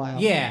house for a while.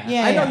 Yeah,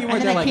 yeah. I know you weren't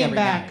and there then like I came every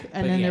back, night,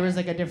 and but then yeah. there was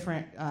like a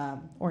different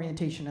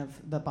orientation of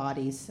the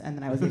bodies, and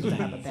then I was able to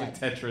have a It's like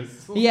bed.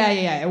 Tetris. Yeah,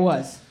 it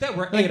was. There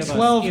were Like 8 of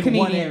 12 us in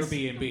comedians. one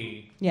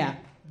Airbnb. Yeah,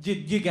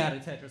 You got to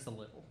Tetris a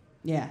little.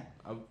 yeah.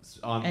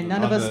 On And the-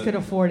 none of on us the- could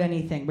afford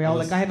anything. We all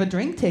was- like, I have a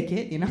drink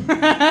ticket, you know.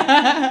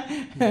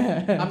 I'm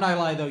not gonna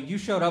lie though, you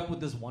showed up with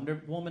this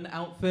Wonder Woman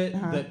outfit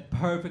Uh-huh. that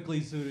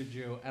perfectly suited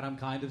you, and I'm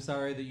kind of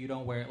sorry that you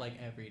don't wear it like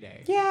every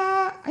day.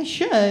 Yeah, I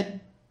should.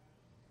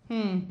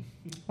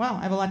 Wow,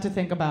 I have a lot to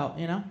think about,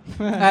 you know.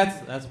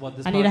 That's what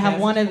this. I need to have podcast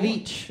one is of for.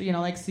 each, you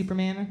know, like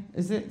Superman.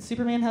 Is it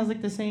Superman has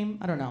like the same?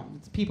 I don't know.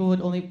 It's people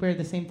would only wear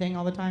the same thing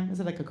all the time. Is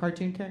it like a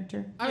cartoon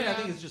character? I mean, I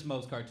think it's just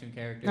most cartoon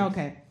characters.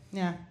 Okay.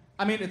 Yeah.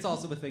 I mean, it's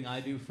also a thing I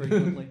do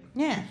frequently.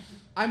 Yeah.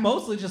 I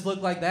mostly just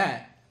look like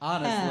that,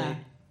 honestly.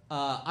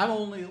 I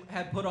only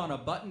had put on a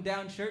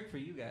button-down shirt for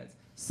you guys.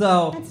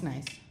 So That's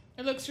nice.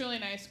 It looks really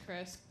nice,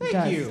 Chris. Thank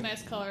does. It's you. a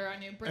nice color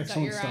on you. Brings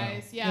Excellent out your style.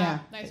 eyes. Yeah, Yeah.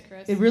 nice,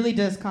 Chris. It really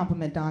does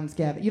compliment Don's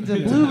Gavitte. You have the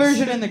It blue does.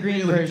 version and the green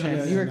Really version.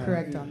 does. You were Yeah,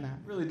 correct no, on that.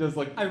 Really does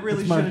look. I really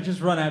That's should my- have just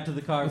run out to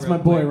the car. That's real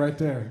my boy quick. right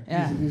there.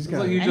 Yeah. He's It's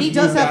got like it. you And just he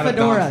does moved have out of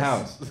Don's fedoras.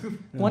 house.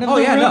 One of Oh,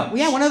 the yeah, room- no.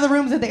 yeah, one of the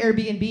rooms at the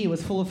Airbnb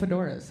was full of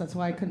fedoras. That's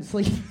why I couldn't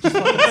sleep. Out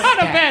of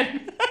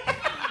bed.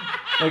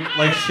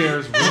 like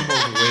Cher's room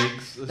of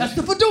wigs. That's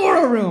the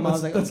fedora room. I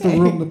was That's, like, that's okay.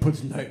 the room that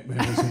puts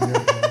nightmares in your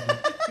head.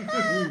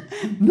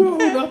 No,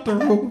 not the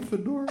room with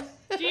fedora.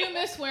 Do you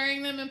miss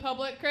wearing them in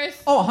public,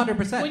 Chris? Oh,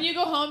 100%. When you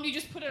go home, do you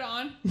just put it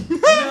on?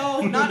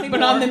 No, not anymore.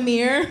 But on the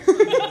mirror.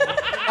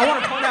 I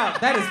want to point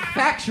out that is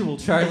factual,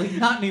 Charlie.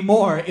 Not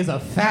anymore is a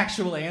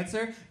factual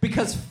answer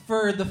because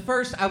for the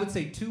first, I would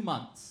say 2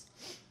 months,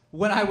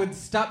 when I would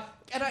stop,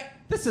 and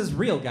this is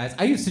real, guys.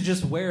 I used to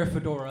just wear a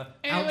fedora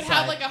And outside. it would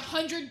have like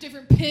 100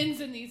 different pins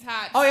in these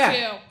hats, Oh yeah,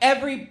 too.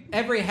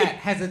 every hat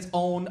has its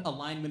own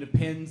alignment of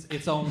pins,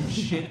 its own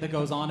shit that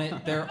goes on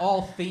it. They're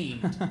all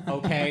themed.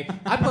 Okay,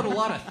 I put a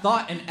lot of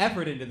thought and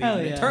effort into these, Hell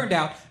and yeah. it turned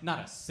out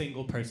not a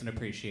single person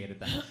appreciated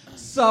them.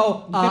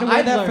 So You gotta wear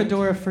I've that learned-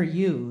 fedora for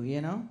you,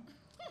 you know?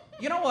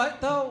 You know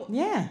what though?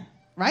 Yeah.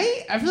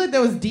 Right? I feel like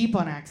that was deep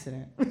on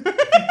accident.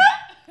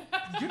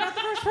 You're not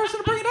the first person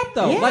to bring it up,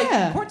 though. Yeah.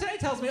 Like, Cortez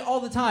tells me all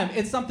the time,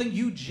 it's something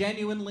you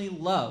genuinely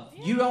love.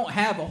 You don't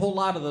have a whole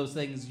lot of those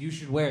things. You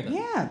should wear them.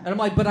 Yeah. And I'm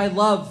like, but I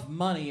love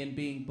money and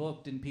being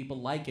booked and people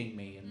liking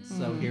me. And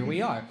so here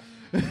we are.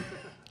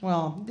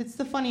 Well, it's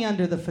the funny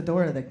under the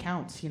fedora that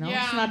counts, you know?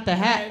 Yeah, It's not the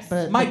hat, nice.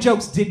 but... My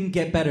jokes didn't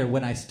get better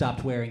when I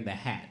stopped wearing the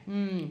hat.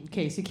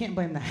 Okay, so you can't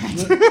blame the hat.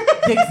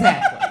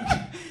 Exactly.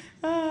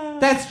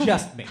 That's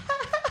just me.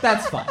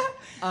 That's fine.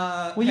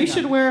 Well, you hang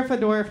should on. wear a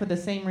fedora for the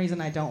same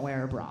reason I don't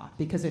wear a bra,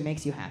 because it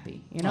makes you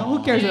happy. You know? Who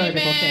Aw. cares what other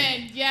people think?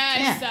 Amen.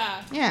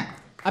 Yes. Yeah.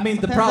 I mean,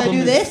 the Sometimes problem I do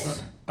is...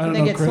 this, I and don't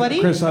they know, get sweaty.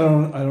 Chris. I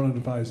don't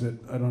advise it.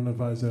 I don't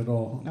advise it at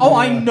all. Oh,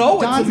 I know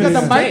it's Don's a got the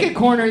mistake. market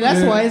corner, that's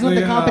Yeah, why he's with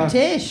the the,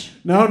 competition.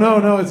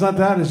 No, it's not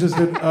that. It's just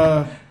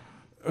that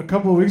a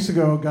couple of weeks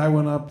ago,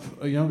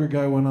 a younger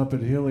guy went up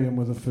at Helium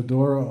with a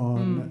fedora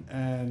on,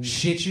 and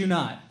Shit you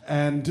not.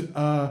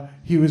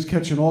 he was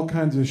catching all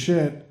kinds of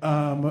shit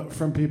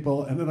from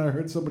people. And then I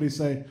heard somebody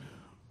say,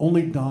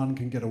 "Only Don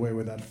can get away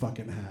with that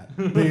fucking hat."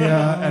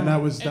 And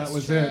that was It's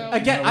it. true.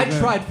 Again, That I was it.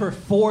 tried for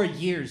 4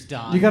 years,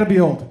 Don. You got to be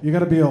old. You got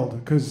to be old,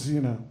 because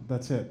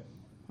that's it.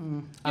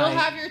 You'll I-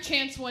 have your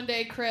chance one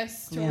day,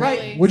 Chris, to Yeah. Right.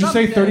 really... Would you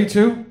say Someday.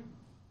 32?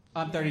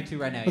 I'm 32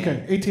 right now. Yeah.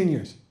 Okay, 18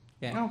 years.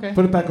 Yeah. Okay.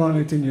 Put it back on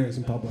 18 years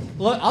in public.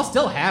 Look, I'll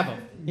still have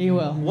them. You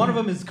will. One of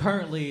them is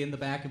currently in the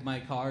back of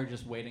my car,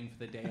 just waiting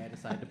for the day I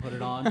decide to put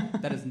it on.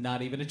 That is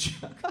not even a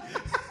joke. You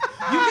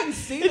can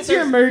see. It's that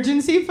your there's-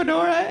 emergency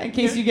fedora in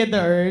case you get the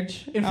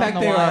urge. In out fact,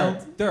 the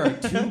wild. there are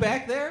 2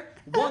 back there.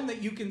 One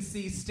that you can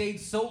see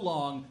stayed so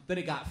long that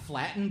it got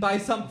flattened by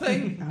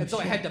something, Oh, and so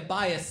I shit. had to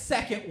buy a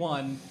second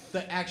one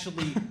that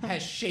actually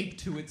has shape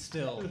to it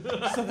still,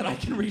 so that I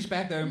can reach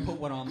back there and put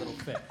one on that'll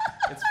fit.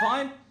 It's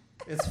fine.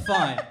 It's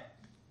fine.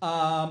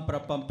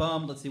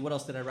 Let's see. What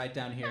else did I write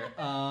down here?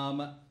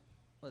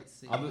 Let's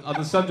see. On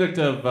the subject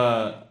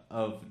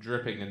of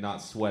dripping and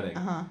not sweating,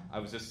 Uh-huh. I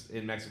was just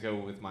in Mexico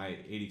with my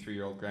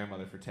 83-year-old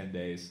grandmother for 10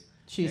 days.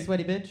 She a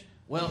sweaty bitch?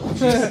 Well,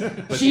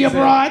 She she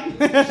abroad?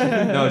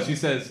 No, she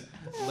says,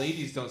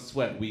 ladies don't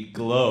sweat, we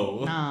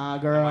glow. Nah,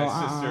 And girl.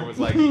 my sister was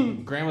like,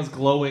 Grandma's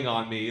glowing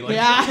on me. Like,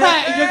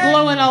 Yeah, you're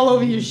glowing all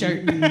over your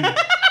shirt.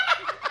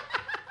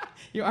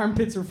 Your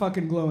armpits are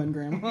fucking glowing,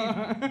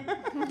 Grandma.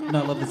 No,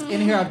 I love this. In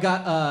here, I've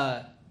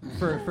got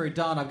for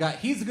Don. I've got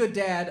he's a good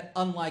dad,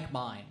 unlike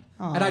mine,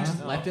 and I Aw.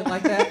 just left it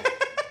like that.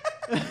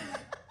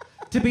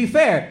 To be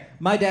fair,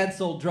 my dad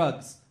sold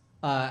drugs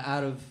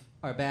out of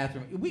our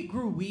bathroom. We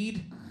grew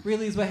weed.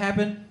 Really, is what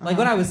happened. Like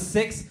when I was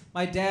 6,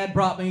 my dad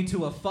brought me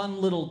to a fun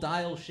little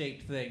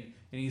dial-shaped thing,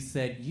 and he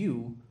said,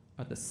 "You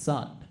are the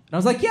sun." And I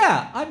was like,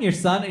 "Yeah, I'm your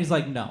son." And he's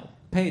like, "No,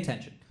 pay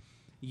attention.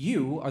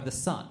 You are the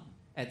sun.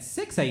 At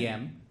 6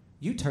 a.m.,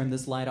 you turn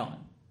this light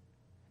on.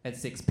 At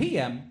 6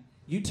 p.m.,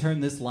 you turn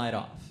this light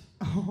off.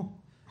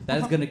 That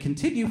is going to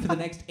continue for the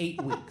next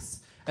 8 weeks."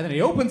 And then he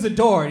opens the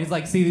door and he's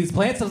like, "See these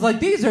plants?" I was like,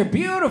 "These are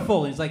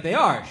beautiful." And he's like, "They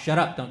are. Shut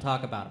up. Don't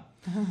talk about them.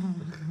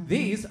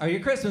 These are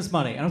your Christmas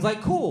money." And I was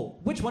like, "Cool.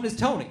 Which one is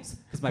Tony's?"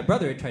 Because my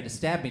brother had tried to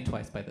stab me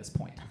twice by this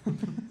point.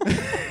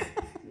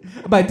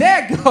 My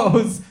dad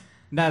goes,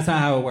 "That's not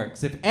how it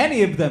works. If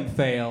any of them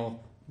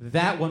fail,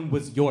 that one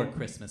was your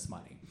Christmas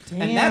money."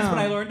 And that's when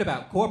I Damn. learned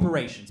about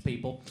corporations,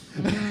 people.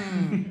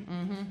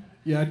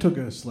 Yeah, I took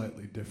a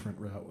slightly different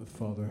route with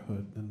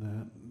fatherhood than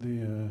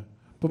that.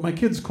 But my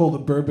kids called the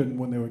bourbon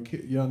when they were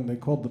young. They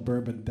called the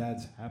bourbon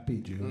 "Dad's Happy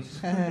Juice."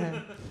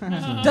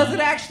 Does it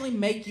actually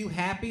make you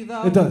happy,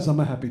 though? It does. I'm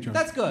a happy drunk.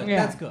 That's good.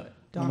 Yeah. That's good.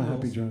 I'm a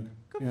happy drunk.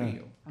 Good Yeah. for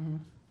you.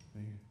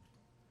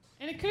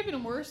 And it could have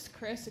been worse,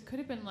 Chris. It could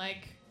have been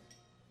like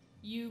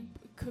you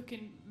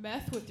cooking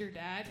meth with your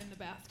dad in the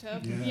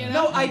bathtub. Yeah. You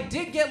know? No, I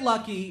did get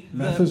lucky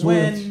Meth that is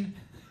when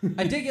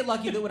I did get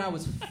lucky that when I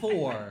was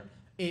 4,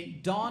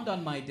 it dawned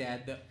on my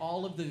dad that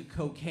all of the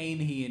cocaine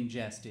he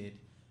ingested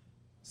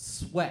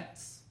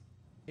sweats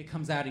it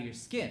comes out of your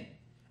skin.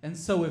 And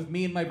so if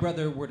me and my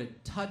brother were to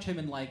touch him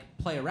and like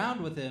play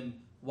around with him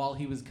while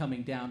he was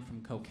coming down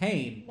from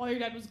cocaine. While your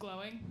dad was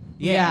glowing.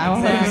 Yeah,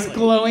 exactly. He was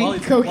glowing while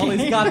he's, cocaine. while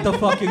he's got the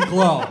fucking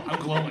glow. I'm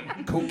glowing.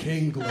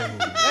 Cocaine glow.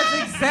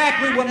 That's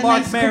exactly what And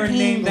Mark that's Maron cocaine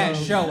named that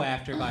glow. show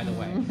after, by the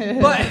way.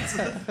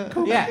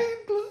 But yeah.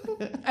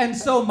 And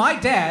so my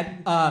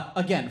dad,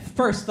 again,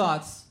 first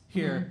thoughts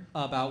here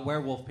about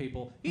werewolf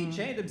people. He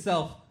chained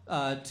himself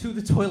to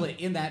the toilet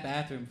in that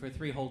bathroom for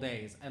 3 whole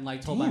days, and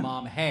like told my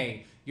mom,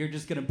 "Hey, you're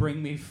just gonna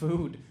bring me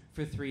food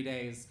for 3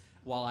 days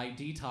while I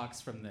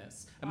detox from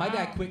this." And my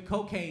dad quit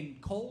cocaine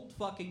cold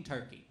fucking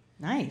turkey.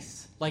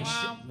 Nice. Like,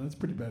 Wow. That's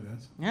pretty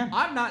badass. Yeah.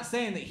 I'm not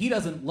saying that he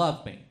doesn't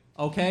love me,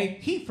 okay?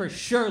 He for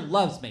sure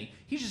loves me.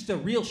 He's just a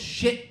real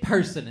shit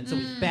person, and so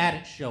he's bad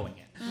at showing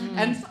it.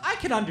 And so I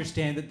can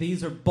understand that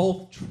these are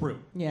both true.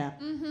 Yeah.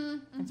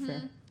 That's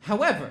fair.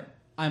 However,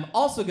 I'm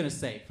also going to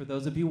say, for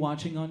those of you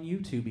watching on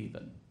YouTube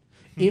even,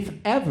 if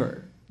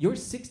ever your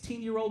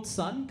 16-year-old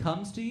son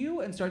comes to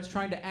you and starts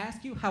trying to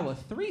ask you how a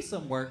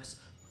threesome works,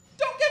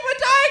 don't give him a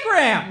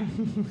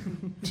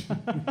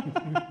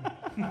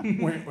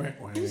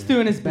diagram! He's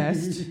doing his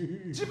best.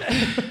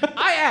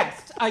 I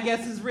asked, I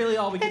guess is really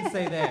all we can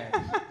say there.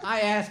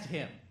 I asked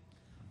him.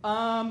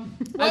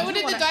 What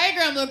did the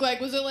diagram look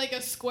like? Was it like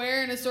a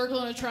square and a circle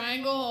and a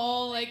triangle,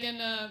 all like in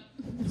a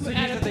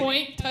at a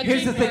point touching?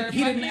 Here's the or thing.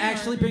 He didn't fucking,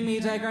 actually or- bring me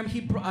a diagram. He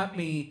brought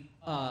me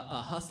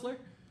a hustler.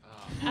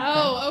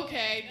 Oh,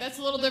 okay. That's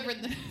a little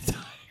different than a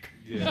diagram.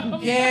 Yeah.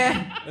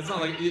 Yeah. It's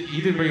not like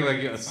he didn't bring like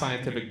a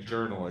scientific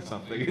journal or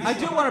something. I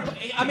do want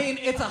to. I mean,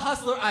 it's a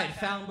hustler I had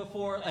found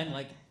before, and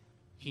like,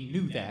 he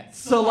knew that.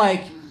 So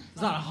like,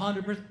 it's not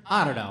 100%.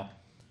 I don't know.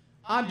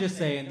 I'm just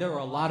saying there are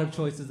a lot of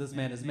choices this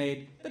man has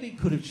made that he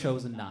could have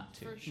chosen not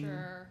to. For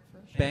sure.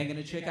 Banging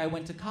a chick I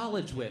went to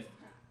college with,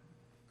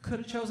 could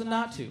have chosen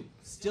not to.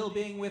 Still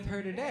being with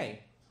her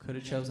today, could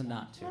have chosen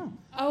not to.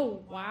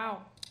 Oh,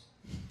 wow.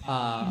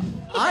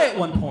 I at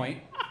one point,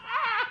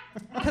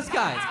 because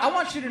guys, I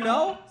want you to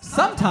know,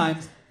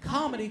 sometimes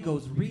comedy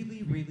goes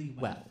really, really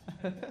well.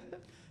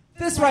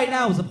 This right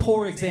now is a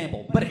poor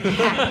example, but it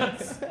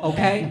happens,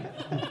 okay?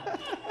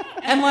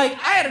 And like,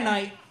 I had a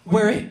night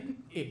where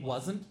it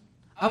wasn't.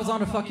 I was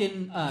on a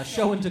fucking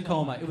show in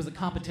Tacoma. It was a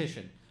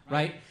competition,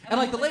 right? And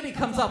like, the lady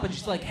comes up and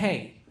she's like,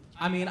 "Hey,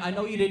 I mean, I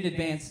know you didn't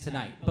advance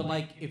tonight, but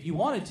like, if you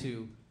wanted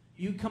to,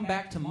 you'd come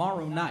back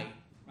tomorrow night,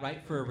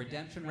 right, for a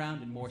redemption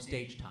round and more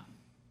stage time."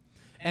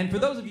 And for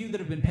those of you that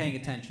have been paying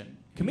attention,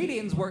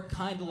 comedians work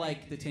kind of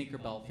like the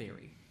Tinkerbell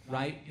theory,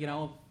 right? You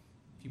know,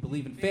 if you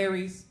believe in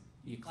fairies,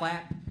 you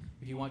clap.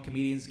 If you want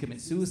comedians to commit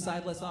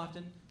suicide less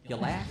often, you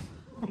laugh.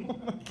 Oh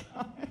my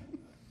God.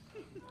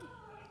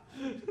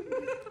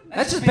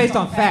 That's just based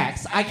on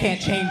facts. I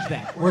can't change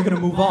that. We're going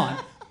to move on.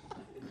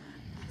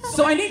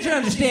 So I need you to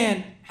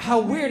understand how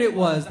weird it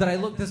was that I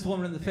looked this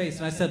woman in the face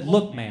and I said,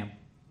 "Look, ma'am,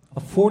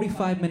 a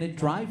 45-minute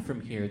drive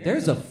from here,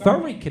 there's a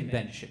furry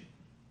convention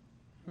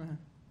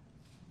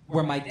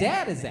where my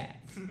dad is at."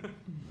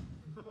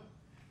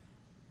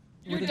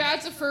 Your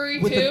dad's a furry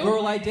with too? the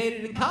girl I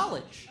dated in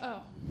college.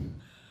 Oh.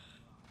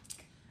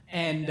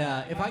 And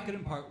if I could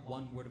impart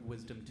one word of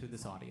wisdom to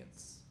this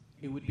audience,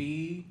 it would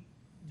be,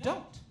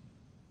 don't.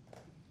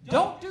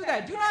 Don't do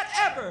that. Do not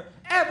ever,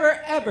 ever,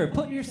 ever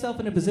put yourself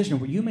in a position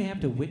where you may have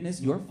to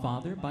witness your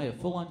father buy a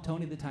full-on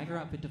Tony the Tiger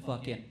outfit to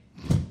fuck in.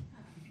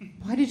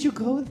 Why did you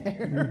go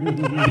there?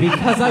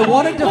 Because I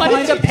wanted to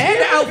find a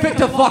panda outfit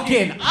to fuck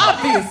in,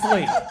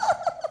 obviously.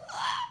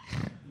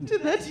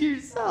 Did that to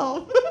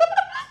yourself.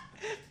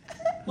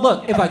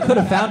 Look, if I could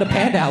have found a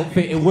panda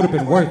outfit, it would have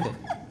been worth it.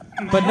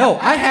 But no,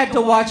 I had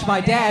to watch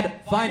my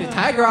dad find a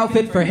tiger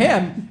outfit for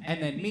him,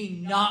 and then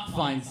me not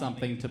find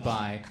something to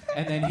buy.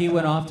 And then he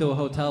went off to a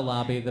hotel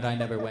lobby that I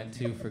never went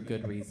to for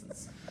good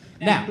reasons.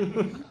 Now,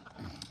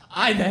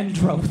 I then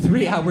drove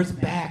 3 hours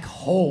back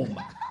home.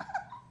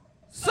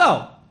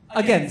 So,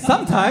 again,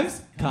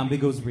 sometimes comedy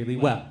goes really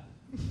well.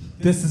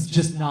 This is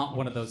just not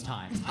one of those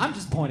times. I'm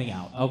just pointing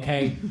out,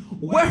 okay?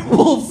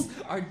 Werewolves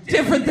are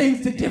different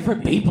things to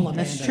different people,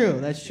 Amanda. That's true.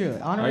 That's true.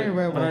 Honorary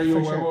werewolf. Are you a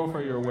for sure. werewolf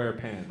or you're a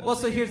werepanda? Well,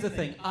 so here's the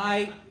thing.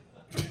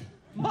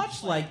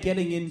 Much like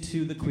getting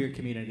into the queer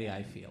community,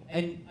 I feel,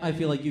 and I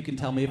feel like you can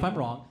tell me if I'm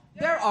wrong,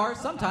 there are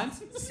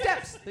sometimes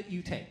steps that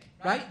you take,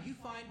 right? You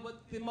find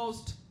what the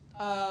most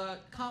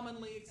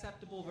commonly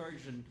acceptable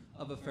version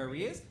of a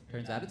furry is.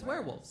 Turns out it's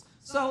werewolves.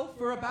 So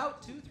for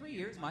about 2-3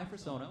 years, my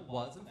persona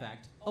was, in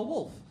fact, a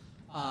wolf.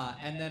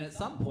 And then at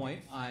some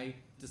point, I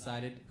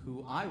decided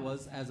who I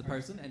was as a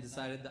person and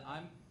decided that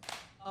I'm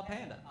a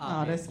panda.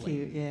 Oh, that's obviously.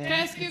 cute. Yeah. Can I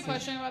ask you a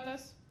question about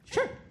this?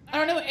 Sure. I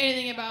don't know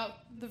anything about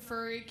the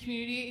furry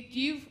community. Do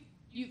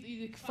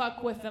you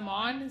fuck with them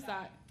on? Is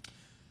that?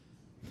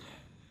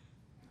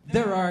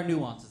 There are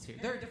nuances here.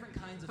 There are different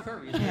kinds of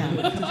furries. Yeah.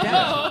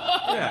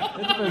 Yeah,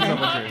 it depends on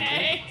what you're into.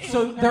 Okay.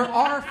 So there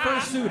are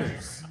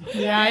fursuiters.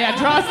 Yeah.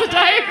 Draw us a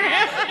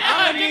diagram.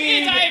 Give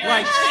me a diagram.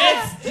 Like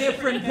 6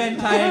 different Venn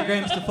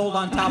diagrams to fold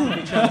on top of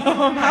each other.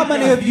 How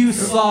many of you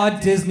saw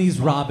Disney's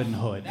Robin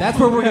Hood? That's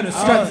where we're going to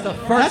start the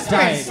first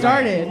That's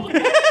where it diagram.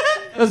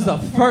 started. This is the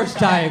first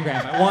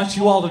diagram. I want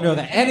you all to know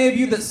that. Any of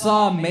you that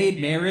saw Maid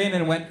Marian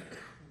and went,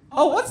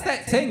 oh, what's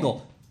that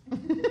tingle?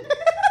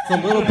 It's a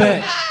little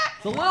bit.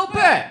 It's a little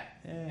bit.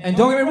 And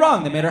don't get me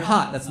wrong, they made her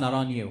hot. That's not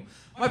on you.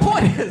 My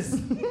point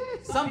is,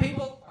 some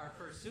people are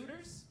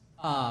fursuiters,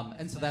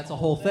 and so that's a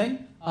whole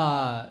thing.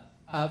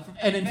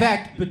 And in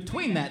fact,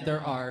 between that,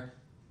 there are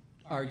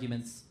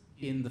arguments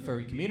in the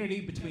furry community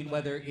between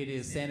whether it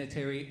is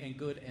sanitary and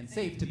good and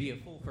safe to be a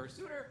full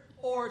fursuiter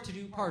or to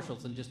do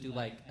partials and just do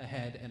like a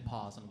head and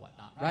paws and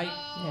whatnot, right?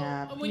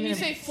 Yeah. When you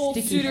say full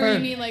sticky suitor, fur. you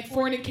mean like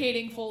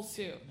fornicating full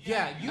suit.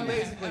 Yeah, you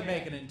basically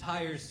make an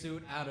entire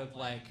suit out of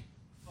like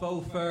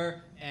faux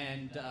fur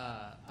and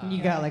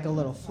You got like a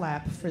little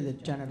flap for the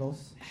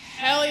genitals.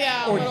 Hell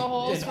yeah, or little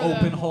holes an for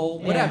open them. hole,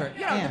 whatever.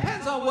 You know, Yeah. it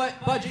depends on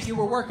what budget you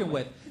were working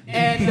with.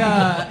 And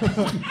I'm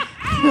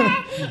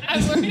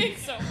learning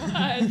so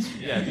much.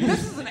 Yeah,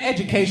 this is an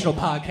educational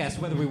podcast,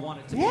 whether we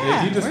want it to be. Yeah.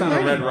 if you just we're found a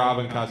learning. Red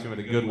Robin costume at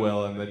a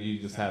Goodwill and then you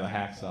just had a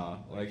hacksaw,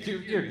 like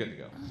you're good to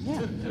go.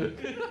 Yeah.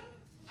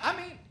 I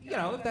mean, you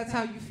know, if that's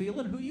how you feel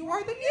and who you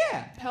are, then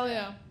yeah. Hell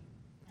yeah.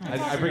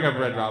 I bring up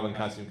Red Robin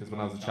costume because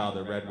when I was a child,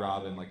 the Red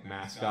Robin like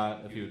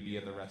mascot, if he would be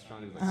at the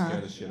restaurant, he would like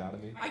scare the shit out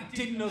of me. I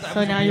didn't know that.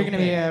 So was now a you're real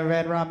gonna be thing. a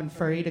Red Robin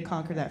furry to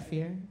conquer that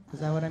fear? Is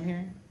that what I'm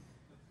hearing?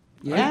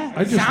 Yeah.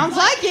 I just- Sounds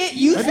like it.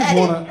 You I said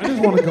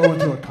just want to go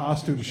into a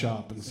costume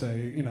shop and say,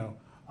 you know,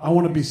 I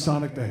want to be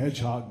Sonic the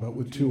Hedgehog, but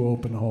with 2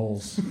 open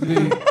holes.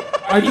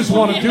 I just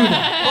want to do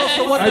that. Well,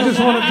 so what I they'll- just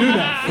want to do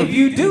that. If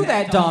you do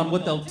that, Don,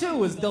 what they'll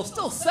do is they'll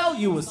still sell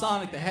you a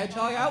Sonic the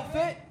Hedgehog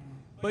outfit,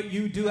 but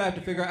you do have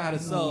to figure out how to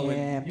sew Yeah,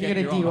 and you're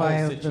get gonna your own DIY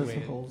hole of those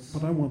situated. holes.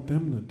 But I want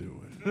them to do it.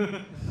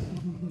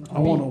 I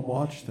want to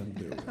watch them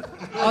do it.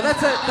 Oh,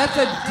 that's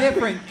a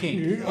different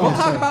kink. Oh, We'll talk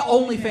sorry. about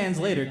OnlyFans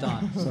later,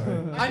 Don. Sorry.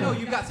 I know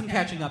you've got some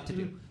catching up to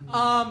do.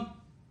 I'm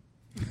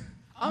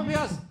gonna be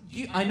honest.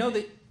 I know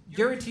that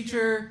you're a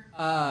teacher.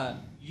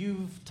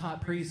 You've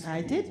taught preschool.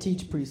 I did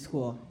teach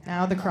preschool.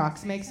 Now the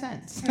Crocs make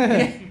sense.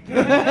 I'm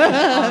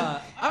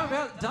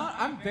Don.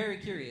 I'm very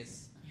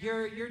curious.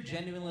 You're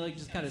genuinely like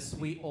just kind of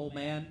sweet old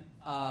man.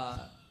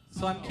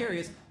 So I'm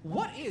curious.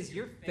 What is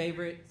your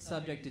favorite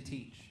subject to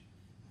teach?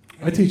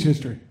 I teach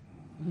history.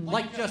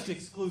 Like just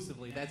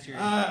exclusively. That's your.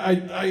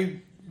 I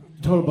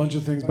taught a bunch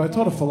of things, but I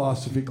taught a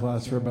philosophy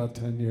class for about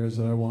 10 years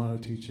that I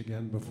want to teach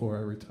again before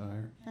I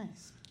retire.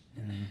 Nice.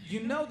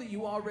 You know that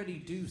you already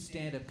do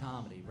stand-up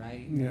comedy,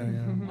 right? Yeah,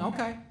 yeah.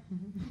 Okay.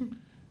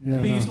 Yeah,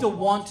 But you no. still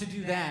want to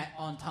do that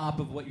on top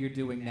of what you're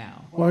doing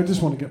now. Well, I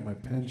just want to get my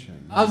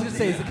pension. I was gonna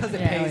say, is it because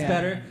it Yeah, pays yeah.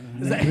 better?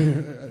 Is that,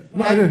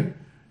 No, I didn't.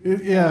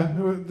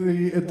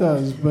 It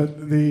does, but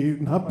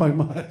not by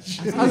much.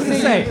 I was gonna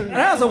say, and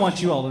I also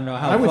want you all to know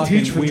how I would fucking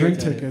teach for weird drink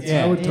that is. tickets.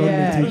 Yeah. I would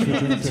totally teach for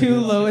drink the tickets. 2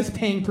 lowest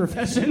paying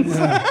professions.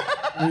 Yeah.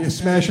 And you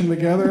smash them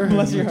together,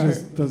 Bless and your it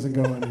just doesn't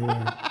go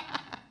anywhere.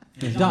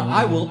 Don,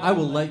 I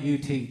will let you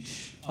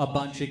teach a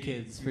bunch of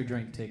kids for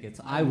drink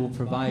tickets. I will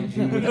provide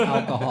you with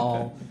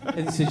alcohol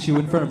and sit you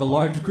in front of a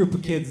large group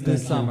of kids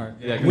this summer.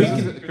 Yeah, We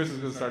Chris is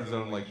gonna start his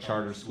own like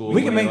charter school.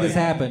 we can where, make this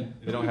like, happen.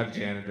 They don't have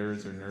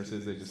janitors or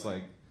nurses. They just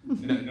like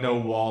no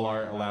wall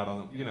art allowed on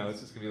them. You know,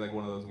 it's just gonna be like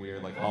one of those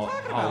weird like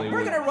Hollywood.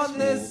 We're gonna run schools.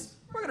 this.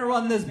 We're gonna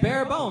run this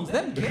bare bones.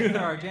 Them kids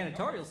are our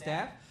janitorial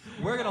staff.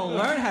 We're gonna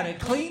learn how to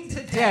clean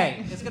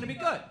today. It's gonna be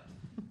good.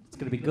 It's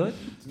gonna be good.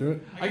 Let's do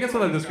it. I guess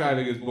what I'm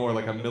describing is more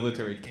like a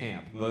military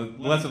camp,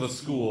 less of a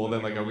school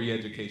than like a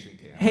re-education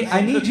camp. Hey,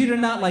 I need you to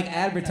not like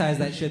advertise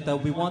that shit though.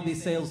 We want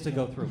these sales to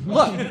go through.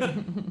 Look,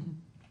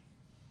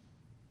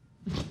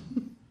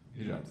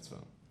 You dropped his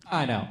phone.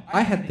 I know.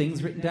 I had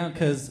things written down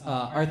because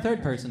our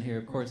third person here,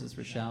 of course, is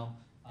Rachelle.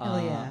 Hell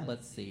yeah.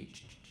 Let's see.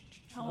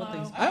 Hello. What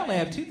things? I only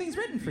have 2 things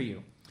written for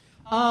you.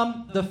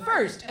 The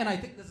first, and I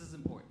think this is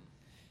important.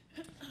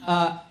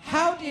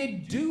 How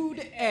did Dude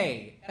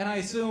A, and I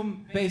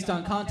assume based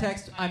on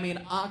context, I mean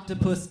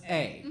Octopus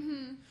A,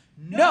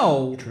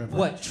 know Trevor.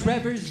 what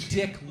Trevor's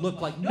dick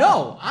looked like?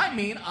 No, I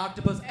mean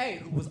Octopus A,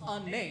 who was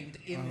unnamed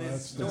in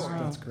this story.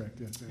 That's correct.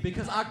 Yes, yes.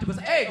 Because Octopus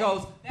A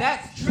goes,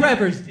 that's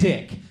Trevor's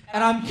dick.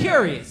 And I'm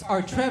curious,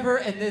 are Trevor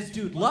and this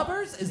dude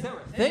lovers? Is there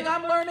a thing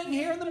I'm learning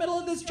here in the middle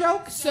of this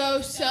joke?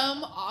 So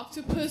some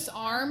octopus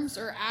arms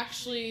are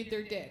actually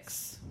their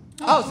dicks.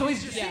 Oh, so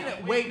he's just Yeah. seen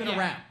it waving Yeah.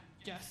 around.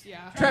 Yes,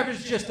 yeah.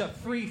 Trevor's just a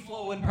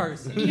free-flowing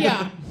person.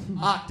 Yeah.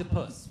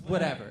 Octopus,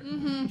 whatever.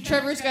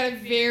 Trevor's got a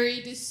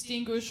very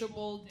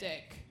distinguishable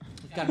dick.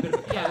 It's got a bit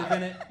of a curve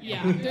in it.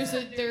 Yeah,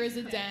 there is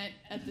a dent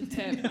at the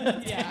tip.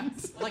 Yeah.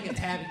 Like a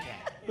tabby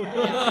cat.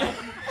 Yeah.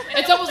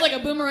 It's almost like a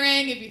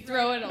boomerang. If you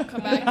throw it, it'll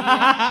come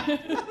back to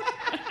you.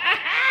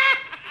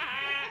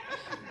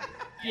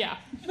 Yeah.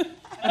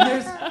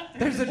 And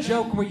there's a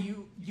joke where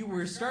you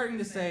were starting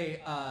to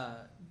say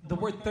the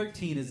word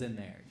 13 is in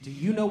there. Do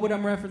you know what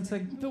I'm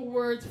referencing? The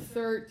word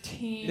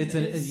 13 It's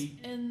is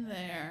in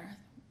there.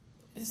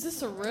 Is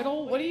this a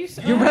riddle? What are you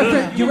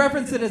saying? You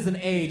reference it as an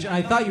age, and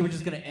I thought you were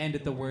just going to end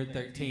at the word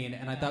 13,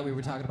 and I thought we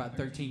were talking about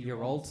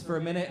 13-year-olds for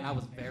a minute, and I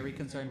was very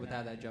concerned with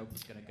how that joke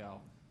was going to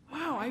go.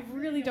 Wow, I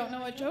really don't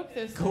know what joke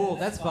this is. Cool,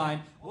 that's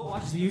fine. We'll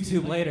watch the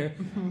YouTube later.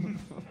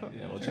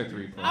 Yeah, we'll check the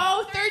replay.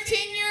 Oh,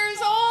 13-year-olds! years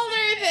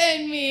older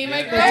than me. My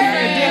Yeah.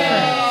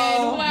 girlfriend.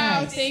 Oh,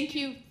 Wow, nice. thank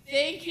you.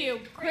 Thank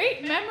you.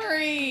 Great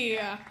memory.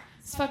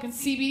 This fucking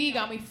CBD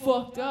got me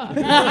fucked up.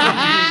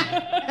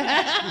 At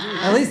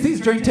least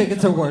these drink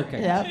tickets are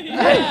working. Yep.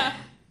 Yeah.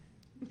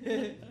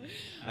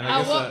 And I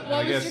guess, what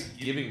was guess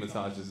giving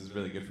massages is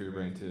really good for your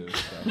brain too.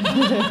 So.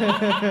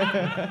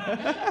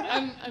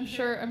 I'm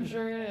sure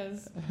it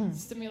is.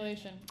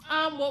 Stimulation.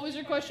 What was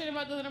your question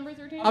about the number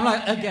 13? I'm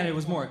not. Again, it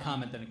was more a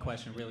comment than a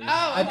question, really. Oh,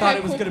 I thought okay,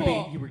 it was cool, gonna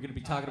cool. be you were gonna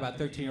be talking about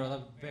 13-year-old. I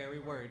was very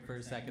worried for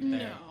a second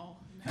there. No.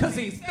 Cause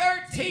he's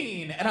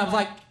 13, and I was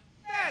like,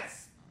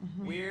 that's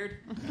weird.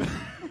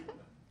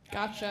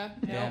 Gotcha.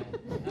 Yeah.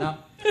 Nope.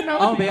 No.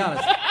 I'll be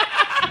honest.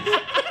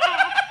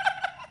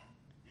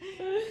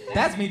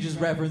 That's me just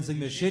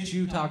referencing the shit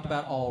you talked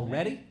about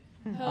already.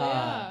 Hell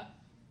yeah.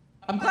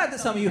 I'm glad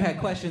that some of you had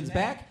questions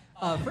back.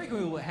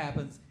 Frequently what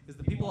happens is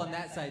the people on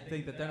that side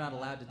think that they're not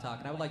allowed to talk.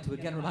 And I would like to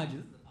again remind you,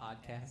 this is a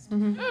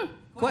podcast.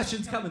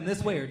 Questions coming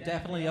this way are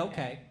definitely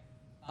okay.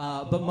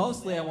 But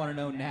mostly I want to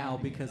know now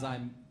because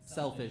I'm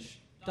selfish.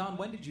 Don,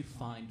 when did you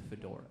find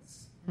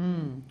fedoras?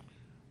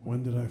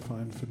 When did I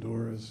find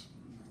fedoras?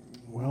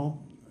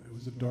 Well, it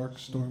was a dark,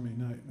 stormy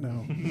night.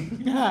 No.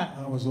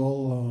 I was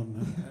all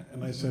alone.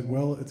 And I said,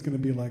 well, it's going to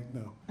be like,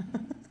 no.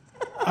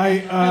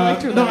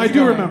 liked your No, I lines do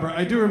going. remember.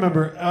 I do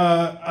remember.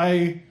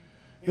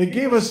 They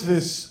gave us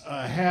this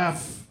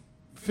half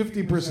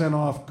 50%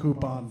 off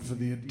coupon for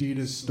the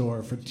Adidas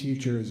store for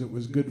teachers. It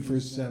was good for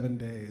 7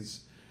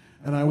 days.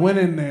 And I went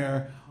in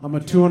there. I'm a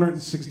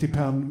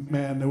 260-pound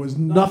man. There was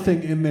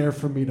nothing in there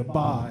for me to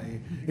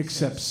buy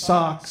except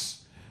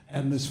socks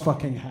and this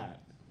fucking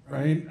hat,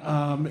 right?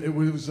 It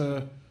was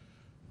a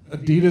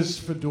Adidas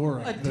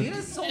fedora.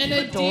 Adidas sold An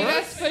fedoras?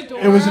 Adidas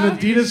fedora. It was an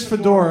Adidas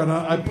fedora, and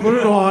I put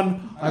it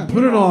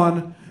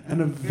on,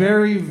 and a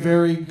very,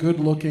 very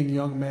good-looking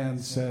young man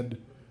said,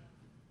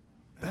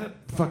 "That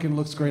fucking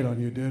looks great on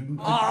you, dude."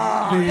 that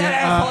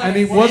asshole And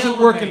he had wasn't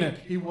sale working rate.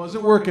 there. He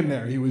wasn't working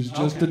there. He was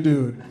just a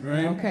dude,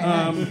 right? Okay,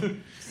 nice.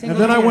 And Single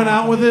then I tier went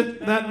out awesome. with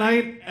it that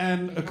night,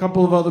 and a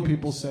couple of other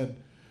people said,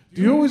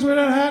 "Do you always wear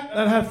that hat?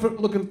 That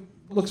hat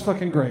looks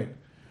fucking great."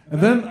 And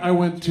then I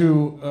went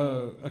to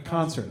a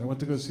concert. I went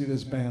to go see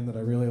this band that I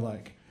really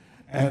like.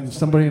 And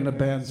somebody in the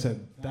band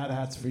said, "That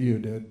hat's for you,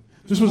 dude."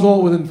 This was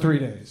all within 3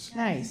 days.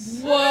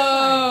 Nice.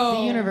 Whoa.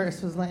 The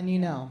universe was letting you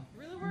know.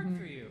 Really worked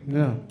for you.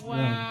 Yeah. yeah.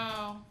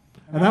 Wow.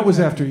 And that was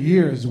after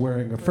years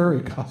wearing a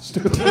furry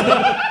costume.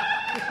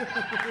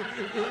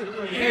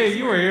 Hey,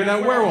 you were here in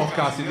that werewolf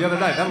costume the other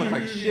night. That looked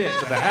like shit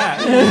with the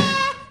hat.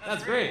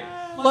 That's great.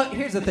 Look,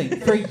 here's the thing.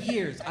 For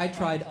years, I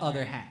tried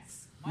other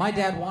hats. My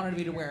dad wanted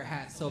me to wear a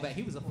hat so bad.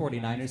 He was a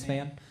 49ers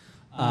fan.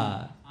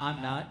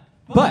 I'm not.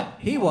 But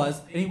he was,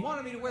 and he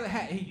wanted me to wear the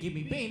hat. He'd give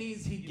me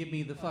beanies. He'd give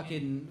me the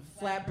fucking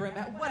flat brim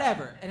hat,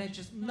 whatever. And it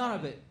just, none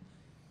of it.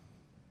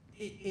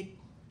 It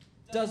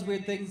does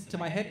weird things to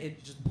my head.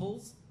 It just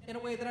pulls in a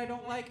way that I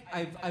don't like.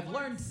 I've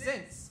learned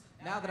since,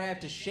 now that I have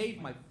to shave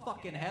my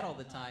fucking head all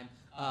the time.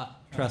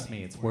 Trust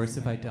me, it's worse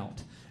if I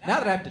don't. Now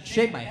that I have to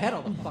shave my head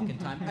all the fucking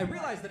time, I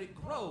realize that it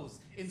grows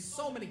in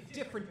so many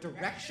different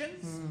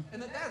directions,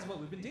 and that's what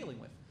we've been dealing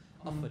with.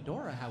 A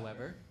fedora,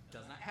 however,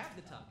 does not have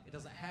the tuck. It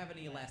doesn't have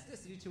any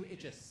elasticity to it. It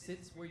just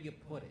sits where you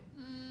put it.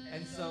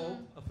 And so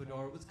a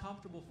fedora was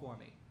comfortable for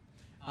me.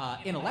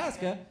 In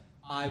Alaska,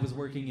 I was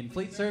working in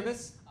fleet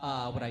service.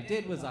 What I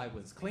did was I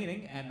was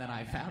cleaning, and then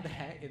I found a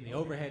hat in the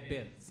overhead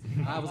bins.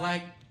 And I was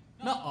like,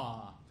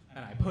 nuh-uh.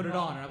 And I put it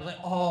on, and I was like,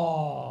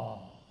 oh,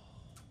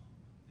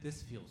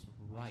 this feels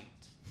right.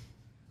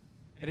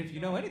 And if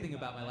you know anything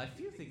about my life,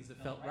 few things have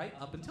felt right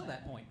up until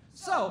that point.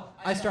 So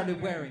I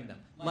started wearing them,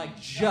 like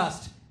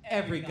just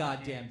every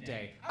goddamn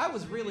day. I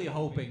was really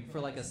hoping for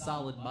like a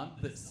solid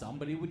month that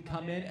somebody would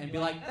come in and be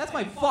like, that's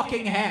my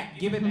fucking hat,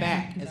 give it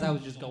back, as I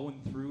was just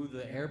going through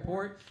the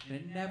airport, and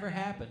it never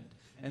happened.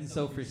 And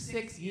so for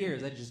 6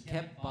 years, I just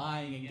kept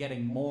buying and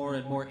getting more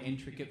and more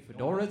intricate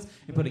fedoras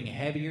and putting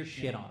heavier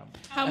shit on them.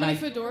 How And many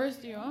I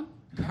fedoras do you own?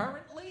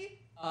 currently,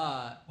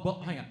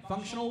 well, hang on,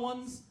 functional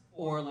ones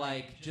or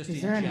like just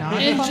Is in there a general?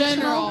 In non-functional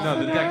general. No,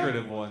 the fedora?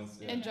 decorative ones.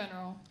 Yeah. In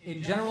general.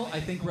 In general,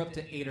 I think we're up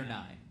to 8 or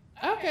 9.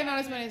 Okay, not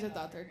as many as I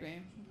thought there'd be.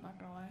 I'm not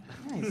gonna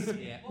lie. Nice.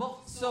 Yeah.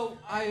 Well, so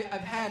I've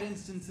had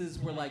instances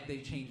where like they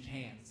changed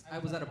hands. I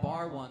was at a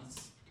bar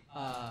once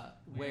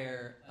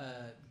where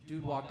a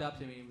dude walked up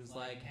to me and was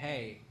like,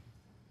 "Hey,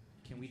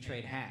 can we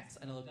trade hats?"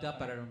 And I looked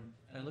up at him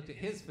and I looked at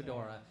his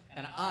fedora,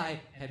 and I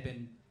had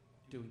been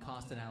doing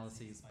cost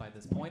analyses by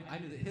this point. I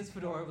knew that his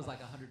fedora was like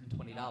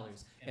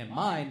 $120, and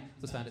mine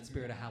was found at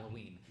Spirit of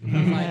Halloween. And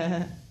I was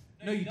like,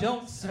 "No, you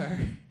don't, sir.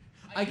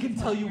 I can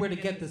tell you where to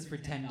get this for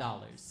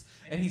 $10.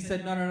 And he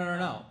said,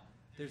 no.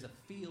 There's a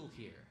feel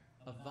here,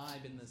 a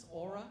vibe in this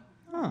aura.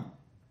 Huh.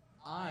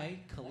 I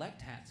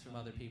collect hats from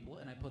other people,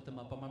 and I put them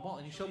up on my wall.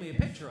 And he showed me a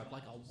picture of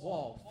like a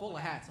wall full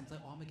of hats. I'm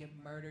like, oh, I'm going to get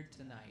murdered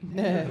tonight.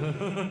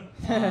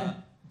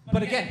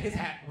 But again, his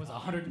hat was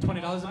 $120,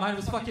 and mine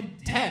was fucking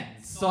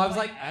 10. So I was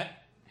like,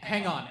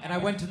 hang on. And I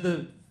went to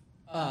the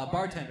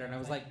bartender, and I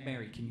was like,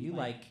 Mary, can you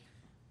like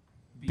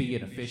be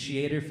an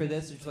officiator for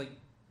this? And she's like,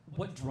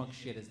 what drunk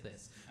shit is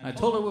this? And I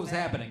told her what was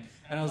happening,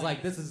 and I was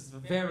like, this is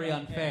very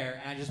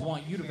unfair, and I just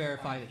want you to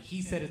verify that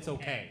he said it's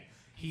okay.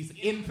 He's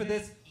in for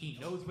this, he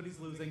knows what he's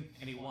losing,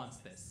 and he wants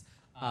this.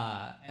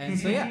 And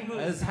so yeah,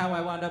 that's how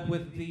I wound up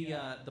with the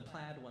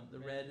plaid one, the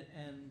red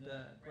and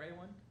gray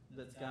one.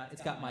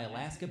 It's got my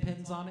Alaska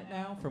pins on it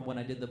now from when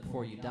I did the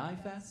Before You Die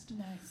Fest.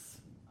 Nice.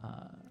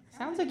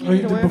 Sounds like you Oh, need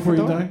you to did wear a Before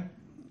You fedora. Die?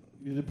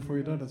 You did Before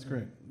You Die? That's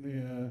great.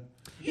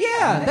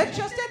 Yeah, that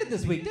just ended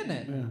this week, didn't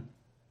it? Yeah.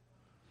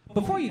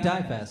 Before You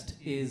Die Fest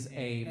is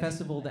a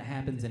festival that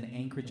happens in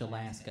Anchorage,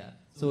 Alaska.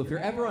 So if you're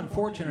ever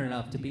unfortunate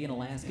enough to be in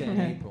Alaska in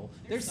April,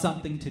 there's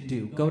something to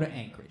do. Go to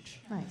Anchorage.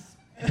 Nice.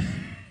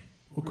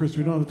 Well, Chris,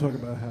 we don't have to talk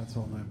about hats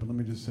all night, but let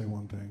me just say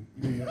one thing.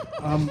 We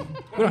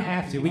don't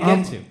have to. We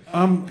get to.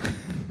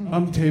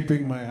 I'm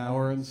taping my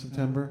hour in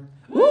September,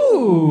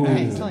 Ooh.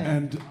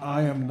 and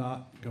I am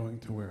not going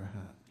to wear a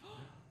hat.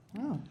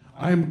 Oh.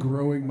 I am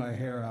growing my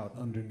hair out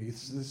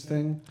underneath this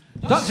thing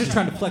Not just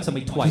trying to flex on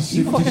me twice. To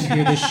You see- fucking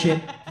hear this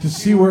shit? to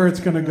see where it's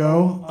going to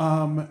go,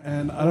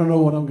 and I don't know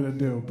what I'm going to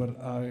do, but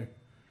I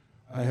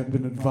have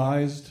been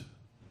advised,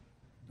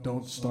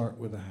 don't start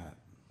with a hat.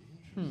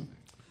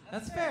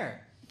 That's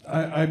fair.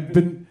 I've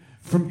been,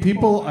 from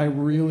people I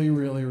really,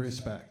 really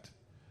respect.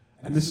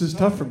 And this is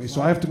tough for me,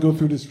 so I have to go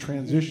through this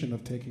transition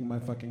of taking my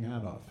fucking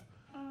hat off.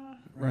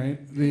 Right?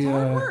 It's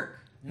hard work.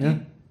 Yeah.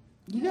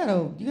 You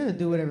gotta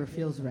do whatever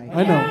feels right.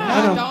 I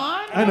know,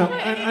 Dawn,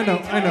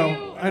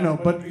 I know.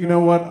 But you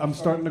know what? I'm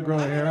starting to grow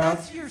the hair out.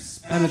 That's your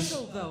And it's-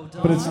 special, though,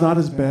 Dawn. But it's not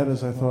as bad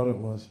as I thought it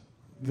was.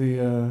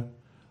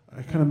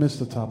 I kind of missed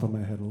the top of my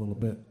head a little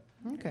bit.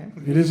 Okay.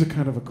 It is a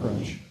kind of a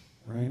crutch,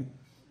 right?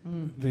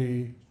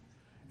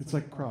 It's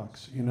like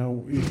Crocs, you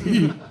know.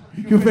 You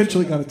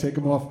eventually got to take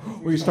them off,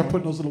 or you start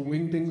putting those little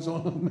wingdings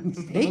on them. And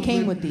stuff. They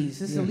came with these.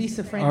 This is a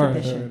Lisa Frank All right,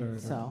 edition. all right.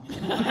 So.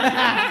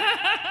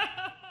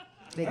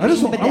 They I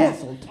just came want,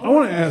 bedazzled. I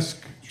want to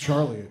ask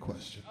Charlie a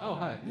question. Oh,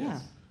 hi. Yeah.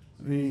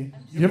 You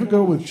ever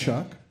go with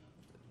Chuck?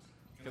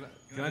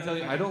 Can I tell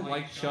you, I don't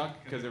like Chuck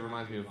because it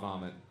reminds me of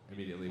vomit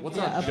immediately. What's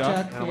Yeah, up, up Chuck?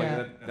 Chuck, And I'm yeah.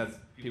 like, that's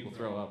people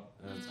throw up,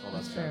 and it's called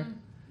up Chuck. Fair.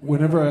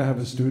 Whenever I have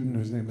a student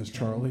whose name is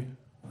Charlie,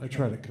 I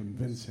try to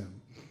convince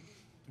him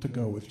to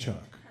go with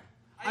Chuck.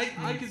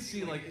 I could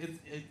see, like,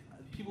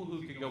 people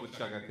who can go with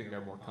Chuck, I think,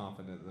 are more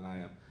confident than I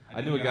am.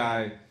 I knew a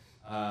guy,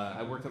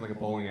 I worked at, like, a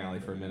bowling alley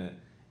for a minute,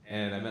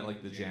 and I met,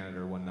 like, the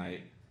janitor one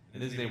night,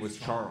 and his name was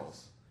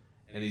Charles.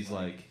 And he's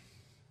like,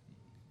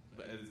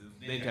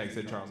 his name tag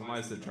said Charles, and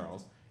mine said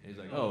Charles. And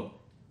he's like, oh,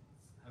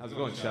 how's it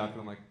going, Chuck?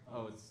 And I'm like,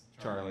 oh, it's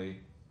Charlie. And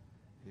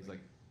he's like,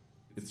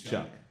 it's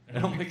Chuck.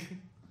 And I'm like,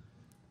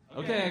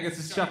 okay, I guess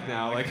it's Chuck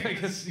now. Like, I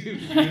guess you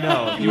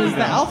know. He You was would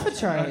the know. Alpha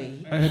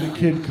Charlie. I had a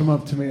kid come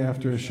up to me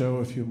after a show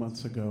a few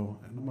months ago,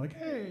 and I'm like,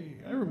 hey,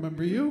 I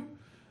remember you.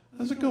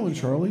 How's it going,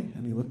 Charlie?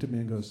 And he looked at me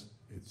and goes,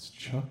 it's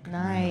Chuck.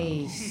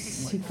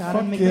 Nice. You gotta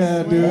Fuck make yeah,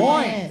 a dude.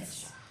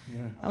 switch.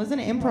 Yeah. I was in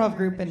an improv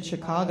group in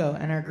Chicago,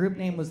 and our group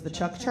name was the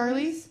Chuck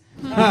Charlies.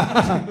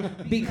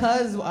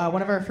 Because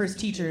one of our first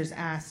teachers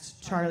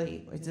asked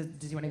Charlie,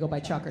 does he want to go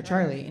by Chuck or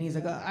Charlie? And he's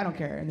like, I don't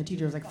care. And the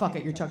teacher was like, fuck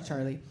it, you're Chuck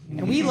Charlie.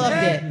 And we loved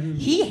it.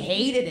 He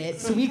hated it,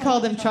 so we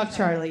called him Chuck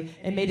Charlie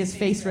and made his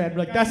face red. We're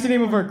like, that's the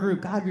name of our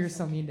group. God, we were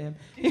so mean to him.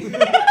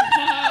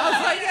 I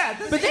was like, yeah.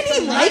 This But then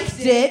he liked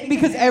it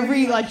because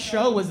every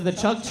show was the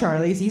Chuck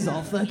Charlies. He's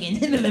all fucking,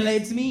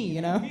 it's me,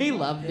 you know? He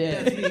loved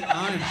it.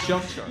 I'm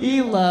Chuck Charlie.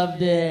 He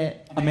loved it.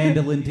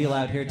 Amanda Lynn Deal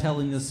out here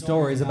telling us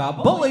stories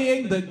about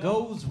bullying that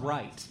goes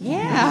right.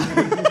 Yeah.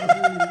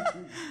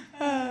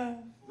 A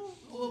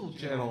little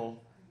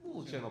gentle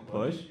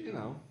push, you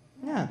know.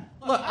 Yeah.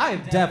 Look, I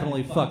have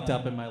definitely fucked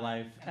up in my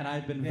life, and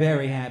I've been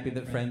very happy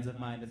that friends of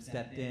mine have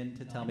stepped in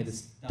to tell me to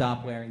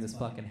stop wearing this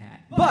fucking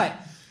hat. But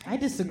I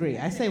disagree.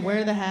 I say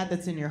wear the hat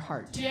that's in your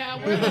heart. Yeah,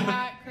 wear the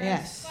hat, Chris.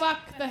 Yes.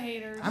 Fuck the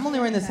haters. I'm only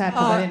wearing this hat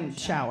because I didn't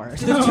shower.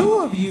 the two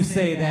of you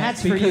say that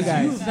Hats for you because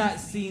guys. you've not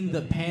seen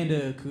the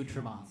panda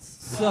accoutrements.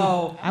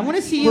 So I want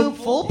to see you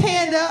full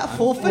panda,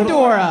 full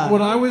fedora.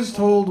 What I was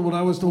told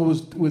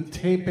was with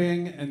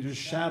taping and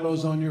just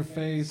shadows on your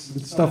face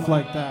and stuff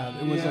like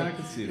that. It was Yeah, I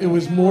could see that. It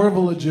was more of a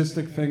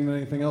logistic thing than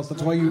anything else.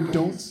 That's why you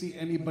don't see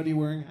anybody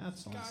wearing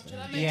hats on Gotcha, stage.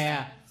 that makes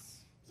yeah. sense.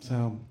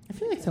 So I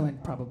feel like someone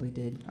probably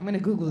did. I'm going to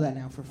Google that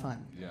now for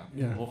fun.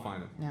 Yeah. We'll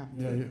find it. Yeah.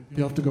 yeah,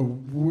 you have to go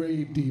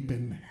way deep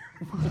in there.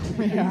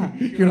 Yeah.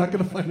 You're not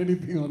going to find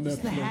anything on The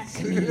hat Netflix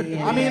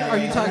comedian. I mean, are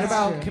you talking That's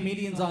about true.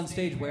 comedians on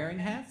stage wearing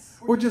hats?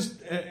 or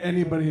just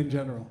anybody in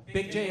general.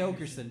 Big J.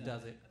 Okerson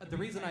does it. The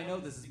reason I know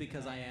this is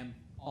because I am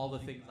all the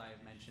things I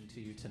have mentioned to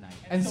you tonight.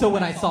 And so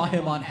when I saw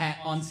him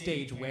on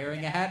stage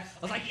wearing a hat, I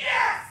was like,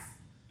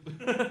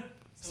 yes!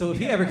 So if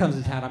he ever comes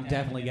to town, I'm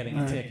definitely getting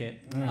a ticket.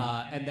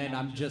 And then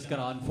I'm just going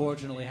to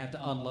unfortunately have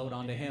to unload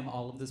onto him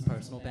all of this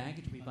personal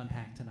baggage we've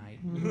unpacked tonight.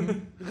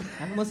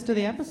 Have him listen to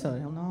the episode.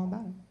 He'll know all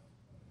about it.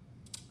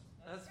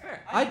 That's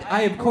fair.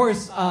 I of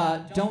course,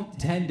 don't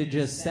tend to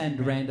just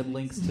send random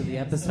links to the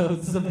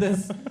episodes of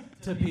this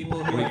to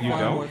people who Wait, are you far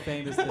don't? more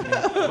famous than me.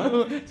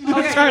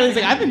 Charlie's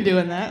like, I've been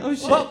doing that. Oh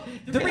shit. Well,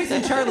 the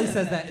reason Charlie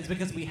says that is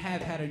because we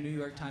have had a New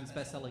York Times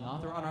bestselling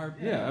author on our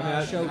Yeah, I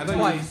mean, show I thought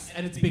twice,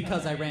 and it's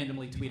because I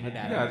randomly tweeted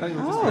at Yeah, I him. thought you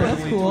were just Oh,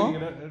 that's randomly cool. tweeting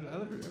it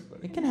at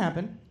everybody. It can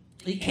happen.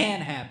 It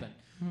can happen.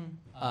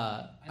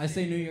 I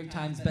say New York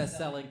Times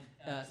bestselling.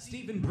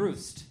 Stephen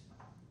Brust.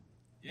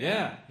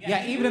 Yeah.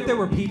 Yeah, even if there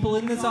were people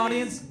in this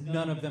audience,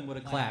 none of them would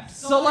have clapped.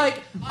 So,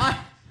 like,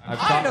 I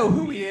thought- know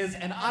who he is,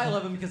 and I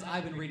love him because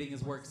I've been reading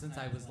his work since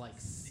I was like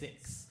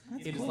 6.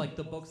 That's It is cool. like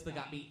the books that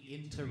got me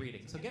into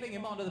reading. So getting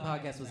him onto the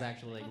podcast was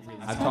actually like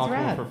really I've fun. talked to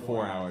him rad. for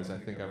 4 hours. I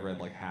think I've read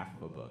like half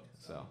of a book.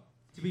 So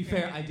To be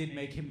fair, I did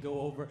make him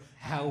go over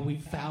how we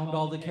found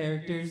all the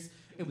characters.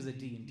 It was a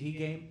D&D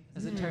game,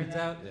 as it turns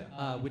out,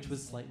 Yeah. which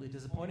was slightly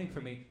disappointing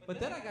for me.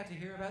 But then I got to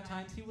hear about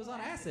times he was on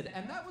acid,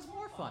 and that was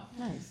more fun.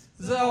 Nice.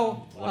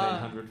 So,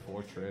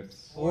 1-800-4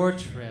 trips. 4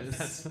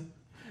 trips.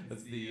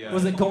 That's the.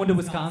 Was it going to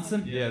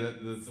Wisconsin? Yeah,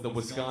 the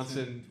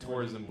Wisconsin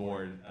Tourism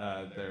Board.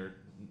 Their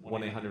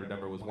 1-800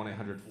 number was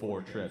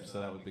 1-800-4 trips, so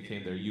that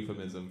became their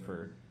euphemism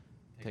for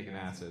taking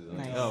acid.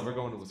 Like, Nice. oh, we're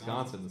going to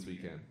Wisconsin this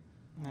weekend.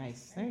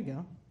 Nice. There you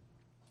go.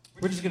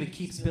 We're just going to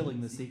keep spilling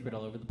the secret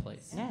all over the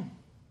place. Yeah.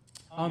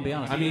 I'm going to be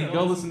honest. I mean,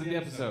 go listen to the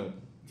episode.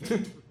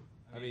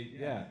 I mean,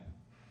 yeah.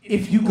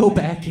 If you go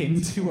back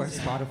into our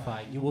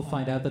Spotify, you will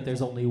find out that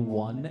there's only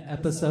one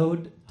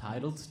episode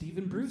titled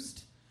Stephen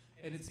Brust,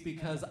 and it's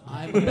because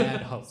I'm a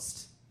bad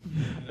host.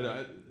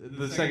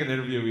 The second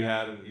interview we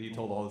had, he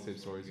told all the same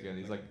stories again.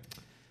 He's like,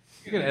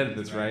 "You're gonna edit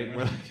this, right?" And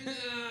we're like,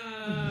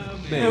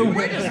 No, "Maybe."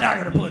 we're just not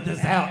going to put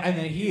this out. And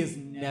then he is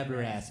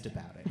never asked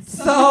about it.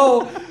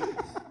 So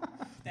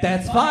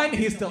that's fine.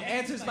 He still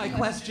answers my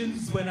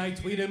questions when I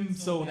tweet him,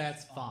 so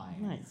that's fine.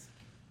 Nice.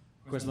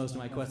 Of course, most of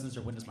my questions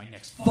are when is my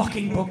next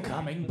fucking book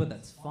coming, but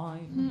that's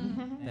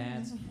fine.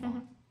 That's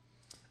fine.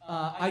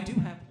 I do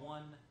have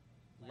one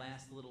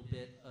last little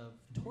bit of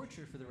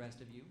torture for the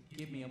rest of you.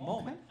 Give me a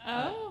moment.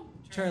 Oh.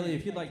 Charlie,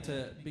 if you'd like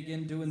to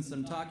begin doing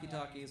some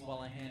talkies while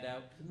I hand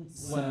out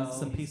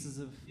some pieces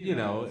of... You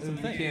know, some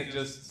we things. can't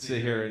just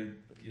sit here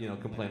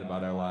and complain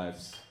about our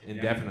lives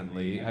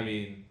indefinitely. I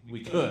mean,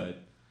 we could,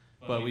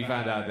 but we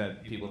found out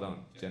that people don't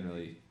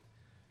generally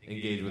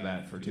engage with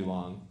that for too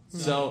long.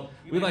 So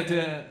we like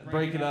to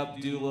break it up,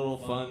 do a little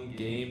fun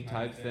game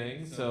type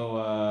thing.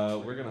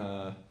 So we're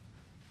gonna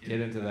get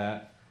into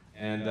that.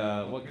 And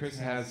what Chris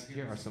has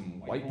here are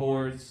some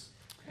whiteboards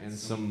and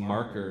some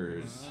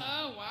markers.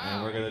 Oh, wow.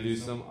 And we're gonna do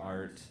some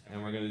art,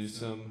 and we're gonna do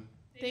some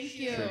Thank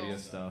you. trivia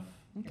stuff.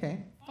 Okay.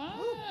 Fun.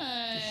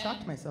 Just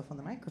shocked myself on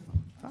the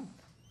microphone. Fun.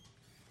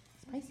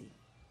 Spicy.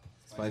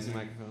 Spicy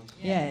microphone.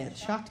 Yeah, it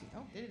shocked me.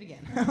 Oh, did it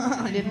again.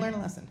 I didn't learn a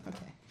lesson.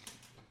 Okay.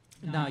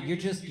 No, you're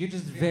just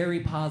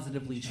very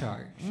positively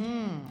charged.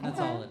 That's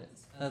okay. all it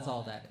is. That's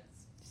all that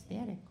is.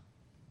 Static.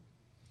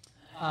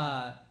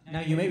 Now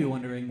you may be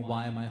wondering,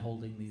 why am I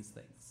holding these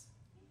things?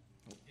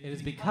 It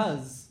is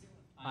because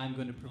I'm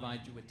going to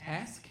provide you a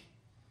task.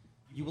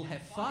 You will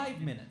have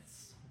 5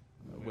 minutes.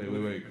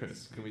 Wait,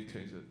 Chris. Can we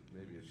change it?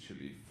 Maybe it should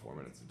be 4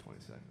 minutes and 20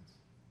 seconds.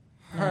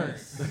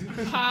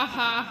 Hers. Ha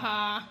ha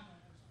ha.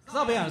 Because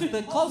I'll be honest,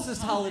 the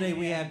closest holiday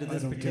we have to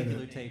this I don't get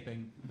particular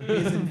taping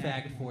is in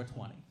fact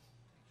 420.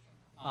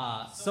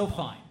 So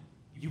fine.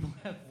 You will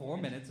have 4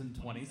 minutes and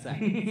 20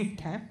 seconds.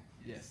 Okay.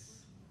 Yes.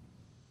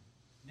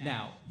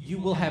 Now, you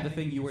will have a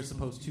thing you are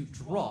supposed to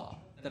draw.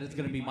 That is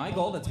going to be my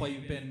goal. That's why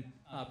you've been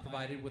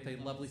provided with a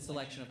lovely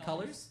selection of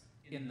colors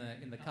in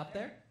the cup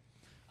there.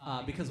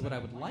 Because what I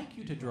would like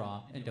you to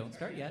draw, and don't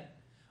start yet,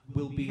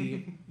 will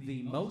be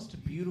the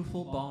most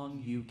beautiful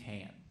bong you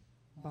can.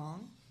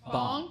 Bong.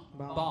 Bong.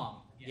 Bong.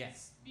 Bong.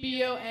 Yes.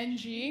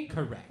 B-O-N-G.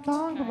 Correct.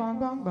 Bong, bong,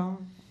 bong,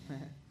 bong.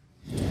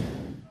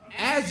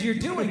 As you're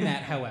doing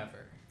that,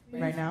 however,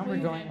 Right now, we're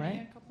going,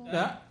 right?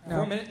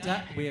 4 minutes.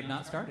 We have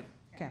not started.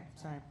 Okay,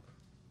 sorry.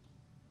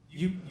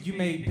 You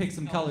may pick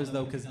some colors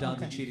though, because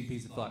Don's a cheating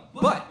piece of fuck.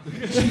 But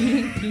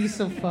Cheating piece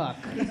of fuck.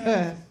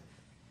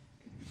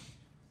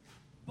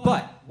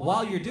 But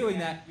while you're doing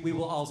that, we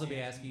will also be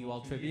asking you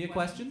all trivia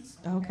questions.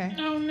 Okay.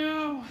 Oh,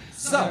 no. Gotta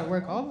So,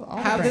 work all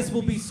how the this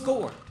brain. will be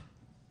scored.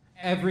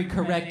 Every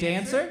correct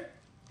answer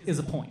is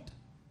a point.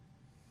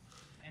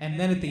 And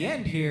then at the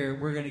end here,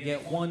 we're going to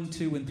get 1,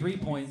 2, and 3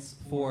 points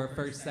for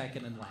first,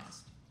 second, and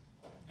last.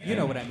 You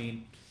know what I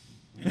mean.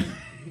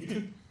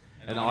 And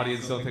the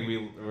audience don't think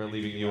we're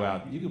leaving you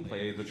out. You can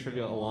play the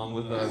trivia along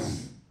with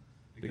us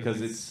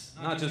because it's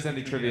not just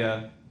any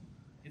trivia.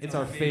 It's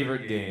our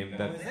favorite game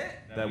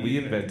that we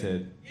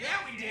invented. Yeah,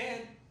 we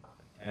did.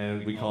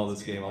 And we call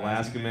this game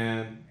Alaska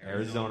Man,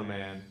 Arizona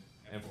Man,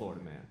 and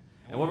Florida Man.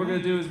 And what we're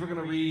going to do is we're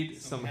going to read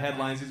some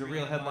headlines. These are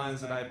real headlines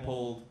that I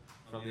pulled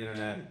from the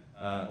internet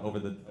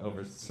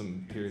over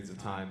some periods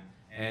of time.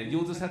 And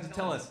you'll just have to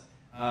tell us,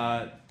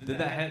 did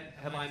that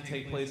headline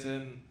take place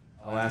in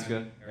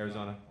Alaska,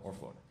 Arizona, or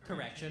Florida?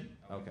 Correction.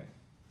 Okay.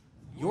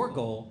 Your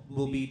goal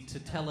will be to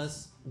tell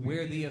us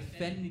where the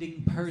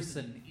offending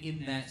person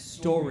in that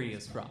story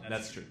is from.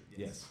 That's true.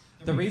 Yes.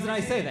 The reason I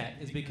say that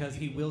is because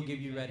he will give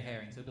you red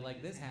herrings. He'll be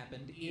like, this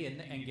happened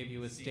in, and give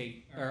you a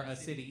state or a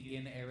city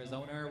in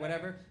Arizona or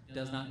whatever.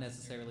 Does not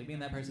necessarily mean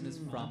that person is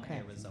from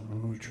okay. Arizona.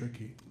 Oh,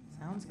 tricky.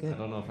 Sounds I good.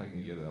 don't know if I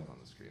can get it up on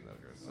the screen though,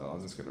 Chris. So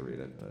I'm just gonna read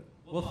it. But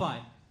Well,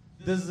 fine.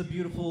 This is a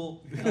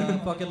beautiful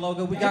fucking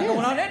logo we got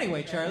going on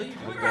anyway, Charlie. You're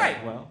doing great.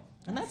 Well,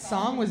 And that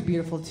song was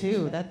beautiful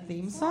too. That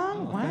theme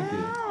song. Oh, thank you.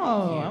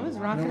 Wow. I was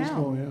That rocking was out.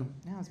 cool, yeah.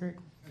 Yeah, it was very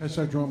cool. Can I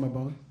start drawing my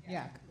bow?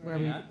 Yeah. Where are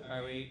we?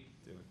 Are we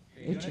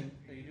Itching.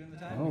 Are you doing the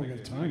time? Oh, we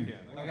got time.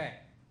 Okay.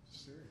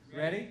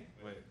 Ready?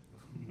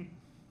 wait.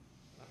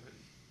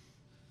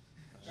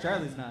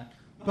 Charlie's not.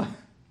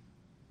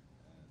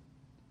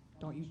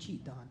 Don't you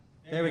cheat, Don.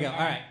 There we go. All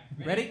right.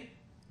 Ready?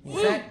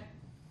 Set.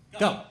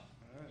 Go.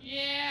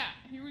 Yeah,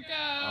 here we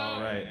go. All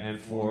right, and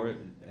for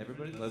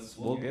everybody,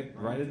 we'll get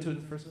right into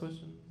the first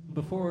question.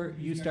 Before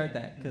you start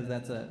that, because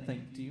that's a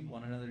thing. Do you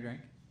want another drink?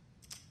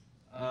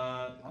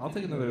 I'll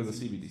take another of the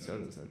CBD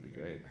sodas. That'd be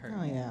great.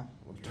 Oh yeah.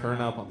 We'll turn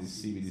up on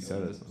these CBD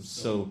sodas. I'm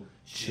so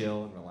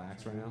chill and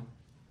relaxed right now.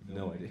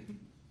 No idea.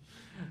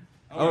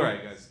 All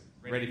right, guys.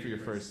 Ready for your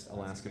first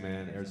Alaska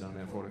man, Arizona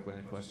man, Florida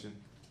man question?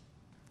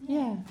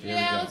 Yeah. Here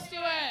Yeah, we go. let's do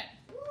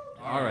it.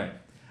 All right.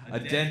 A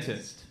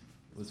dentist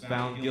was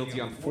found guilty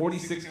on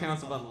 46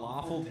 counts of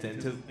unlawful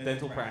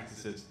dental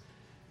practices,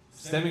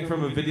 stemming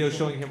from a video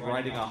showing him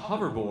riding a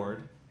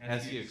hoverboard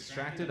as he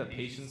extracted a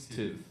patient's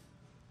tooth.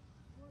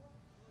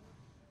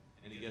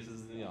 Any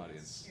guesses in the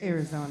audience?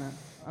 Arizona.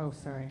 Oh,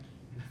 sorry.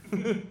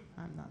 I'm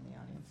not in the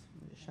audience.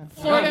 Shut up.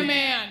 Florida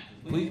man.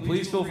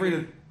 Please feel free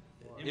to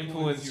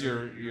influence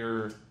your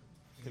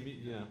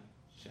you know,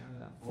 shout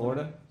it out.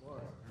 Florida?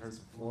 Heard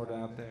some Florida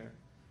out there.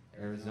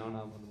 Arizona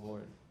up on the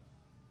board.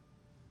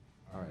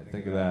 All right,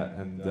 think of that.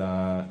 And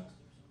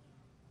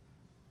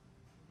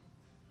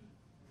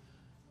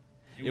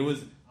it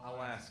was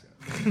Alaska.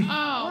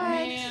 Oh, What?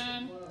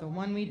 man. The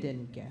one we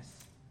didn't guess.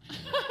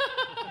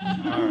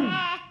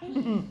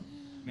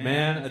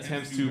 Man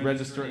attempts to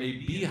register a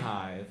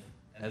beehive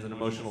as an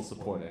emotional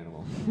support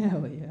animal.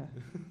 Hell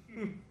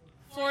yeah.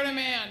 Florida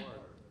man.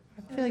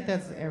 I feel like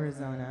that's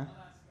Arizona.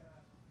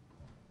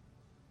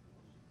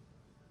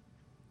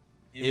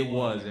 It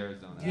was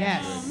Arizona.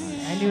 Yes.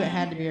 Actually. I knew it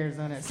had to be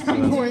Arizona at So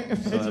some point.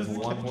 that's, so that's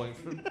 1 point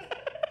for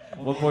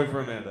 1 point for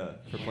Amanda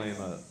for playing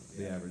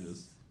the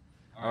averages.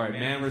 All right,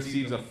 man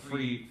receives a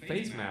free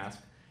face mask,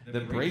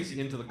 then breaks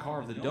into the car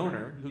of the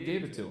donor who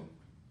gave it to him.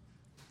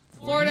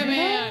 Florida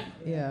man.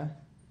 Yeah.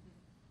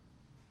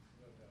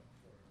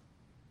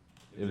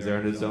 It was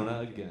Arizona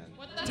again.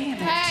 What the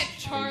heck,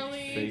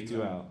 Charlie? Faked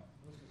you out.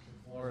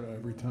 Florida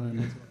every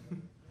time.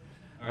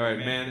 All right,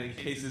 man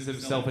encases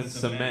himself in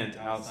cement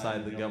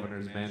outside the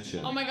governor's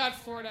mansion. Oh my God,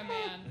 Florida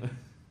man.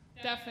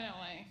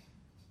 Definitely.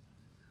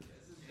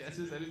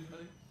 Guesses,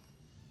 anybody?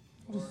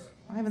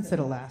 I haven't said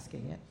Alaska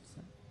yet.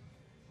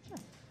 So.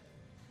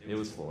 It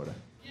was Florida.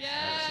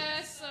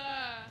 Yes.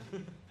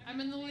 I'm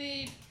in the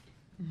lead.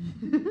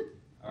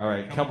 All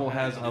right, couple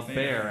has a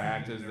bear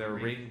act as their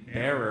ring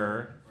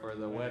bearer for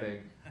the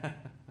wedding.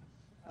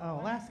 Oh,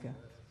 Alaska.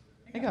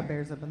 They got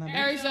bears up in that.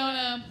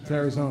 Arizona. It's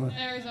Arizona.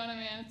 Arizona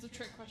man. It's a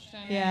trick question.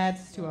 Yeah,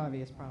 it's too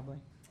obvious, probably.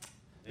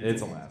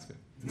 It's Alaska.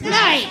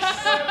 Nice.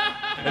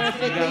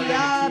 Perfectly Perfectly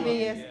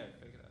obvious. Yeah,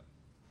 pick it up.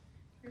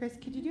 Chris,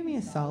 could you do me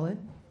a solid?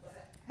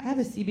 I have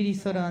a CBD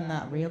soda on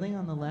that railing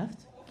on the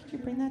left. Could you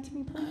bring that to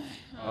me, please?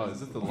 Oh,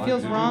 is it the It line?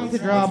 feels Dude, wrong to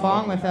that's- draw a that's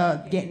bong lovely.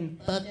 without getting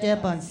fucked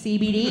up on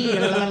CBD.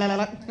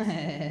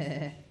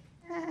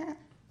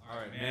 All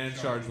right, man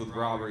charged with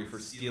robbery for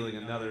stealing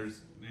another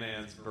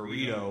man's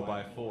burrito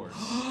by force.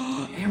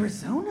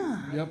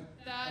 Arizona. Yep,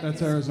 That that's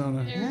is Arizona.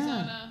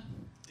 Arizona.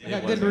 They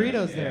got It good was burritos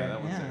Arizona. there. Yeah,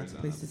 that was Yeah, it's a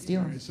Arizona. place to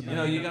steal. You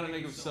know, you gotta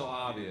make them so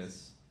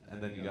obvious,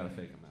 and then you gotta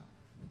fake them out.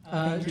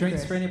 Thank you, Drinks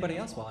Chris. for anybody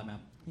else while I'm out.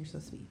 You're so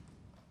sweet.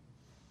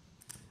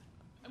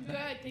 I'm good.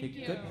 Thank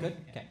you. Good, good.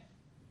 Okay.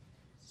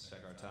 Let's check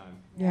our time.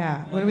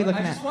 Yeah. What are we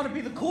looking I just at? want to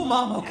be the cool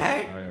mom,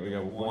 okay? All right, we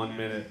got 1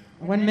 minute.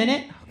 1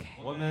 minute? Okay.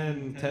 1 minute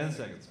and 10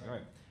 seconds. All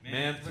right.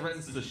 Man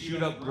threatens to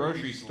shoot up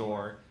grocery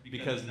store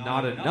because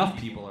not enough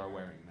people are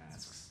wearing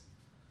masks.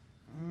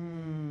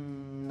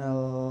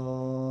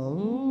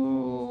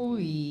 No.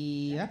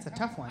 That's a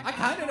tough one. I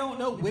kind of don't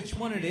know which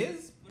one it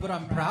is, but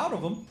I'm proud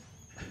of them.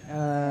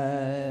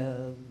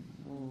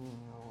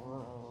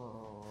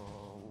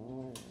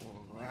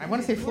 I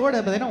want to say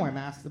Florida, but they don't wear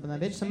masks up in that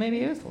bitch, so maybe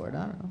it is Florida.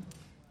 I don't know.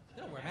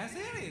 They don't wear masks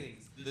in any of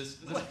these.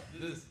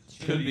 This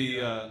could be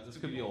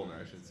older,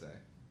 I should say.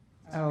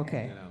 Oh,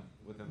 okay. You know,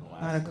 within the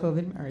last Not a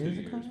COVID, or 2 is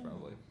it years COVID?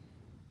 probably.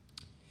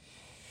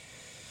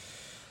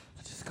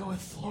 Let's just go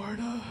with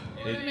Florida.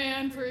 Florida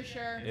man for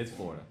sure. It's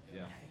Florida.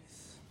 Yeah.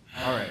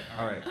 All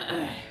right.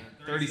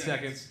 30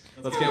 seconds.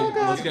 Let's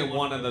get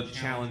one in the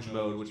challenge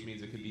mode, which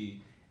means it could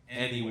be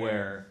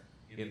anywhere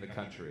in the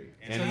country.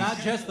 So not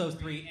just those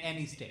three,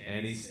 any state.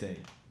 Any state.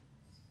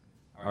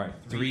 All right.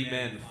 3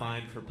 men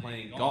fined for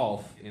playing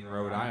golf in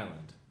Rhode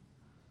Island.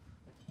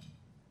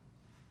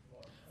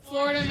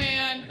 Florida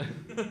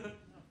man.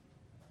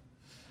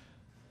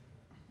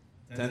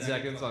 10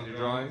 seconds on your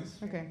drawings.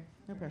 Okay,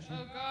 no pressure.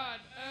 Oh God.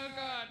 Oh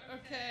God.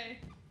 Okay.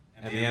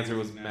 And the answer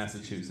was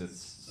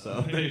Massachusetts.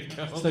 So there you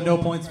go. So no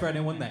points for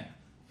anyone there.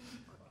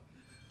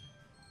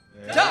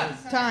 Done.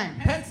 Time.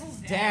 Pencils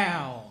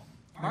down.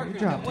 Markers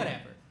dropped down. it.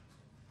 Whatever.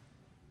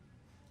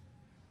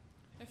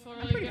 I feel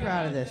really I'm pretty good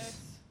proud of about this.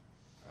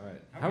 All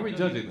right. How are we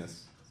judging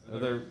this? Are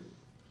there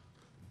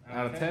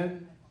out of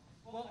 10?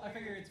 Well, I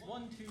figure it's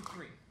 1, 2,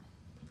 3.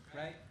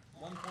 Right?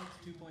 1 point,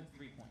 2 points,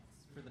 3 points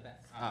for the best.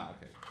 Ah,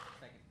 okay.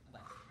 Second,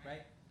 last.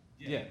 Right?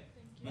 Yeah.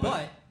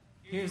 But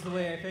here's the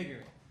way I figure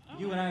it.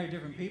 You and I are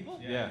different people.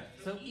 Yeah.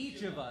 So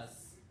each of us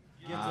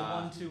gets a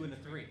 1, 2, and a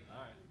 3. All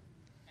right.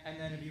 And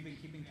then have you been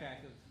keeping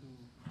track of who?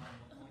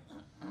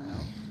 No.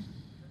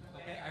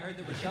 Okay, I heard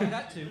that Rachelle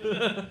got 2.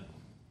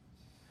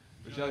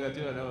 Rachelle got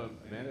 2. I know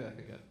Amanda, I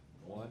think, got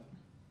 1.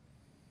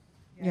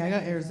 Yeah, I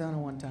got Arizona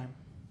one time.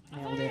 I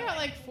thought Nailed I it. got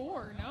like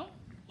 4, no?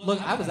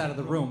 Look, I was out of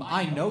the room.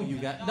 I know you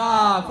got.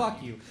 Nah,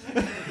 fuck you.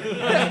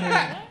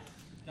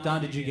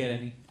 Don, did you get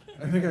any?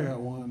 I think I got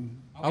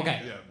one.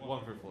 Okay. Yeah,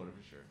 1 for Florida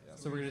for sure. Yeah.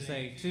 So we're gonna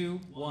say 2,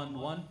 1,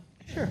 1.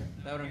 Sure.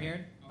 Is that what I'm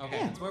hearing? Okay,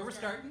 Yeah. that's where we're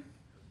starting.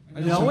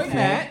 I just Knowing said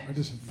that, I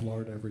just said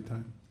Florida every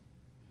time.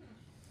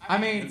 I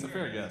mean, It's a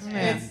fair guess.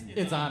 Yeah.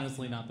 it's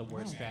honestly not the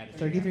worst strategy.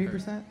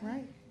 33%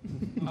 right.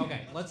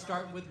 Okay, let's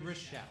start with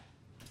Rachelle.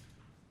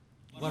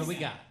 What do we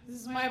got? This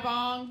is my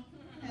bong.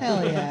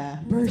 Hell yeah.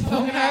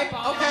 Okay.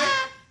 Bong. Okay.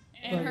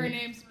 And her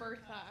name's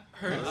Bertha.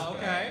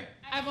 Okay.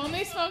 I've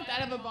only smoked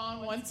out of a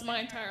bong once in my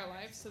entire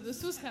life, so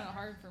this was kind of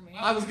hard for me.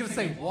 I was gonna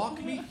say,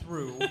 walk me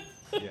through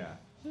Yeah.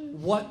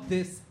 what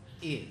this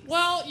is.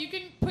 Well, you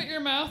can put your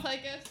mouth, I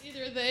guess,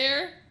 either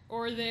there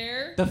or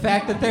there. The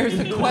fact that there's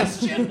a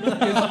question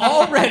is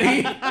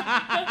already.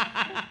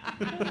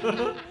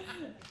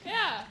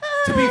 Yeah.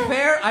 To be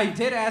fair, I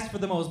did ask for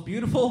the most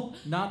beautiful,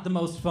 not the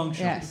most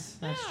functional. Yes,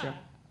 that's true.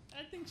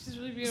 I think she's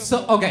really beautiful.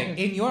 So, okay,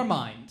 in your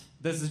mind,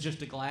 this is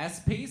just a glass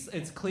piece.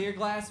 It's clear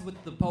glass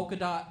with the polka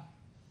dot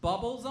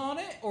bubbles on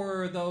it,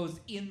 or are those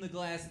in the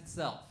glass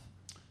itself?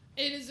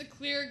 It is a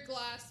clear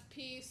glass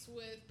piece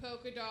with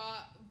polka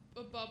dot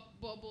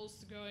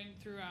bubbles going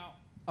throughout.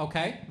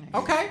 Okay.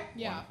 Okay.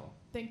 Yeah. Wonderful.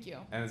 Thank you.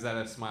 And is that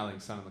a smiling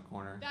sun in the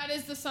corner? That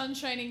is the sun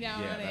shining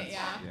down on it,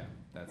 yeah.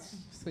 That's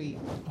Sweet.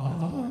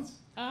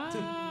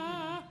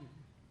 Ah.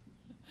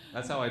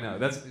 that's how I know.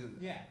 That's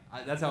Yeah.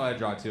 that's how I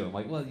draw too. I'm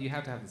like, well, you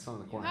have to have the sun in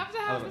the You corner. have to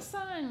have the Otherwise-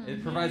 sun.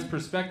 It provides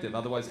perspective.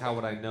 Otherwise, how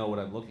would I know what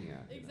I'm looking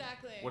at?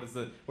 Exactly. What is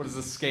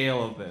the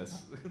scale of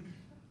this?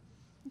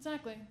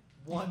 Exactly.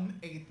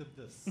 1/8 of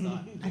the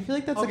sun. I feel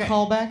like that's Okay. a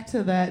callback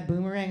to that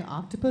boomerang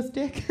octopus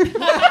dick.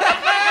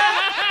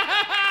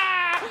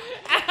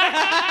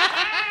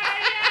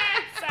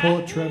 Call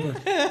it Trevor.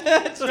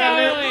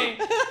 Totally.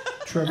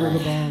 Trevor the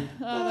Bong.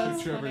 Oh,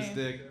 that's Took Trevor's funny.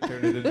 dick,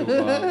 turned it into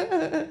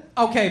a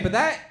bomb. Okay,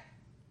 but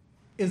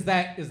is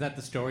that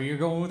the story you're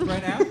going with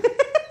right now?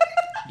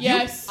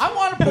 Yes. I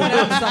want to point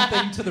out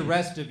something to the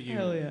rest of you,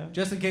 Hell yeah.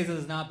 just in case it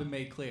has not been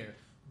made clear.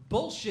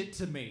 Bullshit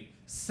to me.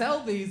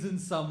 Sell these in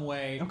some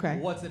way. Okay.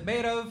 What's it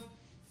made of?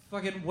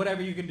 Fucking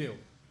whatever you can do.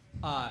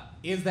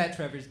 Is that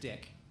Trevor's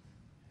dick?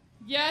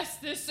 Yes,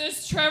 this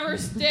is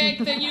Trevor's dick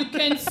that you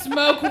can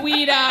smoke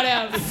weed out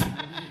of.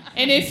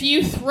 And if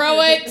you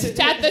throw it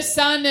at the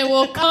sun, it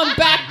will come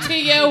back to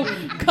you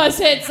because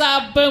it's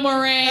a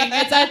boomerang.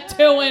 It's a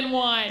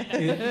 2-in-1.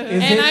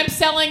 And I'm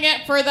selling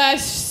it for the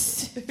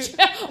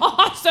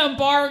awesome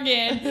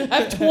bargain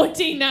of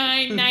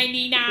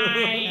 $29.99.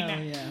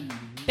 Hell yeah.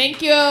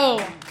 Thank you.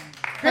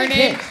 Her Great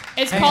name pitch.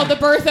 is called the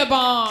Bertha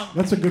Bong.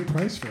 That's a good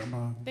price for a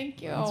Bong.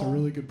 Thank you. That's a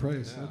really good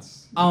price. Yeah.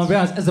 That's I'll be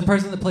honest, as a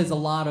person that plays a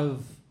lot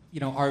of,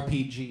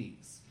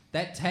 RPGs,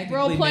 that technically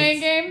Role-playing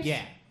makes- games?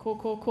 Yeah.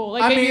 Cool.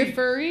 Like I in your mean-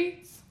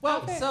 furries?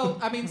 Well, Okay. so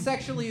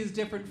sexually is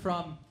different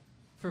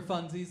for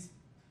funsies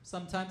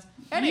sometimes.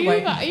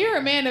 Anyway, You're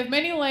a man of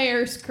many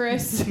layers,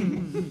 Chris.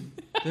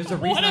 there's a reason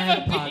One I of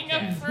have them a being a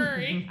podcast.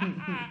 furry.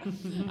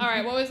 All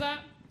right, what was that?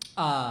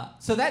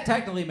 So that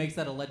technically makes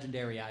that a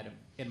legendary item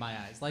in my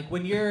eyes. Like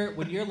when you're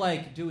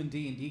like doing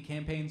D&D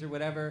campaigns or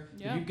whatever,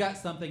 Yeah. if you've got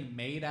something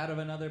made out of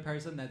another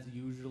person that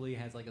usually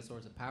has like a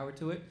source of power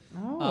to it.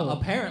 Oh.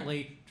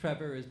 Apparently,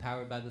 Trevor is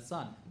powered by the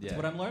sun. That's Yeah.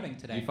 what I'm learning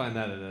today. You find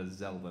that in a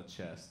Zelda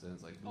chest, and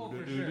it's like Oh, for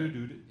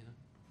doo-doo-doo-doo-doo,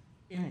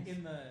 you know?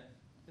 in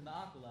the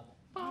aqua level.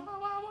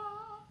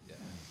 Yeah.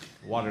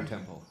 Water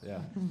temple. Yeah.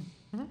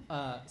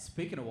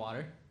 Speaking of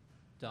water,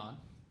 Don,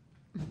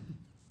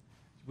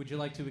 would you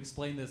like to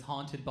explain this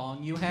haunted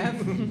bong you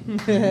have? one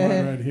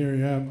right here.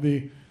 Yeah,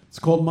 it's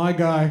called My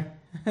Guy.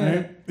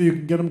 Right? You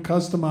can get them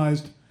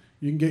customized.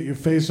 You can get your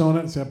face on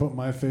it. Say I put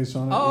my face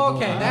on it. Oh, We'll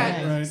go, okay.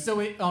 That right.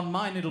 so on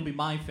mine it'll be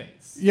my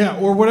face. Yeah,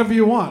 or whatever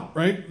you want,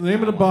 right? The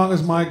name of the bong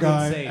is My Good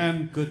Guy, save.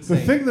 and Good the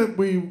save. thing that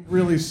we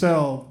really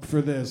sell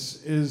for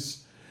this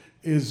is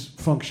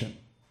function.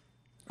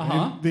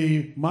 Uh-huh.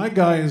 The My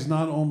Guy is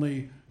not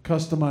only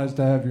customized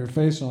to have your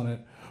face on it,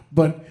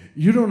 but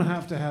you don't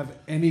have to have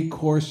any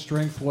core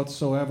strength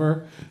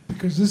whatsoever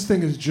because this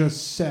thing is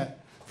just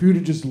set for you to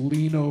just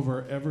lean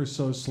over ever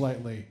so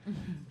slightly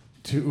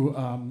to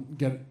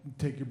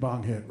take your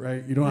bong hit,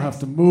 right? You don't have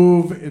to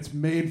move. It's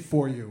made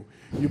for you.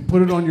 You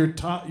put it on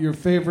your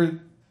favorite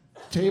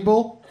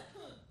table,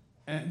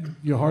 and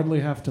you hardly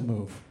have to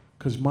move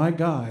because my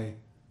guy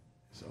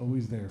is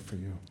always there for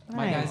you.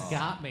 My Nice. guy's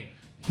got me.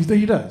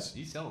 He does.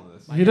 He's selling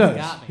this. My He guy's does.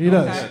 got me. He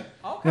does.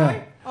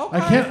 Okay. Yeah.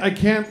 Okay. I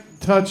can't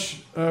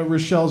touch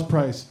Rochelle's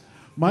price.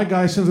 My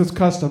guy, since it's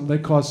custom, they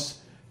cost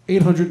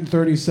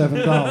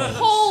 $837.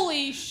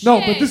 Holy shit! No,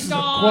 but this is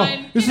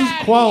Dawn. this Get is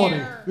outta quality.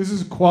 here. This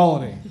is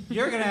quality.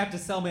 You're gonna have to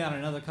sell me on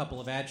another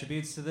couple of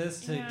attributes to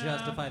this to Yeah.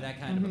 justify that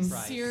kind of a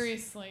price.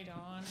 Seriously,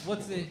 Dawn.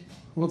 What's it?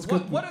 Well, it's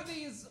What, good. what are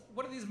these?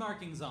 What are these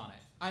markings on it?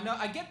 I know.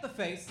 I get the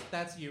face.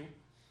 That's you.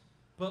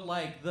 But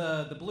like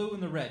the blue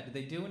and the red, did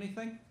they do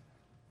anything?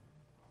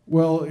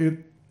 Well,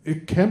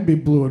 it can be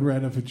blue and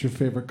red if it's your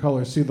favorite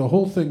color. See, the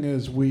whole thing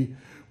is we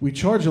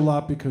charge a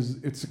lot because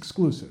it's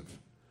exclusive.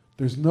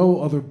 There's no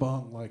other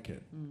bong like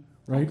it,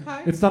 right?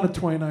 Okay. It's not a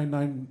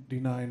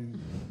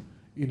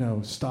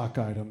 $29.99, stock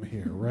item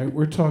here, right?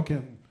 We're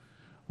talking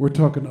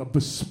a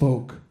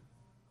bespoke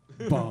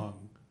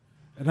bong,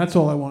 and that's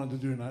all I wanted to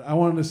do tonight. I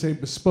wanted to say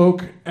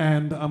bespoke,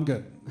 and I'm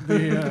good.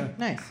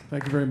 Nice.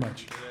 Thank you very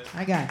much.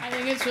 My guy. I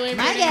think it's really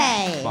My pretty.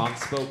 guy. Bomb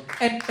spoke.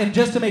 And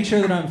just to make sure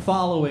that I'm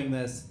following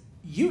this,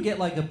 you get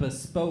like a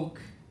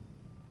bespoke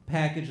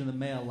package in the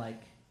mail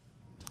like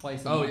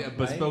twice a Oh month, yeah, right?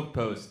 bespoke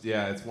post.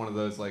 Yeah, it's one of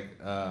those like.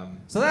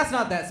 So that's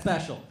not that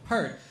special.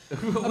 Heard.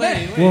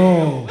 wait.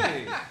 Whoa.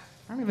 Wait. I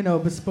don't even know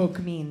what bespoke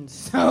means,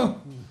 so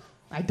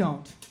I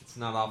don't. It's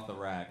not off the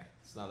rack.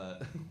 It's not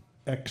a.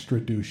 Extra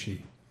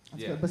douchey.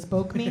 That's Yeah. what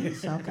bespoke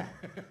means? Okay.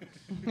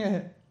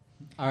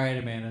 All right,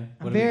 Amanda. What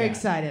I'm do we very got?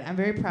 excited. I'm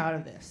very proud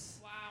of this.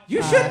 Wow.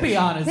 You should be,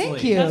 honestly.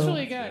 Thank you. That's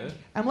really good.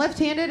 I'm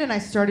left-handed, and I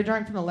started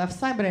drawing from the left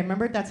side, but I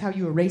remembered that's how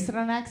you erase it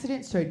on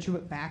accident, so I drew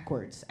it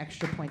backwards.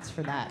 Extra points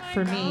for that.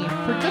 For me.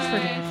 Just for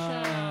me.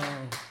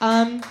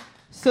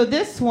 So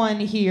this one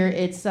here,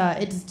 it's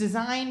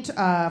designed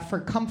for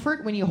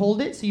comfort when you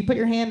hold it. So you put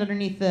your hand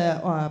underneath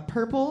the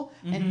purple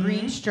and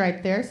green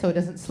stripe there, so it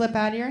doesn't slip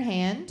out of your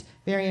hand.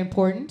 Very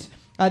important.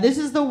 This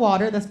is the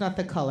water. That's not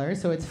the color,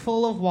 so it's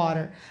full of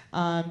water.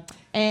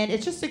 And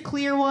it's just a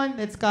clear one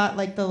that's got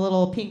like the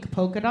little pink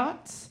polka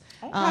dots.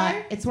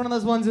 Okay. It's one of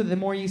those ones where the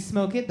more you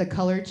smoke it, the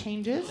color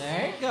changes.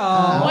 There you go.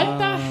 What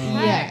the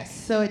heck? Yes,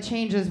 so it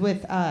changes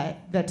with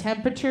the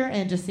temperature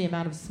and just the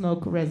amount of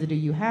smoke residue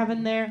you have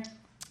in there.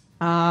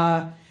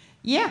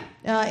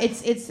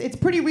 It's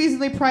pretty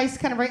reasonably priced,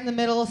 kind of right in the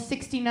middle,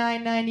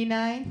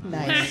 $69.99.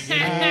 Nice.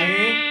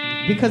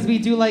 Because we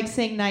do like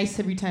saying nice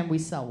every time we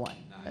sell one.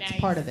 That's Nice.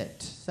 part of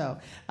it. So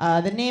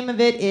the name of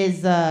it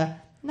is Nice.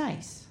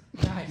 Nice.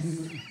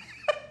 And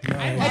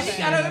you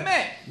gotta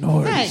admit,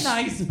 Nice.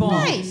 nice bong.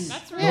 Nice.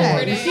 That's really Yeah,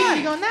 pretty. you see,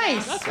 you go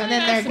nice. That's And really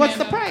then nice, they're, what's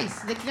the Amanda. price?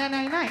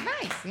 $69.99.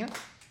 Nice. You know?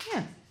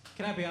 Yeah.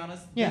 Can I be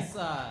honest? Yeah. This,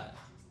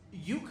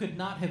 you could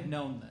not have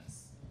known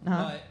this.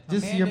 Uh-huh. But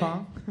This is your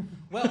Amanda- bong?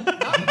 Well,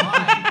 not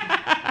mine.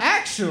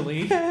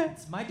 Actually,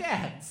 it's my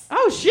dad's.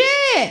 Oh,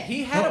 shit!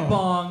 He had a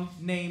bong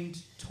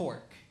named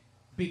Torque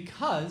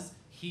because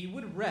he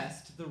would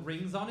rest the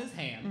rings on his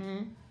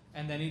hand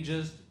and then he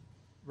just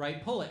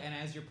pull it. And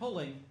as you're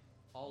pulling,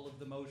 all of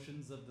the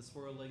motions of the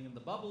swirling and the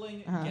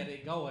bubbling get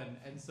it going.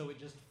 And so it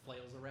just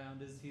flails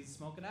around as he's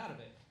smoking out of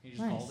it. He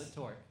just Nice. called it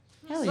Torque.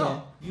 Hell so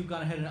yeah. you've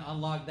gone ahead and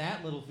unlocked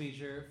that little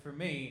feature for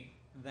me.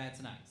 That's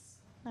nice.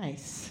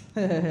 Nice.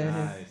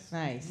 Nice.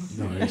 Nice.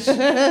 Nice.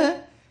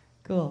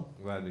 Cool.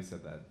 I'm glad we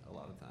said that a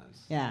lot of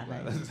times. Yeah,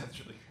 Glad- nice. That's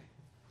really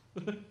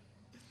great.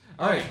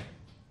 All right.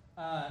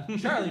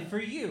 Charlie, for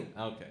you,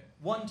 Okay.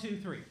 1, 2,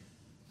 3.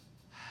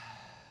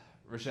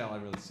 Rachelle,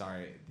 I'm really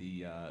sorry.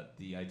 The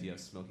idea of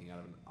smoking out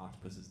of an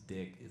octopus's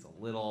dick is a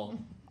little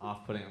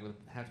off-putting. I'm gonna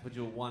have to put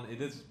you a 1.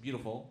 It is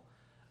beautiful.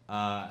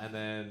 And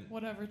then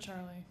Whatever,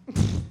 Charlie.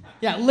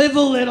 Yeah, live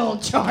a little,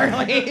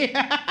 Charlie.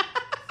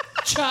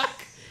 Chuck.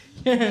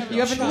 You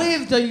haven't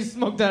lived till you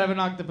smoked out of an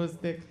octopus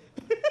dick.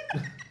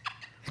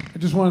 I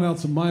just want to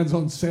announce that mine's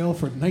on sale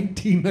for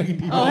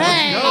 $19.99. Oh,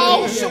 hey!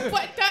 Oh, shit,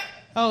 what that?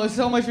 Oh,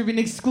 so much for being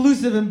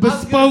exclusive and I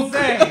was gonna bespoke.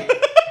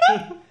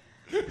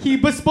 say, He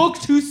bespoke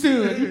too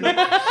soon.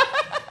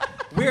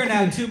 we are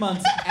now 2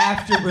 months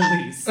after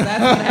release.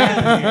 That's what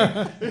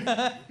happened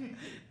here.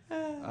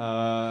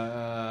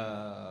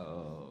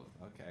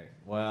 Okay.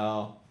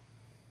 Well,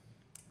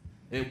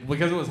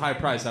 because it was high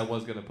price, I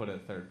was gonna put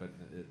it third, but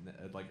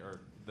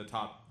the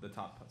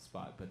top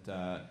spot. But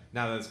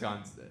now that it's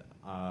gone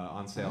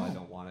on sale, I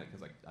don't want it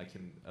because I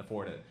can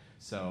afford it.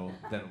 So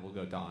then we'll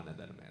go Dawn and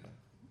then Amanda.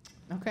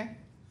 Okay.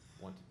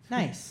 1, 2.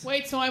 Nice.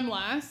 Wait, so I'm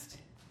last?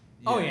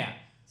 Oh, yeah.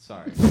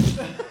 Sorry.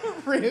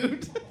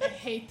 Rude. I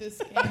hate this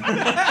game.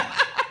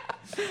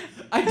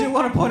 I do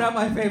want to point out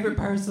my favorite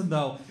person,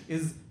 though,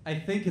 is I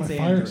think it's My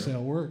Andrew. fire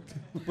sale worked.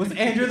 Was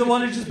Andrew the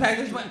one who just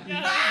packaged my...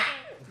 They're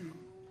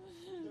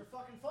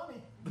fucking funny.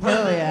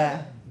 Hell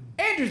yeah.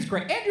 Andrew's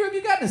great. Andrew, have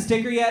you gotten a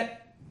sticker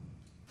yet?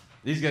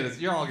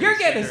 You're all You're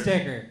getting a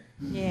sticker.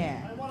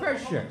 Yeah. I want For to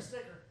go home sure. with a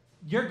sticker.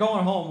 You're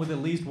going home with at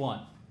least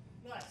one.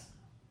 Nice.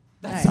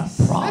 That's Nice.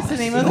 a promise. That's the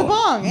name of the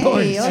bong. Hey,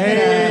 Nice. look at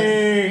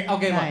Hey.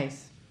 Okay, us. look.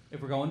 Nice.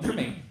 If we're going for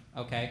me,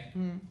 okay?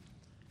 Mm.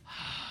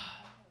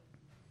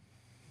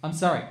 I'm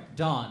sorry,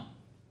 Dawn.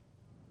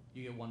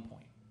 You get 1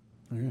 point.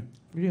 Okay.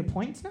 We're doing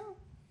points now?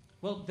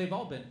 Well, they've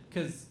all been,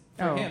 because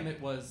for Oh. him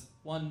it was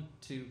 1,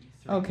 2,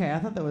 3. Okay, I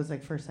thought that was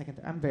like first, second,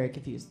 third. I'm very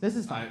confused. This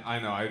is fine. I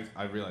know.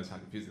 I realized how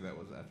confusing that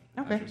was.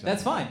 Okay. after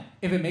That's fine.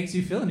 If it makes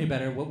you feel any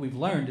better, what we've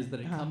learned is that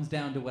it Uh-huh. comes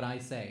down to what I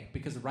say.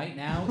 Because right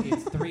now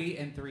it's 3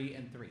 and 3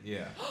 and 3.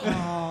 Yeah.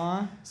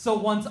 Aww. So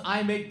once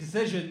I make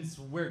decisions,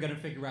 we're gonna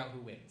figure out who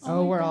wins.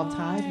 Oh, my we're all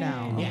tied God.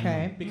 now. Yeah,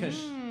 Okay. because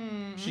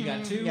she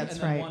got 2, That's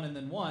and then right. 1, and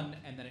then 1,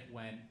 and then it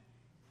went.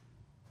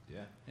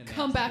 Yeah. in the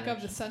Comeback opposite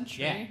of the direction.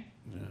 century.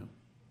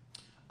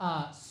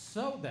 Yeah.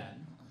 So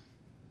then,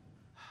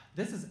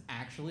 this is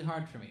actually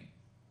hard for me.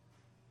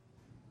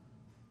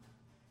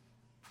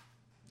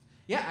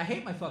 Yeah, I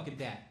hate my fucking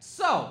dad.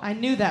 So I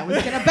knew that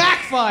was gonna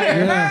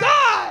backfire. Yeah.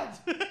 God.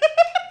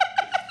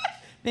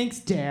 Thanks,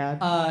 Dad.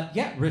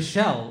 yeah,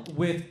 Rachelle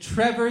with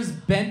Trevor's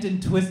bent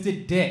and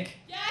twisted dick.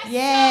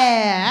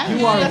 Yeah.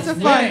 You are That's a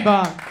fun winning.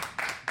 bunk.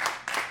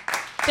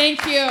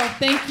 Thank you.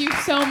 Thank you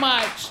so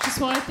much. Just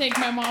want to thank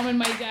my mom and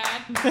my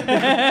dad.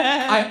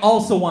 I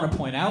also want to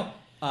point out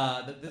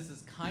that this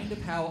is kind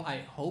of how I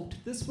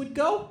hoped this would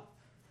go.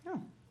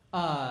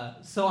 Oh.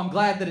 So I'm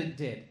glad that it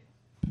did.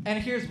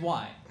 And here's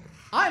why.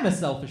 I'm a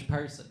selfish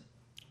person.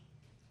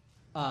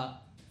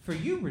 For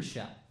you,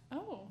 Rachelle.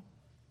 Oh.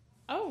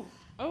 Oh.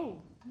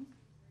 Oh.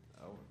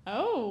 Oh.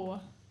 Oh.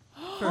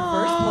 For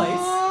first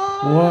place.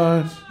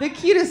 What? The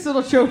cutest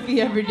little trophy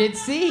you ever did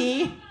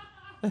see.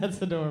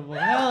 That's adorable.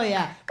 Hell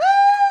yeah. Woo!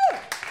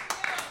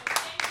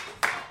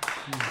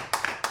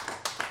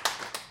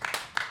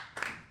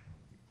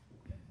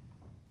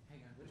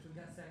 Hang on, which one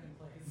got second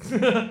place?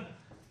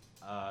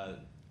 Oh,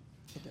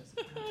 shit.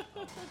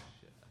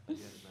 Yeah,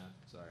 math.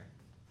 Sorry.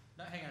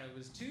 No, hang on, it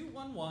was 2,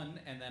 1, 1,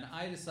 and then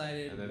I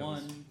decided And then 1,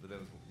 It was, but that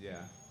was, yeah.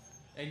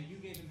 and you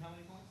gave him how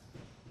many points?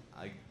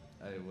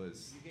 I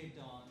was You gave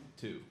Dawn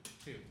 2.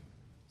 2.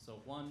 So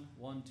 1,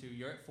 1, 2.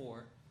 You're at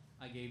 4.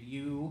 I gave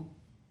you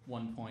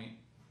 1 point.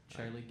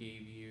 Charlie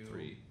gave you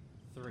 3.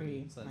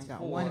 3. So that's I got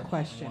 4. one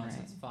question and 1, so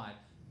right. that's 5.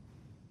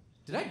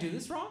 Did I do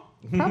this wrong?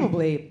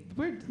 Probably.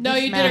 No,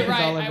 this you math did it is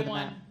right. all over I the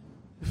won.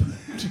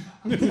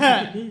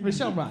 map.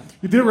 Rochelle won.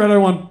 You did it right. I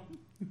won.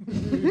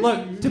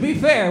 Look, to be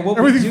fair, what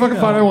Everything's we do fucking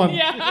know, fine. I won.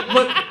 Yeah.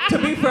 Look, to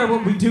be fair,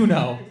 what we do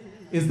know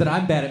is that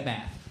I'm bad at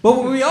math. But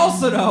what we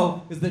also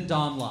know is that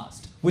Dawn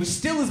lost, which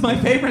still is my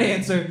favorite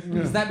answer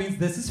because that means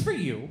this is for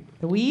you.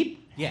 The weed?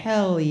 Yeah.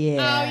 Hell yeah.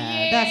 Oh,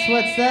 yeah. That's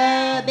what's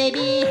up,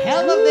 baby.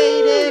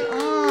 Elevated.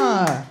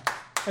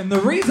 And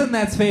the reason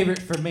that's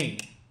favorite for me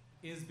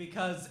is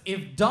because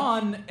if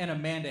Dawn and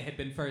Amanda had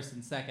been first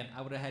and second,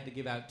 I would have had to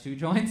give out 2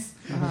 joints.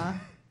 Uh-huh.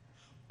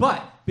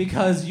 But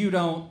because you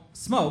don't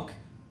smoke,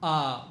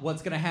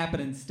 what's going to happen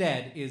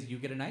instead is you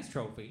get a nice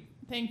trophy,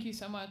 Thank you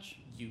so much.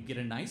 you get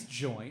a nice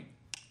joint,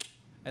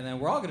 and then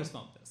we're all going to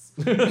smoke this.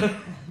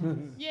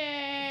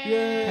 Yay.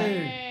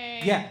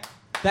 Yay. Yeah,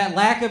 that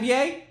lack of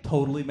yay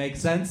totally makes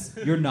sense.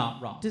 You're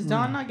not wrong. Does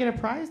Dawn not get a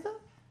prize, though?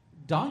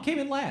 Dawn came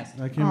in last.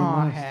 I came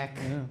Aw, in last. heck.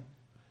 Yeah.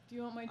 Do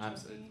you want my I'm,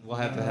 trophy? we'll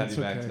have to have That's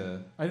you back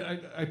okay.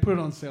 to. I put it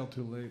on sale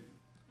too late.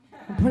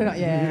 Put it on.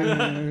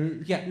 Yeah.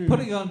 Yeah,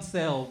 putting it on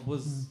sale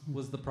was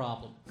the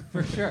problem.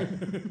 For sure.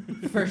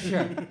 For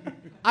sure.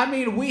 I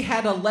mean, we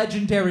had a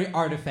legendary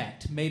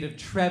artifact made of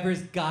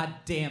Trevor's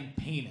goddamn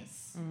penis.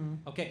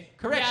 Okay,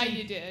 correction. Yeah,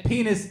 you did.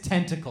 Penis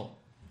tentacle,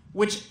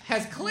 which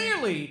has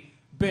clearly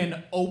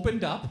been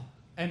opened up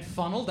and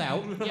funneled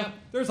out. Yep.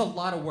 There's a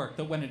lot of work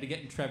that went into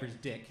getting Trevor's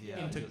dick Yeah,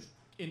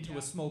 into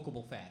a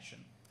smokable fashion.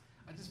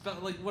 I just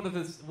felt like, what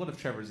if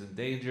Trevor's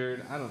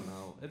endangered? I don't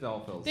know. It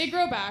all feels. They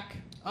grow back.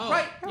 Oh,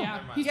 Right. Yeah.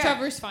 never mind. He's Yeah.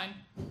 Trevor's fine.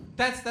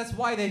 That's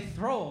why they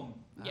throw them.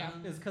 Yeah.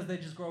 Is because they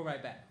just grow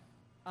right back.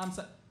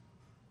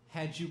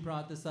 Had you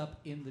brought this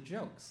up in the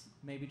jokes,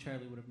 maybe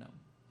Charlie would have known.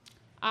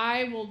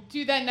 I will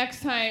do that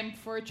next time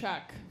for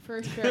Chuck,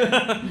 for sure.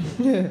 It's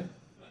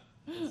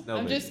no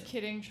I'm big just deal.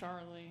 kidding,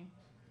 Charlie.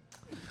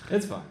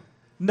 It's fine.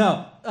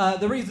 No,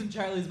 the reason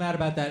Charlie's mad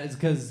about that is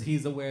because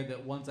he's aware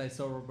that once I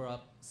sober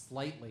up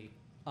slightly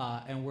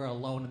and we're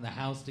alone in the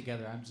house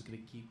together, I'm just going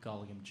to keep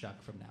calling him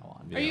Chuck from now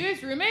on. Yeah. Are you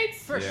guys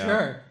roommates? For Yeah.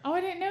 sure. Oh,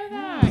 I didn't know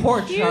that.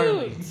 Poor Cute.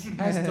 Charlie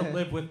has to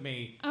live with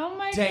me Oh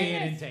my day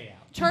in goodness. and day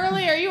out.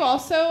 Charlie, are you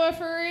also a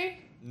furry?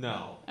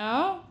 No.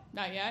 Oh,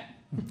 not yet.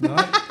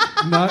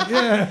 Not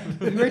yet.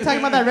 We were talking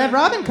about that Red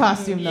Robin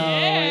costume, though.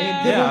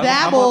 Yeah. Dibble I'm on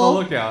dabble. the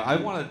lookout. I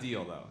want a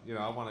deal though.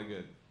 I want a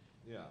good.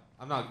 Yeah.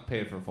 I'm not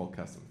paying for a full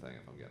custom thing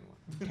if I'm getting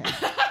one.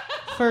 Okay.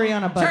 Furry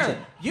on a budget. Charlie,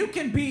 you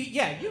can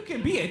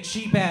be a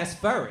cheap ass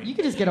furry. You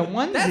could just get a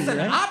onesie, That's an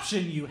right?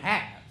 option you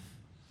have.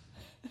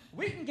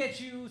 We can get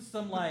you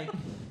some like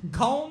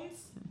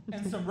cones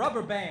and some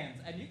rubber bands,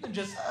 and you can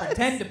just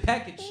pretend to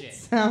peck at shit.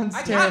 Sounds I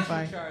got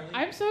terrifying. you, Charlie.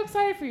 I'm so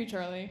excited for you,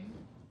 Charlie.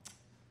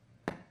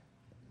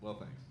 Well,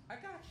 thanks. I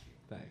got you.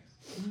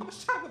 Thanks. How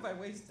much time have I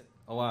wasted?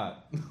 A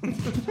lot.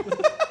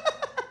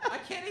 I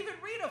can't even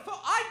read a phone.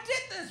 I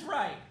did this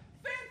right.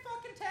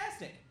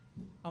 Fan-fucking-tastic.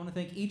 I want to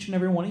thank each and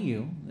every one of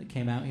you that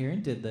came out here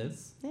and did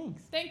this.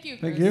 Thanks. Thank you,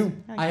 Chris. Thank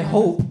you. I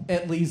hope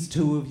at least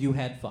 2 of you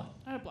had fun.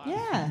 I had a blast.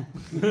 Yeah.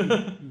 It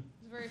was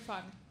very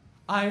fun.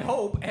 I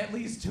hope at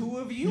least 2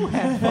 of you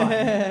had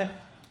fun.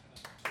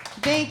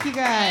 Thank you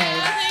guys.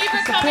 Thank you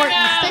for Support coming and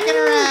out. sticking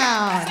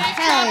around. Safe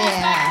Hell travels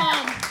yeah. back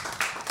home.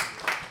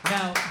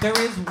 Now, there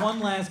is one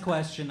last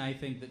question I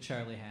think that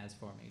Charlie has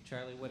for me.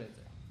 Charlie, what is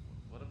it?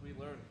 What have we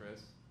learned,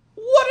 Chris?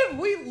 What have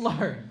we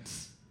learned?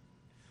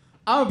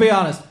 I'm going to be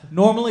honest.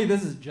 Normally,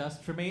 this is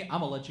just for me. I'm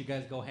going to let you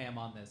guys go ham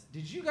on this.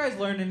 Did you guys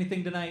learn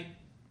anything tonight?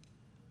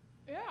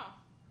 Yeah.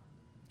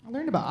 I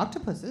learned about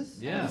octopuses.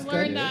 Yeah. I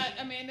learned that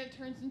Amanda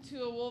turns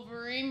into a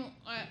Wolverine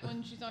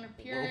when she's on her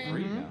period.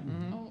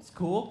 Wolverine. Oh, It's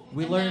cool.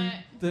 We And learned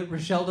that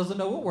Rachelle doesn't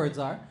know what words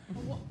are.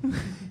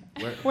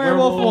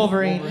 Werewolf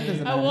Wolverine. Wolverine.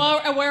 Doesn't a,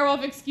 matter. a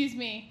werewolf, excuse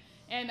me.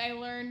 And I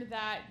learned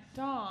that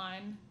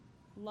Dawn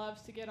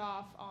loves to get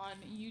off on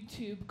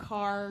YouTube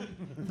car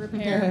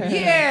repair.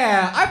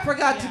 Yeah, I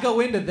forgot to Yeah. go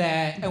into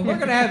that, and we're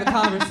going to have a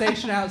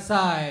conversation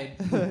outside.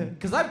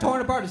 Because I've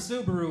torn apart a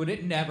Subaru, and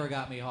it never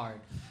got me hard.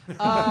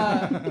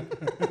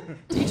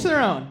 Each their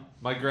own.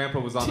 My grandpa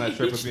was on that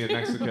trip with me in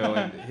Mexico,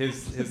 and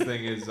his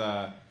thing is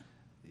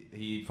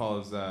he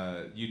follows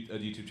a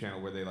YouTube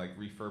channel where they like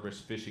refurbish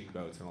fishing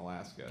boats in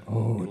Alaska.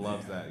 Oh, he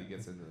loves that. He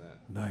gets into that.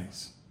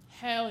 Nice.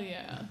 Hell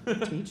yeah.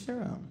 To each their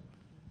own.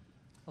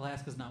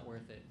 Alaska's not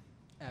worth it.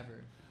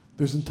 Ever.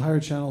 There's entire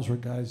channels where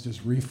guys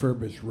just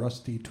refurbish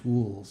rusty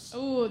tools.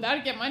 Ooh,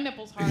 that'd get my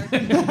nipples hard.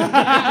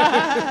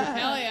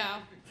 Hell yeah.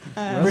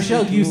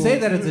 Rachelle, you say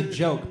that as a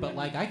joke, but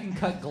like I can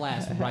cut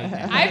glass right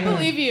now. I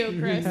believe you,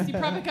 Chris. You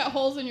probably cut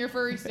holes in your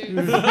furry suits.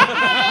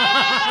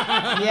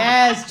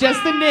 Yes,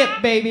 just the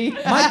nip, baby.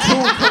 My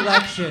tool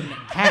collection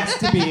has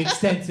to be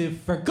extensive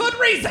for good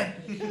reason.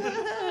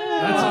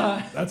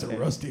 That's a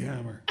rusty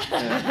hammer.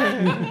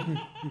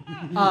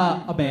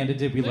 Amanda,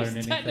 did we learn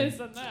There's anything? tetanus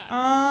in that.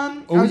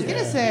 I Oh, was yeah.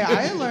 gonna say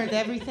I learned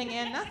everything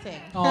and nothing.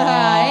 Aw.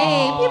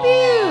 Hey, pew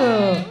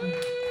pew.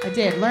 I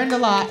did. Learned a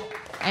lot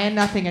and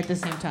nothing at the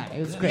same time. It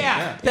was great.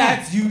 Yeah,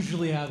 that's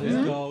usually how this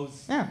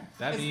goes. Yeah.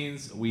 That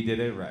means we did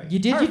it right. You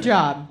did Perfect. your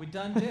job. We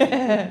done did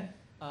it.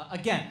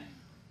 Again,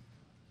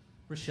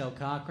 Rachelle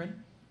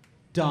Cochran,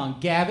 Dawn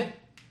Gavitte,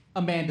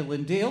 Amanda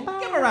Lynn Deal. Give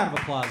them a round of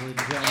applause, ladies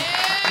and gentlemen.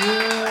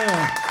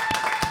 Yeah.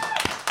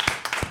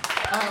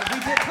 We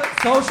did put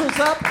socials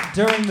up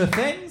during the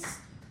things.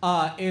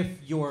 If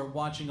you're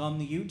watching on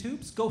the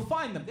YouTubes, go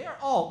find them. They're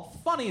all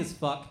funny as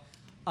fuck.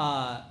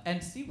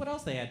 And see what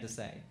else they had to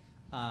say.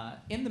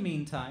 In the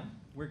meantime,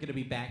 we're going to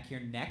be back here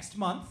next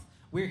month.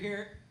 We're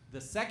here the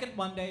second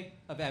Monday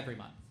of every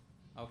month.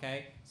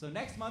 Okay? So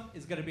next month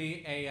is going to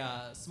be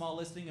a small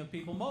listing of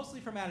people, mostly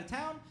from out of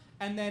town.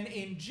 And then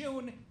in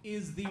June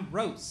is the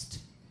roast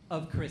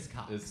of Chris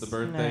Cox. It's the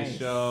birthday Nice.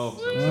 show.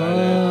 So All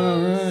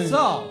excited. right.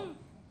 So,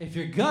 if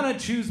you're gonna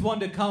choose one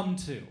to come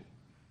to,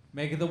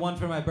 make it the one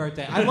for my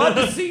birthday. I'd love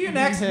to see you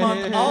next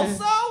month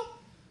also,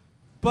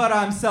 but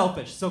I'm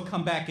selfish, so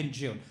come back in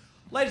June.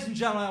 Ladies and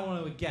gentlemen, I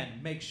want to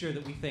again make sure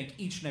that we thank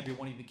each and every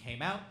one of you that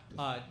came out.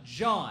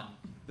 John,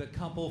 the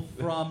couple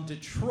from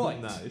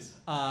Detroit. Nice.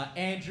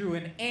 Andrew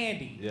and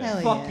Andy. Yeah.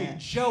 Hell Fucking yeah.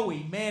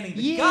 Joey manning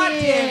the Yeah.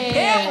 goddamn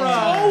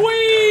camera.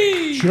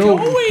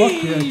 Joey.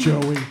 Fuck yeah,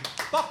 Joey.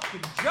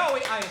 Fucking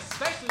Joey. I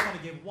especially want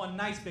to give one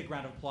nice big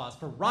round of applause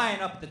for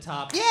Ryan up at the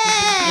top.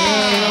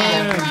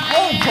 Yeah.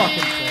 Whole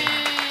fucking thing.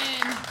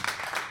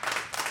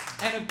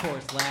 And of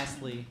course,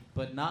 lastly,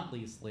 but not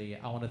leastly,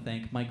 I want to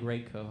thank my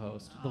great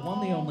co-host, the one,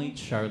 the only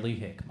Charlie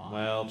Hickman.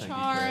 Well, thank you,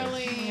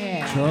 Charlie.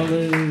 Yeah.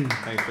 Charlie. Chris.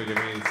 Thanks for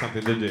giving me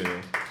something to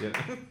do.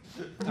 Yeah.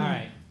 All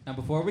right. Now,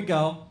 before we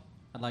go,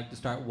 I'd like to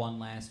start one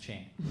last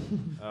chant.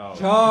 Oh.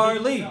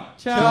 Charlie.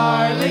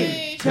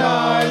 Charlie.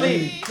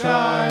 Charlie.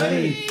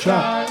 Charlie.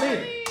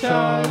 Charlie.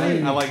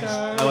 Charlie.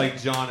 I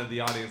like John in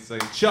the audience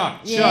saying Chuck.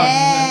 Chuck.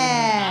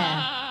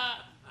 Yeah.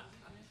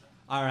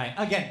 All right.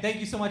 Again, thank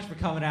you so much for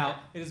coming out.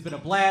 It has been a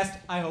blast.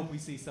 I hope we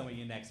see some of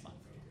you next month.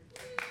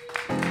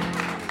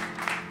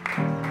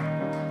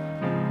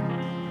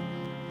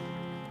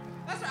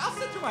 That's right. I'll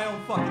send you my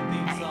own fucking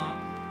theme song.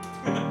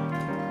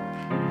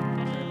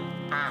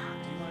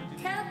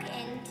 Coke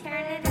and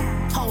turn it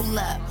up. Hold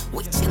up,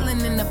 we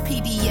chillin' in the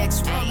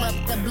PDX. Roll up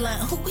the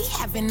blunt. Who we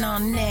having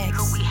on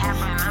next?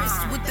 Chris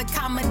with the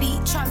comedy,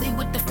 Charlie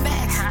with the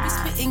facts.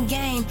 We spittin'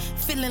 game,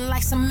 feeling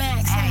like some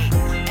Max.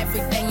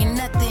 Everything and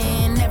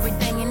nothing,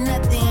 everything and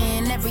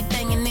nothing,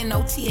 everything and then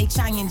OTHING.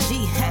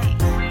 Hey,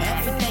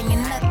 everything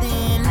and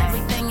nothing,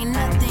 everything and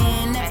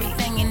nothing,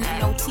 everything and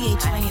then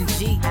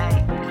OTHING.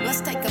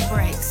 Let's take a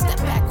break, step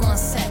back one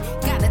sec.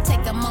 Gotta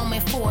take a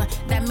moment for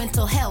that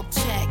mental health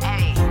check.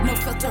 No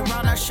filter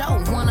on our show,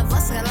 one of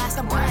us a last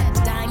of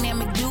breath.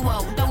 Dynamic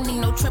duo, don't need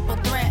no triple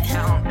threat.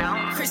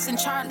 Chris and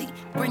Charlie,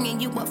 bringing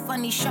you a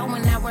funny show,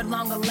 an hour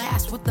longer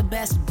last with the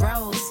best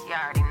bros. You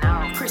already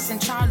know. Chris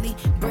and Charlie,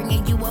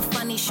 bringing you a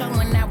funny show,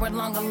 an hour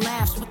longer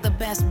laughs with the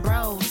best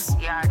bros.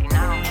 You already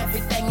know.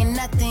 Everything and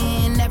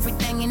nothing,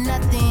 everything and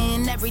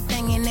nothing,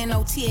 everything and then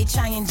OTHING.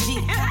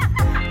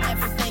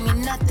 Everything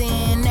and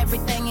nothing,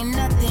 everything and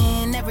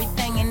nothing,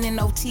 everything and then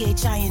OTHING.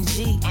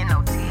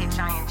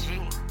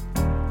 NOTHING.